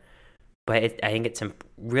do it. But I think it's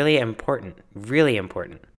really important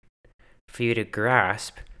for you to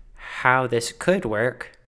grasp how this could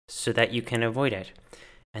work so that you can avoid it.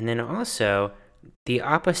 And then also, the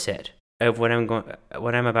opposite of what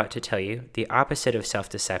I'm about to tell you, the opposite of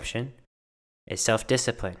self-deception is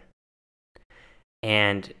self-discipline.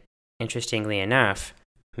 And interestingly enough,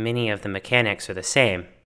 many of the mechanics are the same.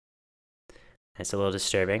 It's a little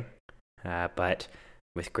disturbing, but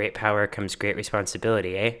with great power comes great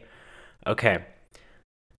responsibility, eh? Okay,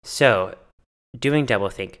 so doing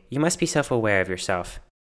doublethink, you must be self-aware of yourself,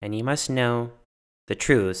 and you must know the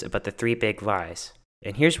truths about the 3 big lies.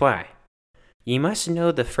 And here's why. You must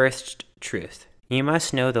know the first truth. You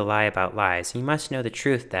must know the lie about lies. You must know the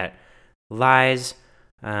truth that lies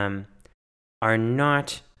are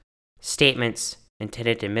not statements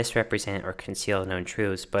intended to misrepresent or conceal known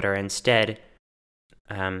truths, but are instead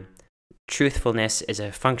truthfulness is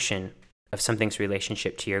a function of something's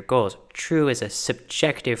relationship to your goals. True is a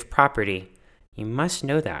subjective property. You must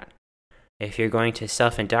know that if you're going to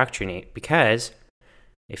self-indoctrinate, because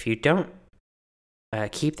if you don't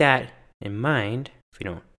keep that in mind, if you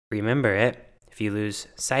don't remember it, if you lose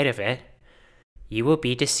sight of it, you will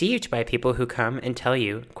be deceived by people who come and tell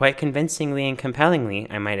you, quite convincingly and compellingly,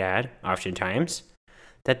 I might add, oftentimes,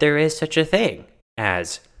 that there is such a thing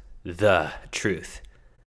as the truth.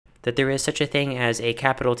 That there is such a thing as a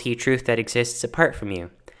capital T truth that exists apart from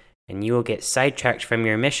you, and you will get sidetracked from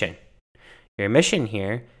your mission. Your mission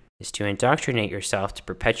here is to indoctrinate yourself to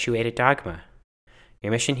perpetuate a dogma.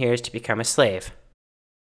 Your mission here is to become a slave,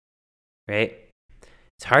 right?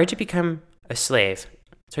 It's hard to become a slave.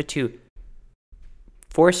 It's hard to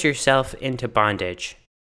force yourself into bondage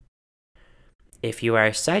if you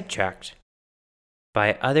are sidetracked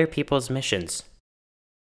by other people's missions.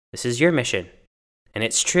 This is your mission. And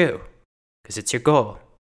it's true, because it's your goal.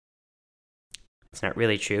 It's not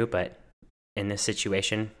really true, but in this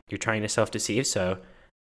situation, you're trying to self-deceive. So,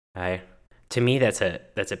 to me, that's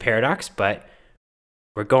a paradox. But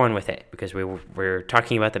we're going with it because we're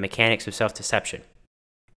talking about the mechanics of self-deception.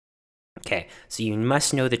 Okay, so you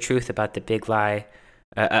must know the truth about the big lie.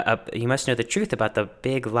 You must know the truth about the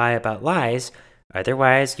big lie about lies.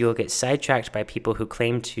 Otherwise, you will get sidetracked by people who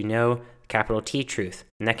claim to know capital T truth,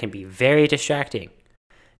 and that can be very distracting.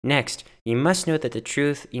 Next, you must know the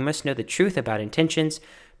truth about intentions,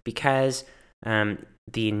 because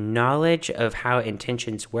the knowledge of how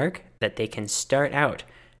intentions work, that they can start out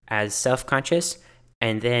as self-conscious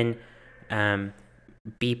and then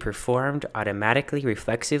be performed automatically,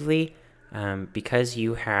 reflexively, because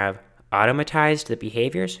you have automatized the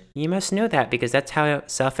behaviors. You must know that because that's how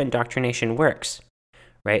self-indoctrination works,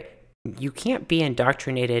 right? You can't be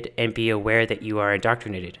indoctrinated and be aware that you are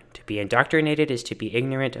indoctrinated. To be indoctrinated is to be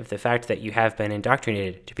ignorant of the fact that you have been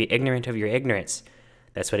indoctrinated, to be ignorant of your ignorance.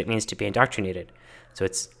 That's what it means to be indoctrinated. So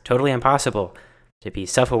it's totally impossible to be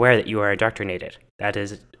self-aware that you are indoctrinated. That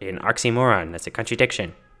is an oxymoron. That's a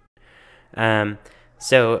contradiction. But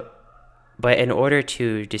in order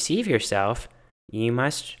to deceive yourself, you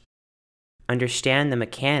must understand the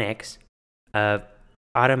mechanics of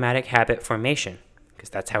automatic habit formation, because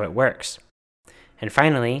that's how it works. And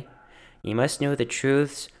finally, you must know the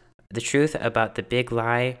truth about the big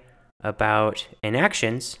lie about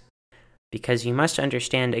inactions, because you must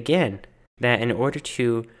understand again that in order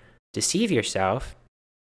to deceive yourself,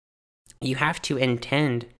 you have to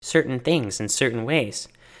intend certain things in certain ways.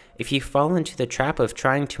 If you fall into the trap of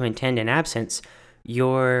trying to intend an absence,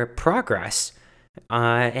 your progress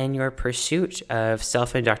and your pursuit of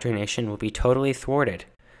self-indoctrination will be totally thwarted.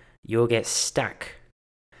 You'll get stuck.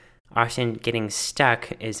 Often getting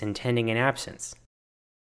stuck is intending an absence.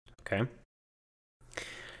 Okay?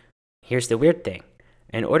 Here's the weird thing.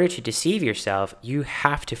 In order to deceive yourself, you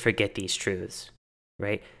have to forget these truths,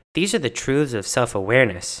 right? These are the truths of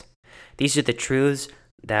self-awareness. These are the truths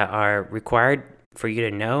that are required for you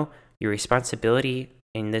to know your responsibility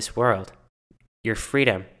in this world, your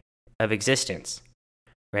freedom of existence,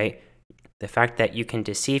 right? The fact that you can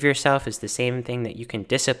deceive yourself is the same thing that you can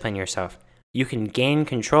discipline yourself. You can gain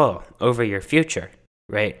control over your future,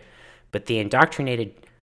 right? But the indoctrinated,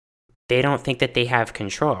 they don't think that they have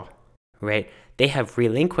control, right? They have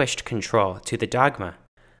relinquished control to the dogma,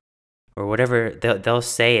 or whatever they'll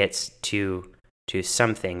say it's to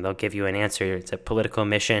something. They'll give you an answer. It's a political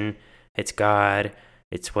mission. It's God.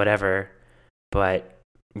 It's whatever. But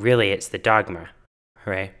really, it's the dogma,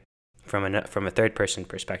 right? from a third person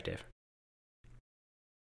perspective.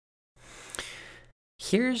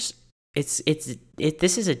 This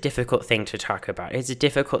is a difficult thing to talk about. It's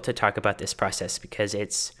difficult to talk about this process because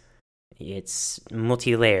it's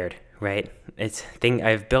multi-layered, right?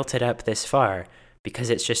 I've built it up this far because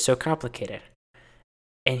it's just so complicated.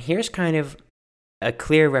 And here's kind of a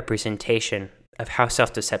clear representation of how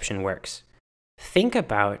self-deception works. Think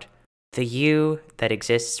about the you that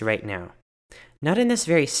exists right now. Not in this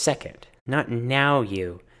very second, not now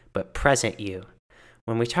you, but present you.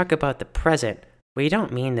 When we talk about the present, we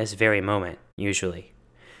don't mean this very moment, usually.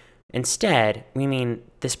 Instead, we mean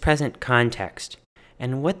this present context.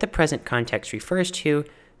 And what the present context refers to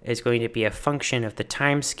is going to be a function of the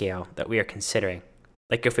time scale that we are considering.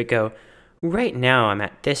 Like if we go, right now I'm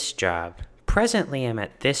at this job, presently I'm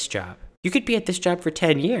at this job. You could be at this job for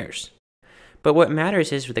 10 years. But what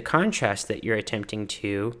matters is the contrast that you're attempting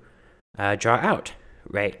to draw out,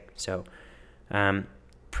 right? So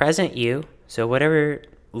present you, so whatever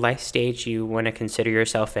life stage you want to consider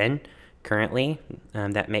yourself in currently,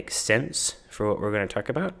 that makes sense for what we're going to talk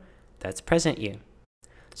about, that's present you.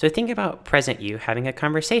 So think about present you having a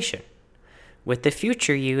conversation with the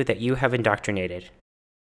future you that you have indoctrinated.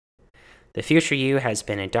 The future you has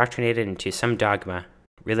been indoctrinated into some dogma,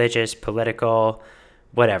 religious, political,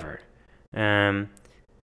 whatever. And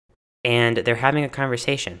they're having a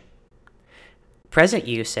conversation. Present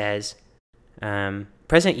you says,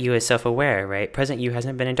 present you is self-aware, right? Present you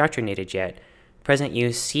hasn't been indoctrinated yet. Present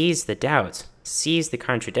you sees the doubts, sees the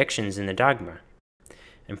contradictions in the dogma.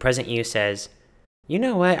 And present you says, you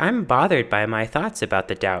know what? I'm bothered by my thoughts about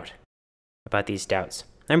these doubts.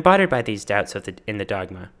 I'm bothered by these doubts in the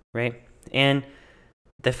dogma, right? And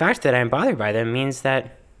the fact that I'm bothered by them means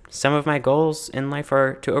that some of my goals in life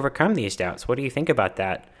are to overcome these doubts. What do you think about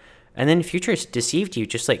that? And then future deceived you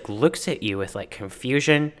just like looks at you with like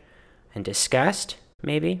confusion and disgust,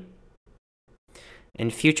 maybe.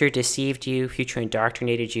 And future deceived you, future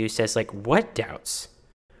indoctrinated you, says like, what doubts?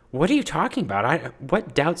 What are you talking about?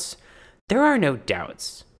 What doubts? There are no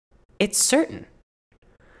doubts. It's certain.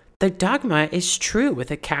 The dogma is true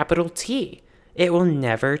with a capital T. It will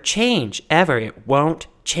never change, ever. It won't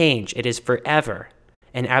change. It is forever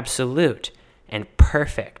and absolute and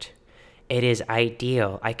perfect. It is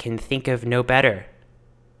ideal. I can think of no better.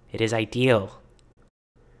 It is ideal.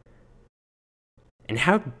 And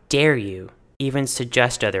how dare you even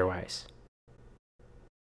suggest otherwise?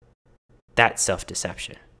 That's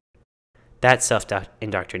self-deception. That's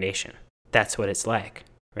self-indoctrination. That's what it's like,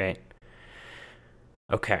 right?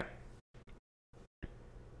 Okay.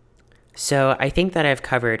 So I think that I've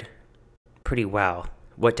covered pretty well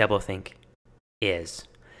what doublethink is.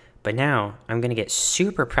 But now I'm going to get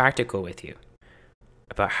super practical with you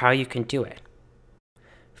about how you can do it.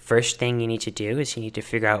 First thing you need to do is you need to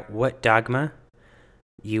figure out what dogma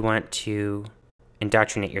you want to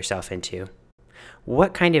indoctrinate yourself into.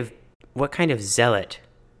 What kind of zealot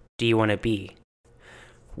do you want to be?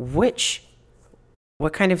 What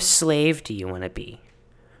kind of slave do you want to be?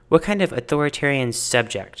 What kind of authoritarian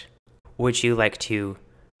subject would you like to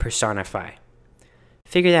personify?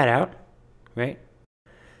 Figure that out, right?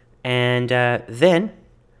 And then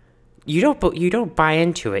you don't buy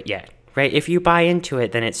into it yet, right? If you buy into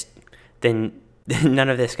it, then none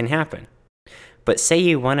of this can happen. But say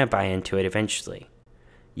you want to buy into it eventually.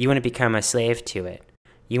 You want to become a slave to it.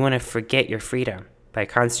 You want to forget your freedom by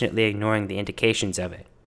constantly ignoring the indications of it.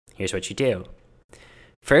 Here's what you do.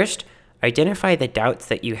 First, identify the doubts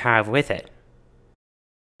that you have with it.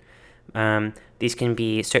 These can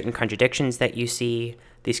be certain contradictions that you see.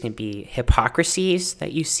 These can be hypocrisies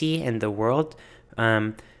that you see in the world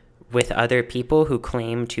with other people who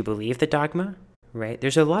claim to believe the dogma, right?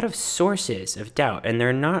 There's a lot of sources of doubt, and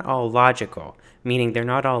they're not all logical, meaning they're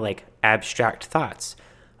not all like abstract thoughts.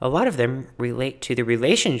 A lot of them relate to the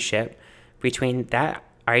relationship between that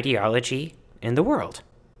ideology and the world.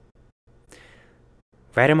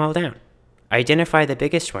 Write them all down. Identify the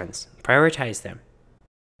biggest ones. Prioritize them.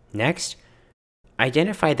 Next,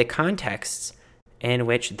 identify the contexts in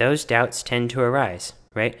which those doubts tend to arise,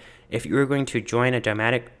 right? If you were going to join a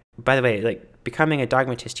dogmatic, by the way, like becoming a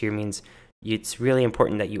dogmatist here means it's really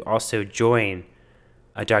important that you also join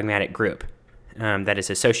a dogmatic group that is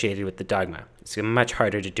associated with the dogma. It's much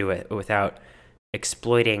harder to do it without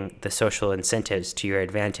exploiting the social incentives to your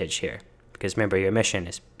advantage here, because remember, your mission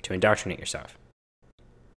is to indoctrinate yourself.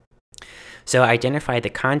 So identify the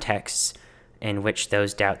contexts in which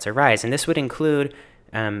those doubts arise. And this would include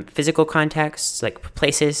physical contexts, like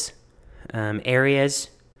places, areas,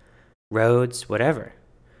 roads, whatever.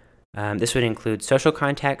 This would include social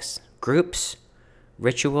contexts, groups,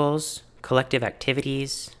 rituals, collective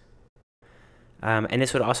activities, And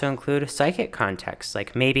this would also include psychic context.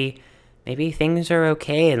 Like maybe things are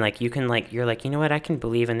okay, and like you're like, you know what, I can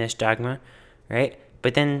believe in this dogma, right?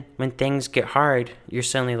 But then when things get hard, you're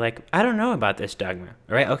suddenly like, I don't know about this dogma,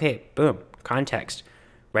 right? Okay, boom, context.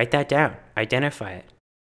 Write that down, identify it.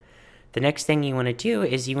 The next thing you want to do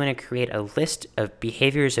is you want to create a list of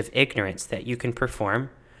behaviors of ignorance that you can perform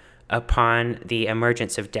upon the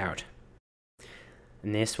emergence of doubt.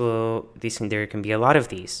 And there can be a lot of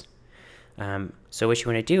these. So what you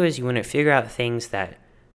want to do is you want to figure out things that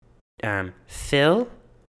fill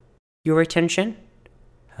your attention,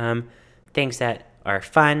 things that are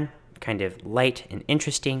fun, kind of light and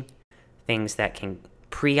interesting, things that can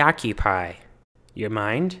preoccupy your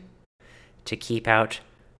mind to keep out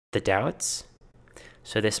the doubts.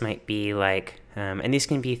 So this might be like, and these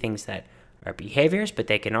can be things that are behaviors, but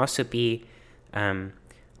they can also be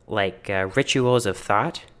rituals of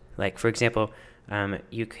thought. Like, for example,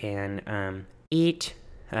 you can eat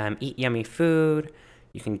yummy food.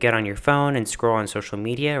 You can get on your phone and scroll on social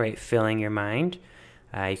media, right? Filling your mind.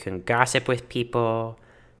 You can gossip with people.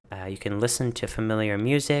 You can listen to familiar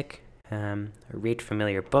music, read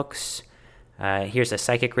familiar books. Here's a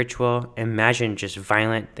psychic ritual. Imagine just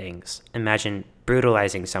violent things. Imagine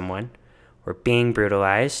brutalizing someone or being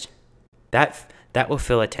brutalized. That will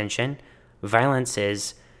fill attention. Violence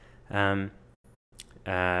is something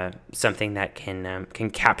that can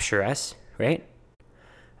capture us, right?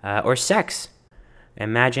 Or sex.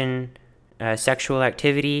 Imagine sexual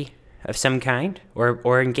activity of some kind,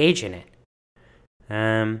 or engage in it,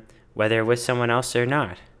 whether with someone else or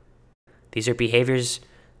not. These are behaviors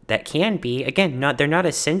that can be, again, they're not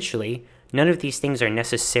essentially, none of these things are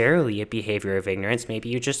necessarily a behavior of ignorance. Maybe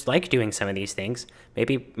you just like doing some of these things.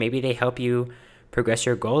 Maybe they help you progress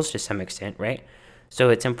your goals to some extent, right? So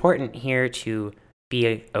it's important here to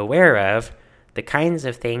be aware of the kinds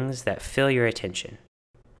of things that fill your attention.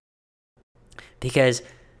 Because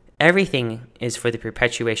everything is for the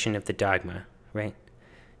perpetuation of the dogma, right?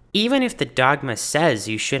 Even if the dogma says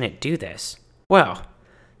you shouldn't do this, well,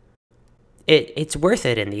 it's worth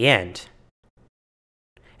it in the end.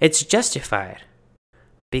 It's justified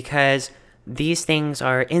because these things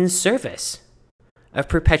are in service of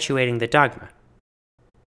perpetuating the dogma.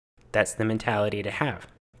 That's the mentality to have.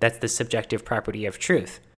 That's the subjective property of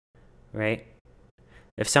truth, right?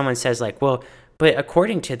 If someone says like, well, but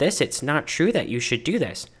according to this, it's not true that you should do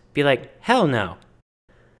this. Be like, hell no.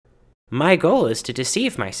 My goal is to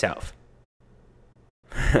deceive myself.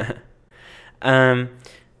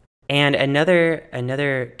 And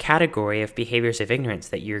another category of behaviors of ignorance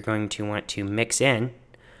that you're going to want to mix in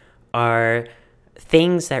are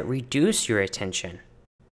things that reduce your attention.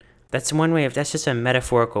 That's just a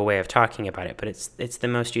metaphorical way of talking about it, but it's the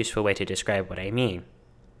most useful way to describe what I mean.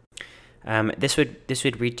 This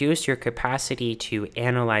would reduce your capacity to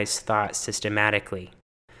analyze thoughts systematically.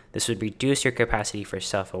 This would reduce your capacity for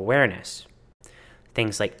self-awareness.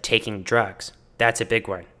 Things like taking drugs. That's a big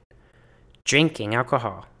one. Drinking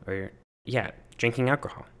alcohol.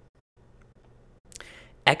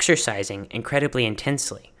 Exercising incredibly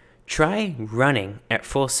intensely. Try running at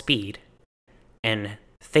full speed and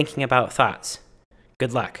thinking about thoughts.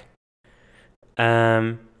 Good luck.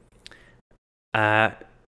 And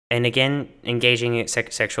again, engaging in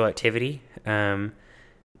sexual activity.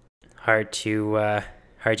 Hard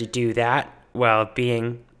to do that while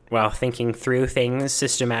thinking through things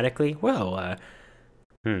systematically. Well,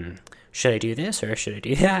 should I do this or should I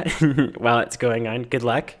do that while it's going on? Good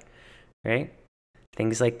luck, right?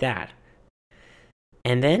 Things like that.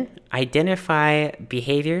 And then identify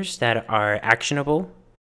behaviors that are actionable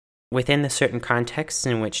within the certain contexts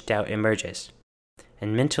in which doubt emerges,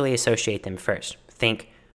 and mentally associate them first. Think,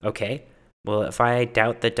 okay, well, if I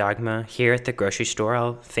doubt the dogma here at the grocery store,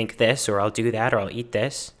 I'll think this, or I'll do that, or I'll eat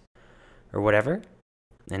this, or whatever.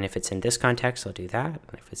 And if it's in this context, I'll do that.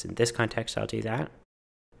 And if it's in this context, I'll do that.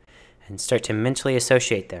 And start to mentally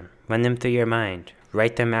associate them. Run them through your mind.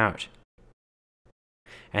 Write them out.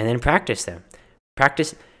 And then practice them.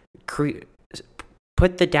 Put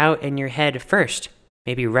the doubt in your head first.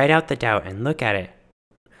 Maybe write out the doubt and look at it.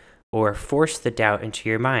 Or force the doubt into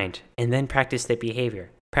your mind. And then practice the behavior.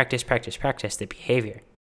 Practice the behavior.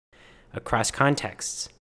 Across contexts.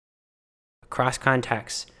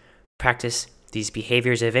 Practice these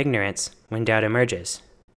behaviors of ignorance when doubt emerges.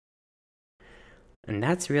 And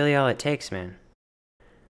that's really all it takes, man.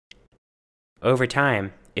 Over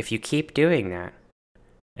time, if you keep doing that,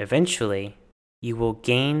 eventually you will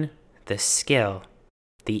gain the skill,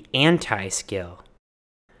 the anti-skill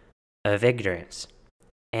of ignorance,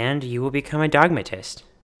 and you will become a dogmatist.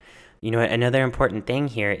 You know what? Another important thing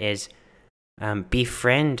here is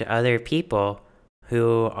befriend other people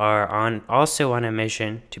who are also on a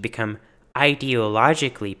mission to become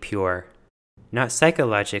ideologically pure, not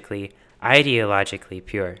psychologically, ideologically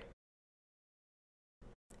pure.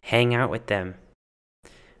 Hang out with them.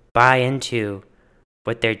 Buy into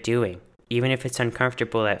what they're doing. Even if it's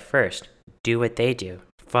uncomfortable at first, do what they do.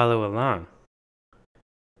 Follow along.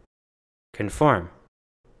 Conform.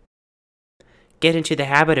 Get into the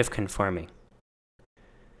habit of conforming.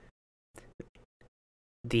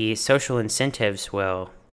 The social incentives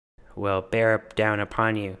will bear down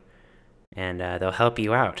upon you, and they'll help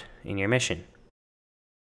you out in your mission.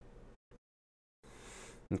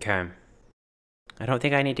 Okay. I don't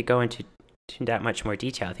think I need to go into that much more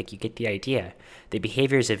detail. I think you get the idea. The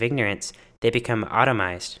behaviors of ignorance, they become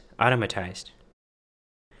automatized.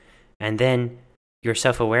 And then your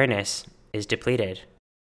self-awareness is depleted.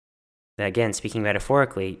 Again, speaking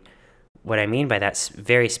metaphorically, what I mean by that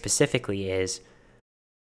very specifically is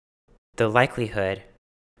the likelihood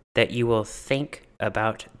that you will think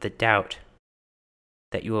about the doubt,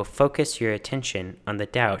 that you will focus your attention on the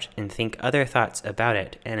doubt and think other thoughts about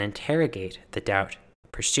it and interrogate the doubt,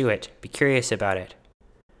 pursue it, be curious about it.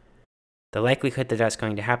 The likelihood that that's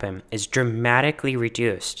going to happen is dramatically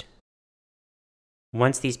reduced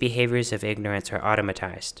once these behaviors of ignorance are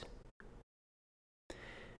automatized.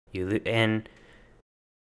 And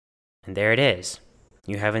there it is.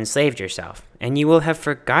 You have enslaved yourself. And you will have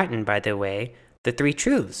forgotten, by the way, the three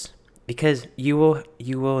truths, because you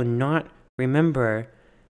will not remember.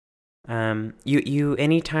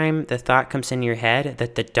 Anytime the thought comes in your head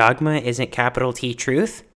that the dogma isn't capital T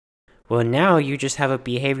truth, well, now you just have a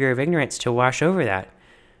behavior of ignorance to wash over that.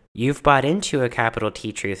 You've bought into a capital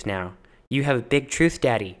T truth now. You have a big truth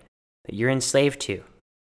daddy that you're enslaved to.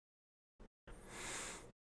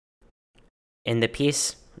 In the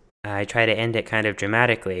piece, I try to end it kind of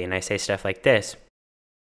dramatically, and I say stuff like this.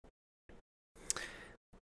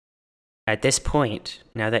 At this point,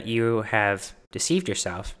 now that you have deceived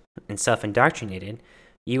yourself and self-indoctrinated,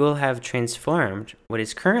 you will have transformed what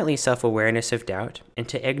is currently self-awareness of doubt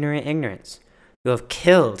into ignorant ignorance. You will have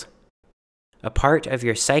killed a part of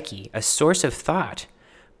your psyche, a source of thought,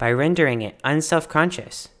 by rendering it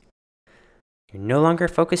unself-conscious. You're no longer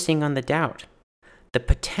focusing on the doubt. The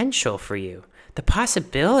potential for you, the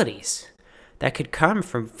possibilities that could come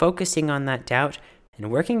from focusing on that doubt and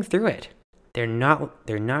working through it, they're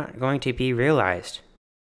not going to be realized.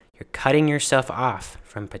 You're cutting yourself off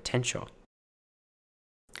from potential.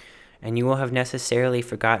 And you will have necessarily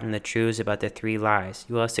forgotten the truths about the three lies.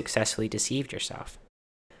 You will have successfully deceived yourself.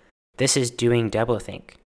 This is doing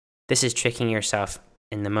doublethink. This is tricking yourself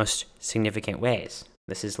in the most significant ways.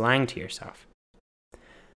 This is lying to yourself.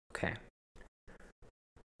 Okay.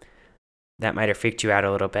 That might have freaked you out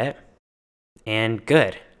a little bit. And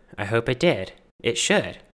good. I hope it did. It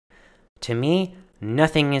should. To me,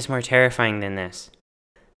 nothing is more terrifying than this.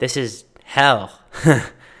 This is hell.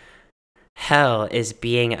 Hell is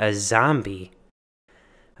being a zombie,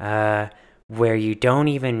 where you don't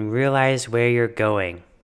even realize where you're going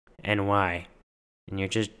and why. And you're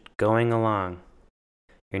just going along.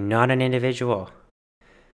 You're not an individual.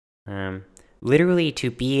 Literally,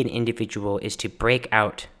 to be an individual is to break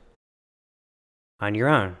out on your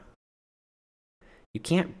own. You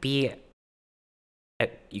can't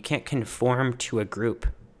conform to a group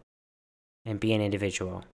and be an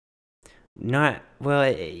individual.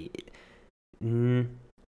 It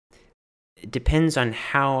depends on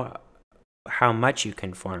how much you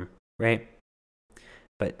conform, right?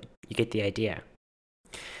 But you get the idea.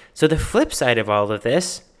 So the flip side of all of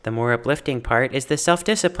this, the more uplifting part, is the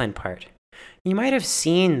self-discipline part. You might have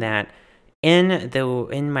seen that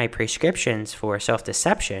in my prescriptions for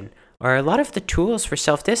self-deception are a lot of the tools for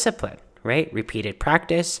self-discipline, right? Repeated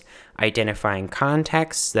practice, identifying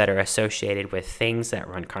contexts that are associated with things that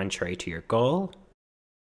run contrary to your goal,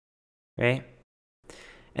 right?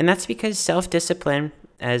 And that's because self-discipline,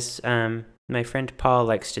 as my friend Paul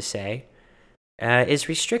likes to say, is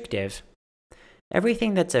restrictive.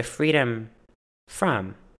 Everything that's a freedom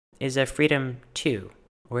from is a freedom to,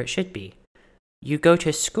 or it should be. You go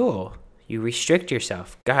to school, you restrict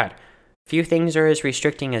yourself. God, few things are as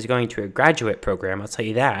restricting as going to a graduate program, I'll tell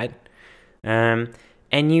you that. And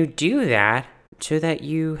you do that so that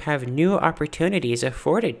you have new opportunities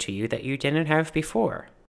afforded to you that you didn't have before,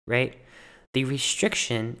 right? The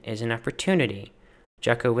restriction is an opportunity.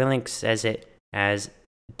 Jocko Willink says it as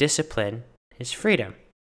discipline is freedom,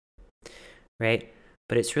 right?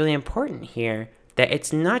 But it's really important here that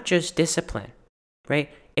it's not just discipline, right?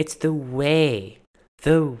 It's the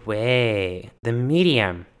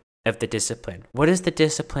medium of the discipline. What is the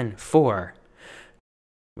discipline for?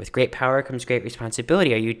 With great power comes great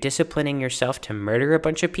responsibility. Are you disciplining yourself to murder a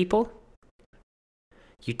bunch of people?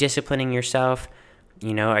 You disciplining yourself,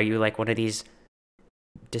 are you like one of these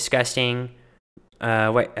disgusting,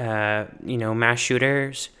 mass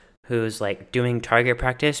shooters who's like doing target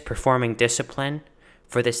practice, performing discipline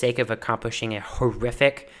for the sake of accomplishing a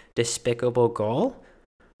horrific, despicable goal?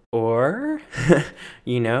 Or,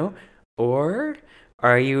 or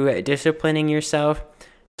are you disciplining yourself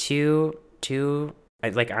to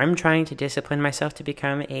like I'm trying to discipline myself to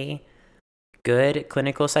become a good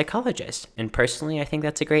clinical psychologist. And personally, I think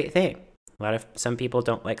that's a great thing. Some people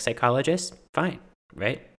don't like psychologists. Fine,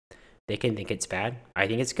 right? They can think it's bad. I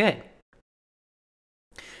think it's good.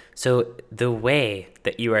 So the way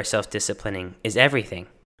that you are self-disciplining is everything,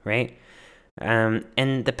 right? And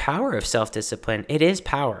the power of self-discipline, it is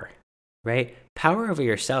power, right? Power over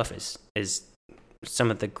yourself is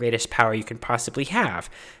some of the greatest power you can possibly have,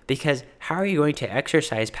 because how are you going to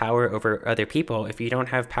exercise power over other people if you don't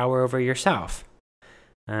have power over yourself?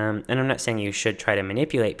 And I'm not saying you should try to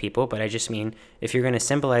manipulate people, but I just mean if you're going to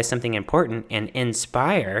symbolize something important and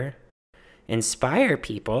inspire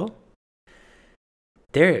people,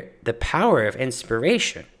 the power of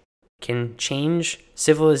inspiration can change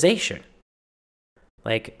civilization.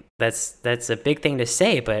 Like that's a big thing to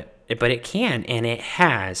say, but it can, and it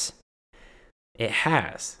has. It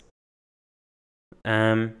has.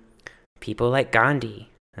 People like Gandhi,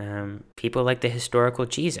 people like the historical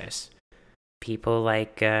Jesus, people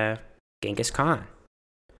like Genghis Khan.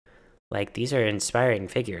 Like, these are inspiring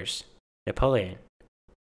figures. Napoleon.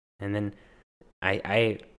 And then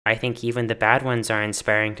I think even the bad ones are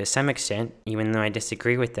inspiring to some extent, even though I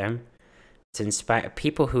disagree with them.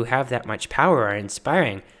 People who have that much power are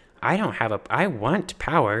inspiring. I want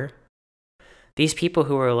power. These people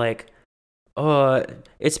who are like, oh,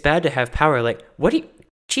 it's bad to have power. Like,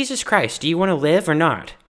 Jesus Christ, do you want to live or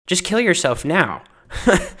not? Just kill yourself now.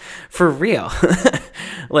 For real.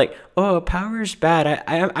 Like, oh, power's bad.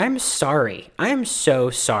 I'm sorry. I'm so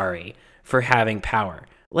sorry for having power.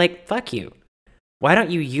 Like, fuck you. Why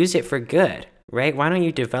don't you use it for good, right? Why don't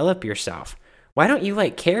you develop yourself? Why don't you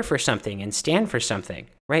care for something and stand for something,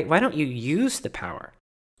 right? Why don't you use the power?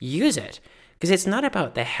 Use it. Because it's not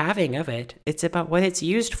about the having of it. It's about what it's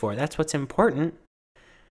used for. That's what's important.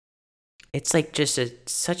 It's like just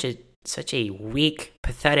such a weak,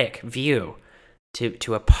 pathetic view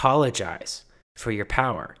to apologize for your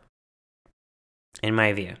power. In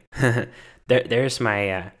my view, there's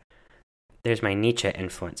my Nietzsche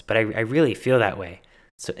influence, but I really feel that way.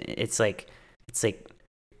 So it's like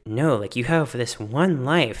no, like, you have this one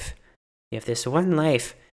life. You have this one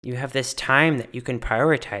life. You have this time that you can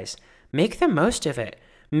prioritize. Make the most of it.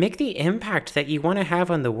 Make the impact that you want to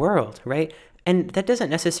have on the world, right? And that doesn't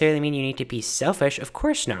necessarily mean you need to be selfish. Of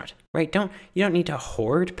course not, right? You don't need to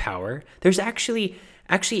hoard power. There's actually,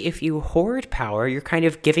 if you hoard power, you're kind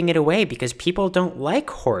of giving it away, because people don't like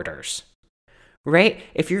hoarders, right?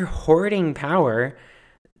 If you're hoarding power,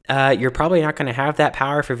 you're probably not going to have that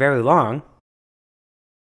power for very long.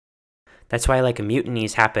 That's why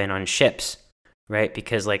mutinies happen on ships, right?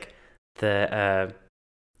 Because the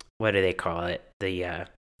what do they call it? The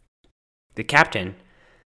captain,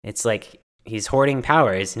 it's like he's hoarding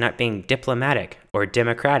power. He's not being diplomatic or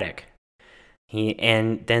democratic.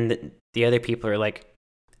 And then the other people are like,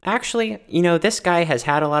 actually, this guy has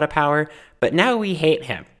had a lot of power, but now we hate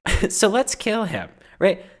him. So let's kill him,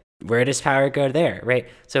 right? Where does power go there, right?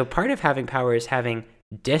 So part of having power is having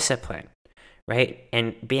discipline, right?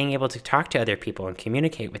 And being able to talk to other people and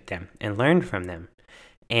communicate with them and learn from them,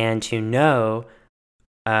 and to know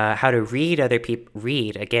how to read other people.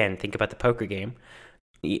 Again, think about the poker game.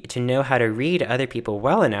 To know how to read other people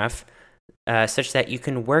well enough such that you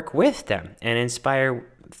can work with them and inspire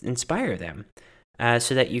them,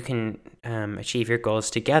 so that you can achieve your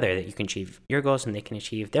goals together, that you can achieve your goals and they can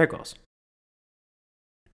achieve their goals.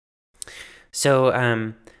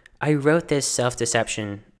 So I wrote this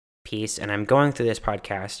self-deception piece, and I'm going through this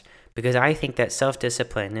podcast because I think that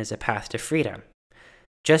self-discipline is a path to freedom,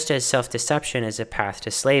 just as self-deception is a path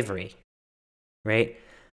to slavery, right?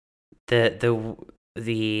 The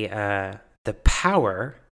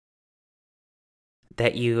power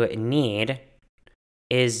that you need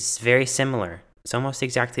is very similar. It's almost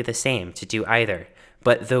exactly the same to do either,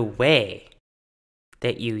 but the way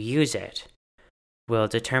that you use it will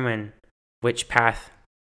determine which path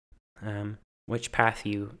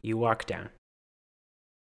you walk down.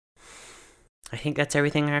 I think that's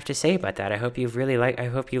everything I have to say about that. I hope you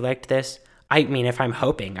liked this. I mean, if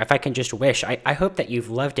I can just wish, I hope that you've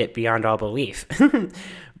loved it beyond all belief.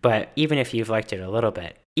 But even if you've liked it a little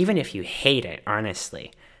bit, even if you hate it,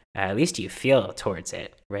 honestly, at least you feel towards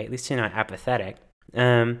it, right? At least you're not apathetic.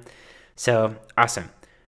 So awesome.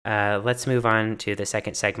 Let's move on to the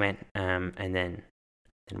second segment, and then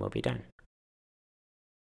we'll be done.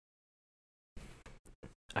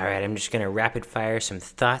 All right, I'm just going to rapid fire some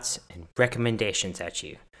thoughts and recommendations at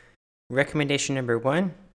you. Recommendation number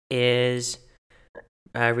 1 is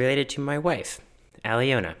related to my wife,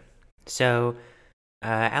 Aliona. So,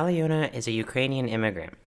 Aliona is a Ukrainian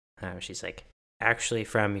immigrant. She's actually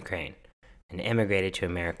from Ukraine and immigrated to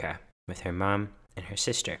America with her mom and her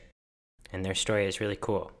sister. And their story is really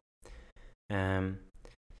cool.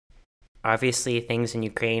 Obviously, things in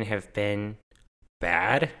Ukraine have been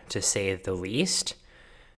bad, to say the least.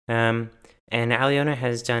 And Aliona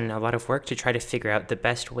has done a lot of work to try to figure out the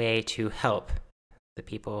best way to help the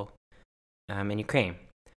people in Ukraine.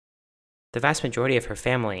 The vast majority of her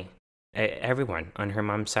family, everyone on her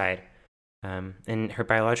mom's side, and her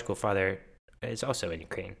biological father is also in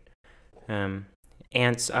Ukraine.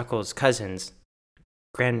 Aunts, uncles, cousins,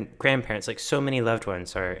 grandparents, so many loved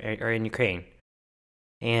ones are in Ukraine.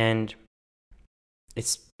 And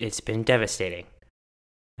it's been devastating.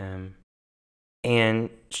 And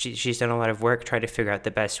she's done a lot of work trying to figure out the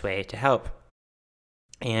best way to help.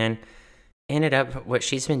 And ended up, what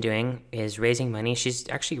she's been doing is raising money. She's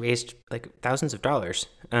actually raised thousands of dollars,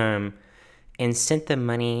 and sent the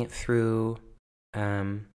money through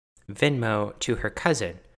Venmo to her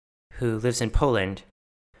cousin who lives in Poland.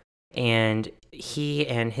 And he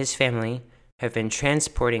and his family have been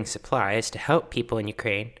transporting supplies to help people in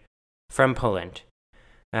Ukraine from Poland.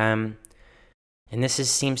 And this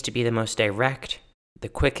seems to be the most direct, the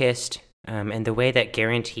quickest, and the way that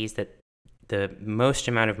guarantees that the most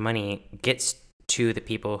amount of money gets to the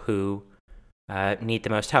people who need the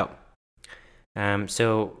most help.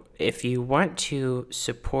 So if you want to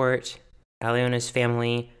support Aliona's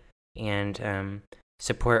family and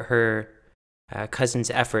support her cousin's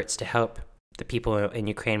efforts to help the people in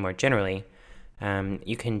Ukraine more generally,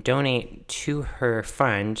 you can donate to her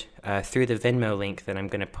fund through the Venmo link that I'm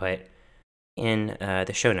going to put in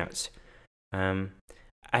the show notes. I'm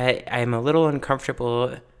a little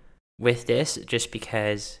uncomfortable with this just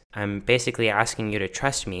because I'm basically asking you to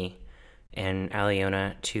trust me and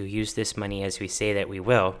Aliona to use this money as we say that we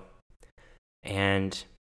will. And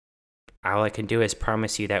all I can do is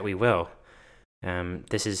promise you that we will.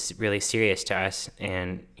 This is really serious to us,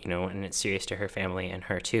 and it's serious to her family and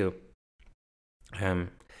her too. And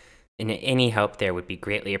any help there would be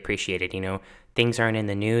greatly appreciated. Things aren't in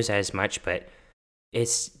the news as much, but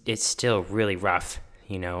it's still really rough.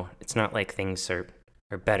 It's not like things are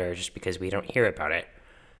better just because we don't hear about it.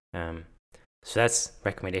 So that's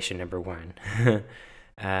recommendation number 1.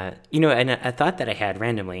 And a thought that I had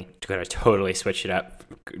randomly, to go to totally switch it up,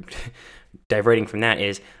 diverting from that,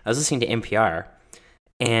 is I was listening to NPR,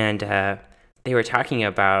 and they were talking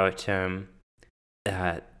about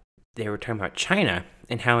China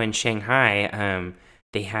and how in Shanghai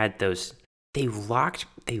they had those. They locked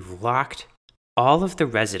all of the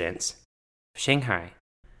residents of Shanghai.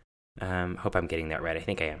 Hope I'm getting that right. I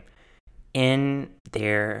think I am. In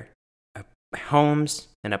their homes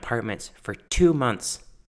and apartments for 2 months.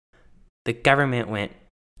 The government went,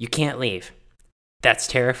 "You can't leave." That's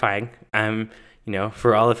terrifying.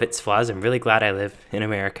 For all of its flaws, I'm really glad I live in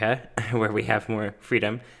America, where we have more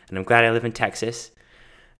freedom, and I'm glad I live in Texas.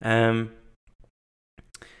 Well,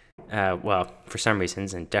 for some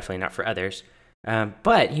reasons, and definitely not for others.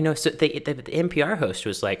 But so the NPR host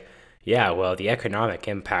was like, "Yeah, well, the economic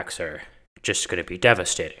impacts are just going to be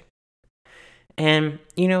devastating." And,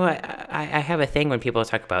 I have a thing when people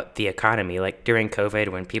talk about the economy, like during COVID,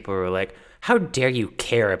 when people were like, "How dare you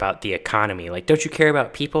care about the economy? Don't you care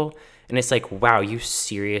about people?" And it's like, wow, you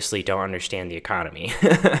seriously don't understand the economy.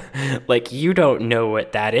 You don't know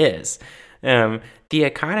what that is. The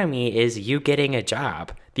economy is you getting a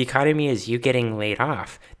job. The economy is you getting laid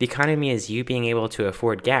off. The economy is you being able to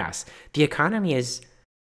afford gas. The economy is,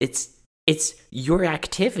 it's your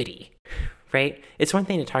activity, right? It's one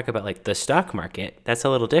thing to talk about the stock market. That's a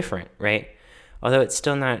little different, right? Although it's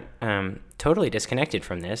still not totally disconnected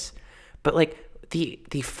from this. But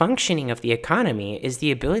the functioning of the economy is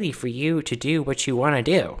the ability for you to do what you want to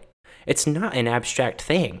do. It's not an abstract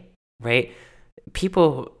thing, right?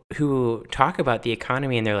 People who talk about the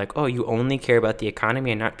economy and they're like, "Oh, you only care about the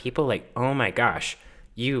economy and not people," oh my gosh,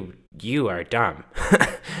 you are dumb.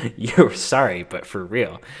 You're sorry, but for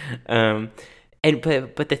real. But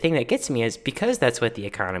the thing that gets me is because that's what the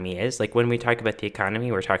economy is. When we talk about the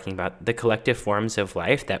economy, we're talking about the collective forms of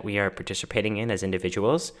life that we are participating in as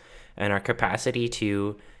individuals, and our capacity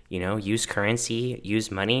to, use currency, use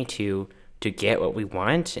money to to get what we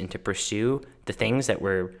want and to pursue the things that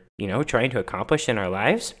we're, trying to accomplish in our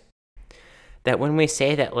lives, that when we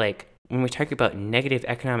say that, like, when we talk about negative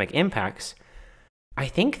economic impacts, I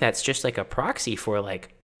think that's just like a proxy for,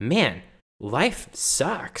 like, man, life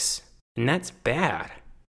sucks and that's bad.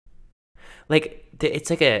 Like,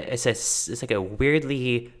 it's like a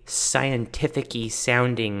weirdly scientific-y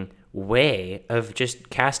sounding way of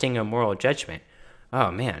just casting a moral judgment.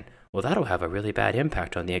 Oh man, well, that'll have a really bad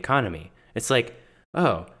impact on the economy. It's like,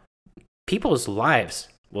 oh, people's lives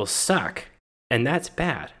will suck, and that's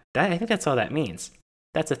bad. I think that's all that means.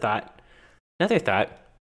 That's a thought. Another thought,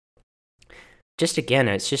 just again,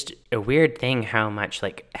 it's just a weird thing how much,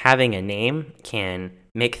 like, having a name can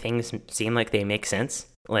make things seem like they make sense.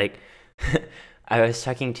 Like, I was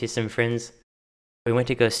talking to some friends. We went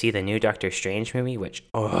to go see the new Doctor Strange movie, which,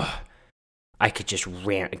 I could just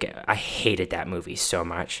rant again. I hated that movie so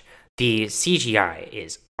much. The CGI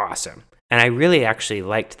is awesome. And I really actually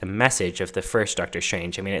liked the message of the first Doctor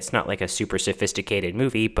Strange. I mean, it's not like a super sophisticated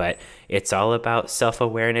movie, but it's all about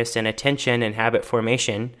self-awareness and attention and habit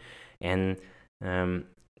formation. And I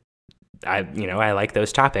like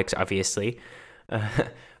those topics, obviously.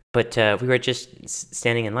 But we were just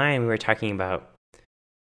standing in line. We were talking about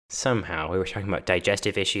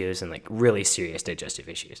digestive issues and, like, really serious digestive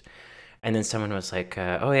issues. And then someone was like,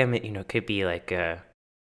 "Oh yeah, it could be like."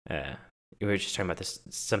 We were just talking about this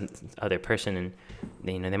some other person, and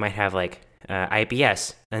they might have, like,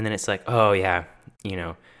 IBS, and then it's like, oh yeah,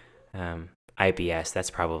 IBS. That's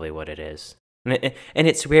probably what it is. And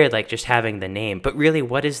it's weird, like, just having the name, but really,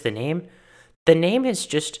 what is the name? The name is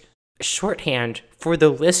just shorthand for the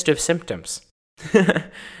list of symptoms.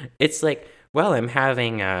 It's like, well, I'm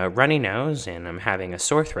having a runny nose, and I'm having a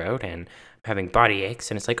sore throat, and I'm having body aches,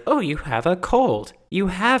 and it's like, oh, you have a cold. You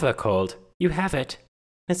have a cold. You have it.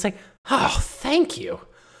 And it's like, oh, thank you.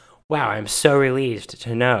 Wow, I'm so relieved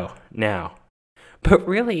to know now. But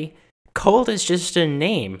really, cold is just a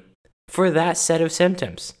name for that set of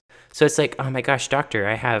symptoms. So it's like, oh my gosh, doctor,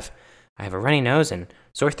 I have a runny nose and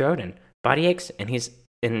sore throat and body aches, and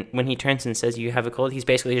when he turns and says you have a cold, he's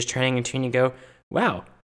basically just turning to you and go, wow,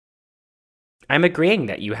 I'm agreeing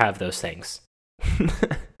that you have those things.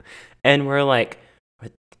 And we're like,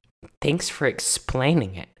 thanks for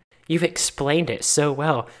explaining it. You've explained it so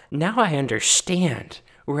well. Now I understand,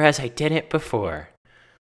 whereas I didn't before.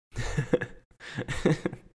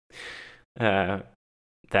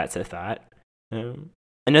 That's a thought.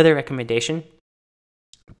 Another recommendation,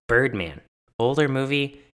 Birdman. Older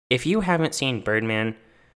movie. If you haven't seen Birdman,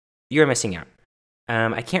 you're missing out.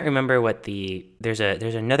 I can't remember what there's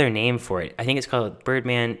another name for it. I think it's called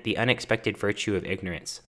Birdman, The Unexpected Virtue of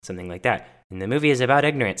Ignorance, something like that. And the movie is about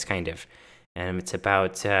ignorance, kind of. It's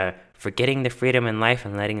about forgetting the freedom in life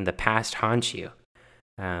and letting the past haunt you.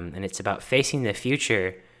 And it's about facing the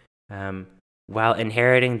future while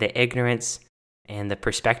inheriting the ignorance and the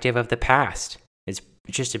perspective of the past. It's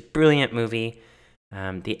just a brilliant movie.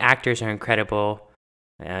 The actors are incredible.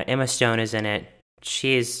 Emma Stone is in it.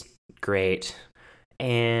 She's great.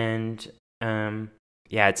 And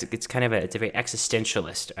it's kind of it's a very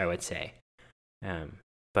existentialist, I would say.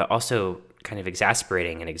 But also kind of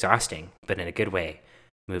exasperating and exhausting, but in a good way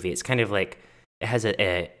movie. It's kind of like, it has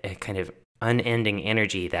a kind of unending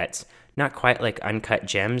energy that's not quite like Uncut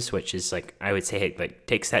Gems, which is, like, I would say it, like,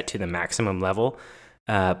 takes that to the maximum level.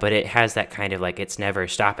 But it has that kind of, like, it's never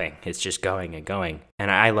stopping. It's just going and going. And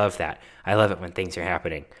I love that. I love it when things are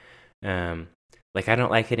happening. Like, I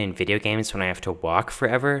don't like it in video games when I have to walk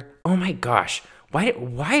forever. Oh my gosh.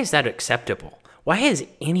 Why is that acceptable? Why has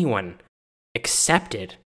anyone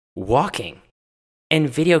accepted walking in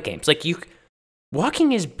video games? Like,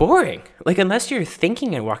 walking is boring. Like, unless you're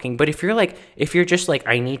thinking and walking. But if you're just like,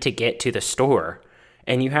 I need to get to the store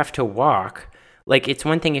and you have to walk, like, it's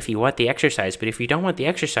one thing if you want the exercise, but if you don't want the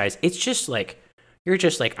exercise, it's just like, you're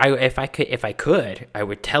just like, if I could, I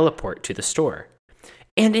would teleport to the store.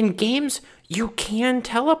 And in games, you can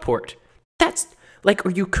teleport. That's like, or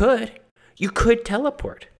you could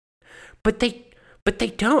teleport, but they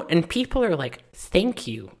don't. And people are like, thanks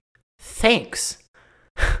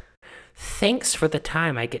for the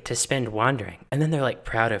time I get to spend wandering. And then they're like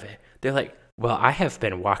proud of it. They're like, well, I have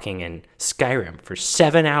been walking in Skyrim for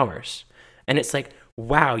 7 hours. And it's like,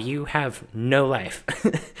 wow, you have no life.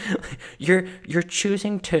 You're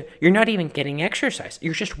choosing to, you're not even getting exercise.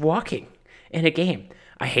 You're just walking in a game.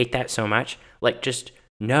 I hate that so much. Like, just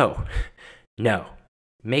no.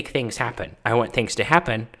 Make things happen. I want things to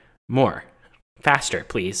happen more. Faster,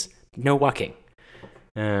 please. No walking.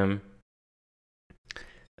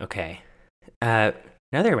 Okay.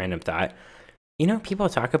 Another random thought. People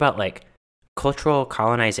talk about, like, cultural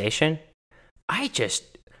colonization.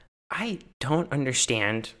 I don't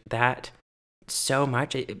understand that so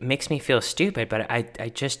much. It makes me feel stupid, but I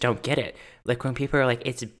just don't get it. Like when people are like,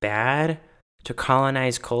 it's bad to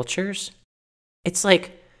colonize cultures, it's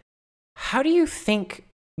like, what do you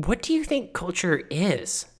think culture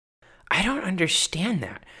is? I don't understand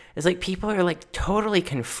that. It's like people are like totally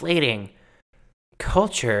conflating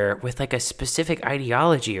culture with like a specific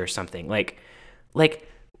ideology or something. Like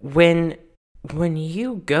when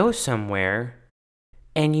you go somewhere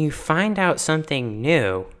and you find out something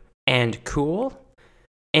new and cool,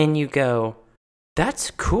 and you go,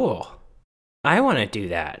 that's cool, I want to do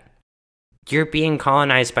that. You're being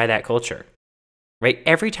colonized by that culture, right?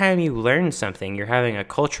 Every time you learn something, you're having a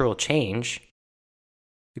cultural change.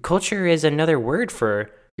 The culture is another word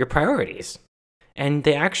for your priorities and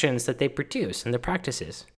the actions that they produce and the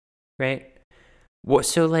practices, right?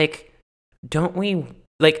 So like, don't we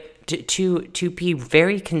like to be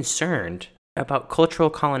very concerned about cultural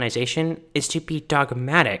colonization is to be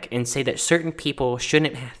dogmatic and say that certain people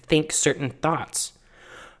shouldn't think certain thoughts.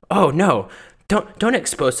 Oh no, don't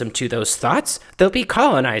expose them to those thoughts. They'll be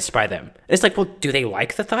colonized by them. It's like, well, do they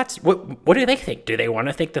like the thoughts? What do they think? Do they want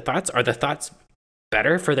to think the thoughts? Are the thoughts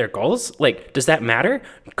better for their goals? Like, does that matter?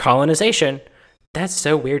 Colonization. That's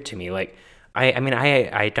so weird to me. Like,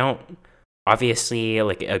 I don't, obviously,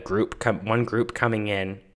 like one group coming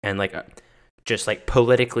in and like just like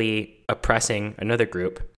politically oppressing another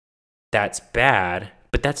group, that's bad,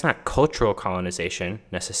 but that's not cultural colonization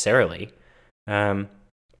necessarily.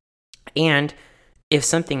 And if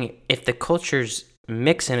the cultures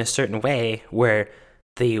mix in a certain way where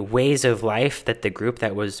the ways of life that the group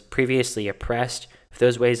that was previously oppressed, if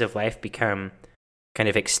those ways of life become kind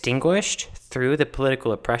of extinguished through the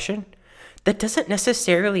political oppression, that doesn't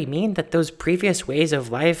necessarily mean that those previous ways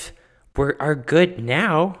of life are good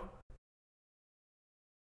now.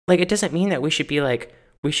 Like, it doesn't mean that we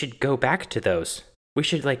should go back to those. We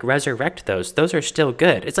should like resurrect those. Those are still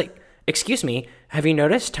good. It's like, excuse me, have you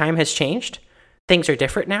noticed time has changed? Things are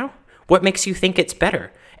different now? What makes you think it's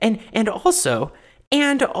better? And also,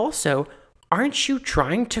 aren't you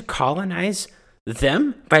trying to colonize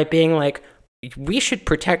them by being like, we should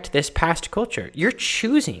protect this past culture?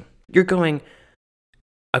 You're going,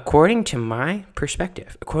 according to my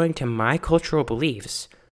perspective, according to my cultural beliefs,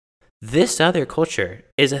 this other culture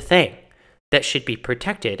is a thing that should be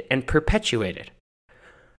protected and perpetuated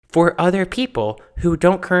for other people who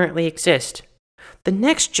don't currently exist. The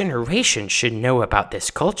next generation should know about this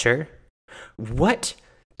culture. What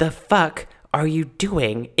the fuck are you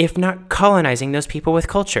doing if not colonizing those people with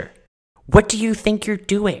culture? What do you think you're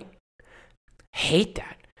doing? Hate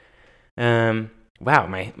that. Wow,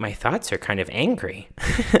 my thoughts are kind of angry.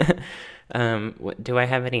 Do I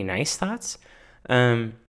have any nice thoughts?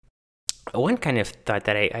 One kind of thought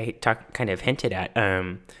that I kind of hinted at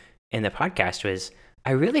in the podcast was,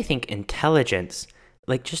 I really think intelligence,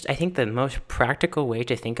 I think the most practical way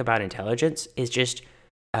to think about intelligence is just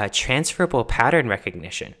transferable pattern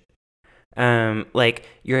recognition. Like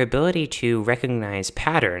your ability to recognize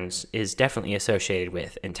patterns is definitely associated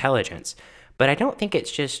with intelligence, but I don't think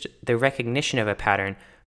it's just the recognition of a pattern,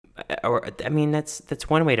 that's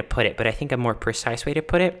one way to put it, but I think a more precise way to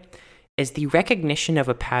put it is the recognition of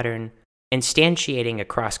a pattern instantiating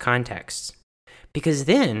across contexts, because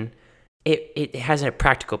then it has a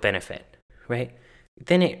practical benefit, right?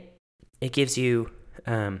 Then it gives you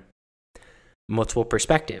multiple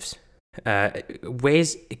perspectives,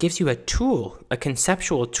 it gives you a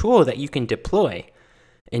conceptual tool that you can deploy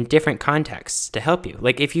in different contexts to help you.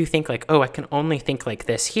 Like if you think like, oh, I can only think like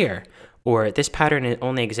this here, or this pattern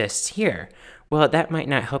only exists here, well, that might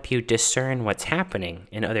not help you discern what's happening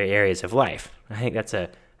in other areas of life. I think that's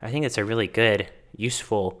a really good,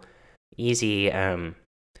 useful, easy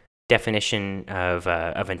definition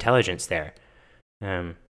of intelligence there.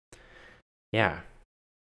 Yeah.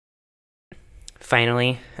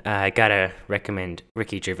 Finally, I gotta recommend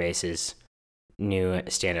Ricky Gervais's new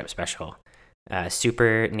stand-up special,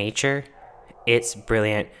 Super Nature. It's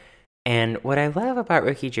brilliant. And what I love about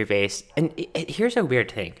Ricky Gervais, and here's a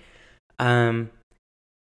weird thing. I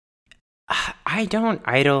don't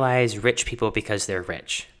idolize rich people because they're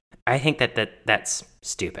rich. I think that's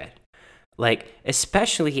stupid. Like,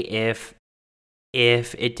 especially if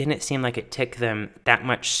it didn't seem like it took them that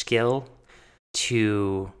much skill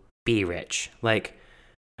to be rich. Like,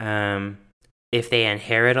 if they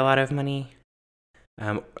inherit a lot of money,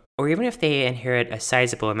 or even if they inherit a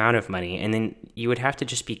sizable amount of money, and then you would have to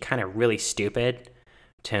just be kind of really stupid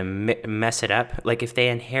to mess it up. Like if they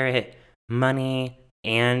inherit money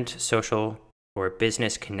and social or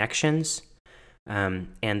business connections,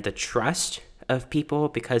 and the trust of people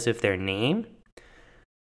because of their name,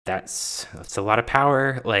 that's a lot of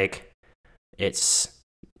power. Like,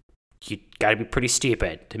 you got to be pretty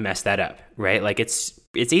stupid to mess that up, right? Like, it's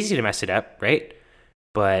easy to mess it up, right?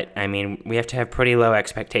 But I mean, we have to have pretty low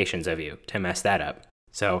expectations of you to mess that up.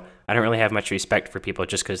 So I don't really have much respect for people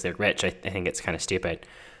just because they're rich. I think it's kind of stupid.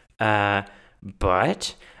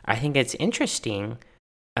 But I think it's interesting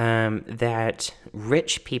that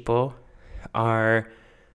rich people are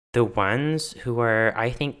the ones who are, I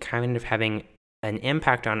think, kind of having an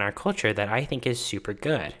impact on our culture that I think is super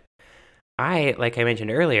good. Like I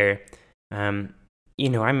mentioned earlier, I'm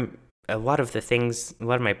a lot of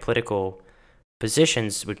my political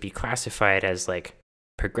positions would be classified as like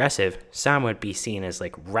progressive. Some would be seen as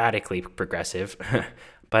like radically progressive,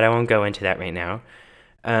 but I won't go into that right now.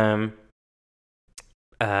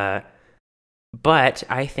 But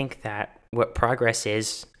I think that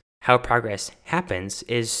how progress happens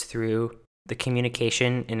is through the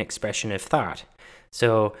communication and expression of thought.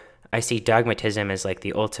 So I see dogmatism as like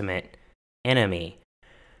the ultimate enemy.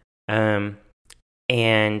 And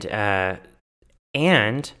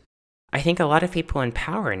I think a lot of people in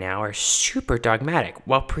power now are super dogmatic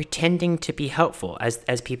while pretending to be helpful,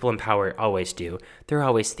 as people in power always do. They're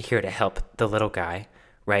always here to help the little guy,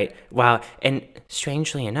 right? And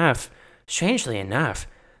strangely enough,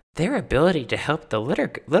 their ability to help the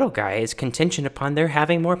little guy is contingent upon their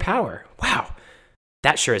having more power. Wow,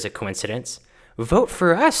 that sure is a coincidence. Vote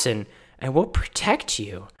for us and we'll protect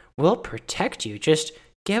you. We'll protect you. Just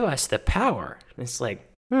give us the power. It's like,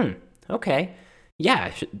 okay.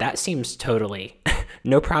 Yeah, that seems totally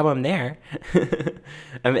no problem there.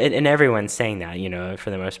 And everyone's saying that,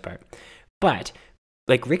 for the most part. But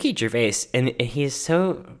like Ricky Gervais, and he's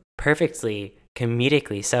so perfectly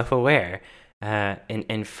comedically self-aware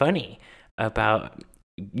and funny about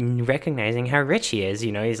recognizing how rich he is.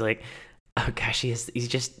 He's like, oh gosh, he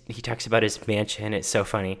talks about his mansion. It's so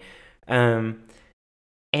funny. I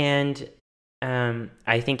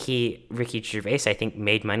think Ricky Gervais, I think,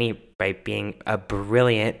 made money by being a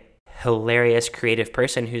brilliant, hilarious, creative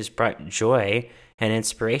person who's brought joy and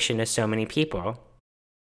inspiration to so many people.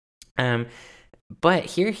 But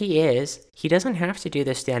here he is. He doesn't have to do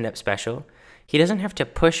this stand-up special. He doesn't have to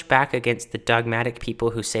push back against the dogmatic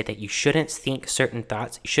people who say that you shouldn't think certain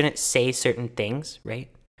thoughts, you shouldn't say certain things, right?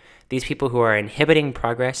 These people who are inhibiting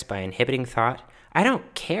progress by inhibiting thought. I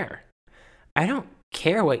don't care. I don't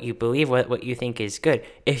care what you believe, what you think is good.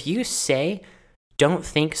 If you say don't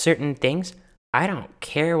think certain things, I don't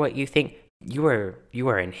care what you think. You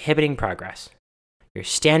are inhibiting progress. You're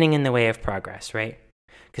standing in the way of progress, right?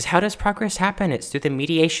 Because how does progress happen? It's through the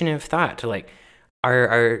mediation of thought. To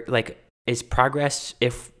is progress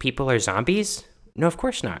if people are zombies? No, of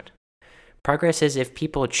course not. Progress is if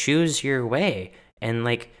people choose your way and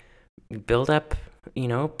build up,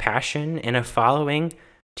 passion and a following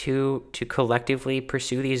to collectively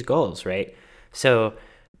pursue these goals, right? So,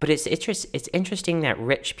 but it's interesting that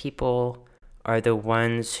rich people are the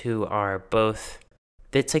ones who are both.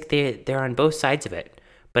 It's like they're on both sides of it.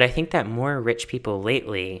 But I think that more rich people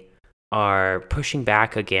lately are pushing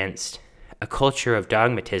back against a culture of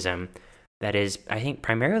dogmatism that is, I think,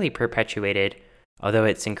 primarily perpetuated, although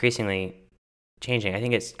it's increasingly changing. I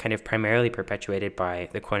think it's kind of primarily perpetuated by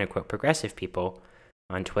the quote-unquote progressive people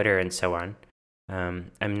on Twitter and so on.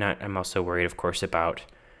 I'm also worried, of course, about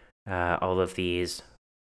all of these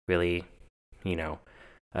really,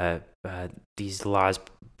 these laws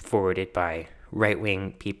forwarded by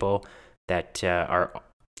right-wing people that are,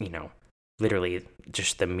 literally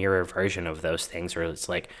just the mirror version of those things, where it's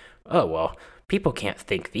like, oh, well, people can't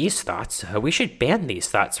think these thoughts. We should ban these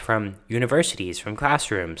thoughts from universities, from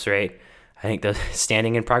classrooms, right? I think those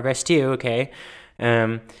standing in progress too, okay?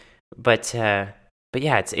 But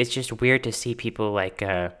yeah, it's just weird to see people like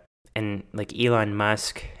Elon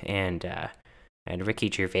Musk and Ricky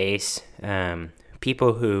Gervais,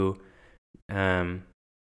 people who, you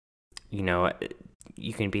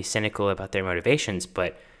can be cynical about their motivations,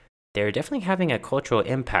 but they're definitely having a cultural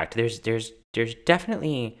impact. There's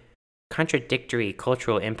definitely contradictory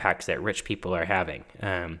cultural impacts that rich people are having.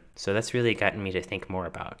 So that's really gotten me to think more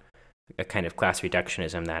about a kind of class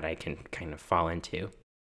reductionism that I can kind of fall into.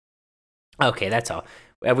 Okay, that's all.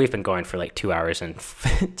 We've been going for like 2 hours and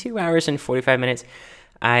 2 hours and 45 minutes.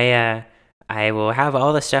 I will have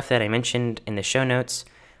all the stuff that I mentioned in the show notes.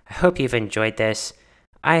 I hope you've enjoyed this.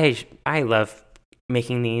 I love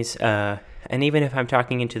making these, and even if I'm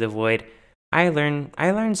talking into the void, I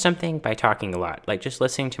learn something by talking a lot. Like just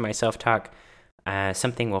listening to myself talk,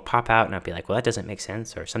 something will pop out and I'll be like, well, that doesn't make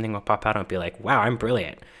sense. Or something will pop out and I'll be like, wow, I'm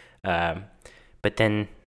brilliant. But then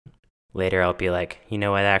later I'll be like, you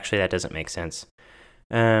know what, actually that doesn't make sense.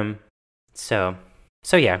 So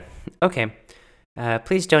So yeah, okay.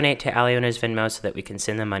 Please donate to Aliona's Venmo so that we can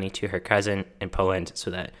send the money to her cousin in Poland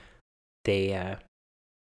so that they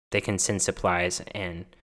can send supplies and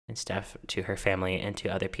stuff to her family and to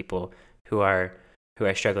other people who are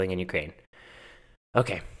struggling in Ukraine.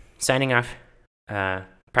 Okay, signing off.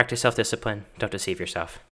 Practice self-discipline. Don't deceive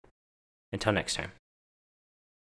yourself. Until next time.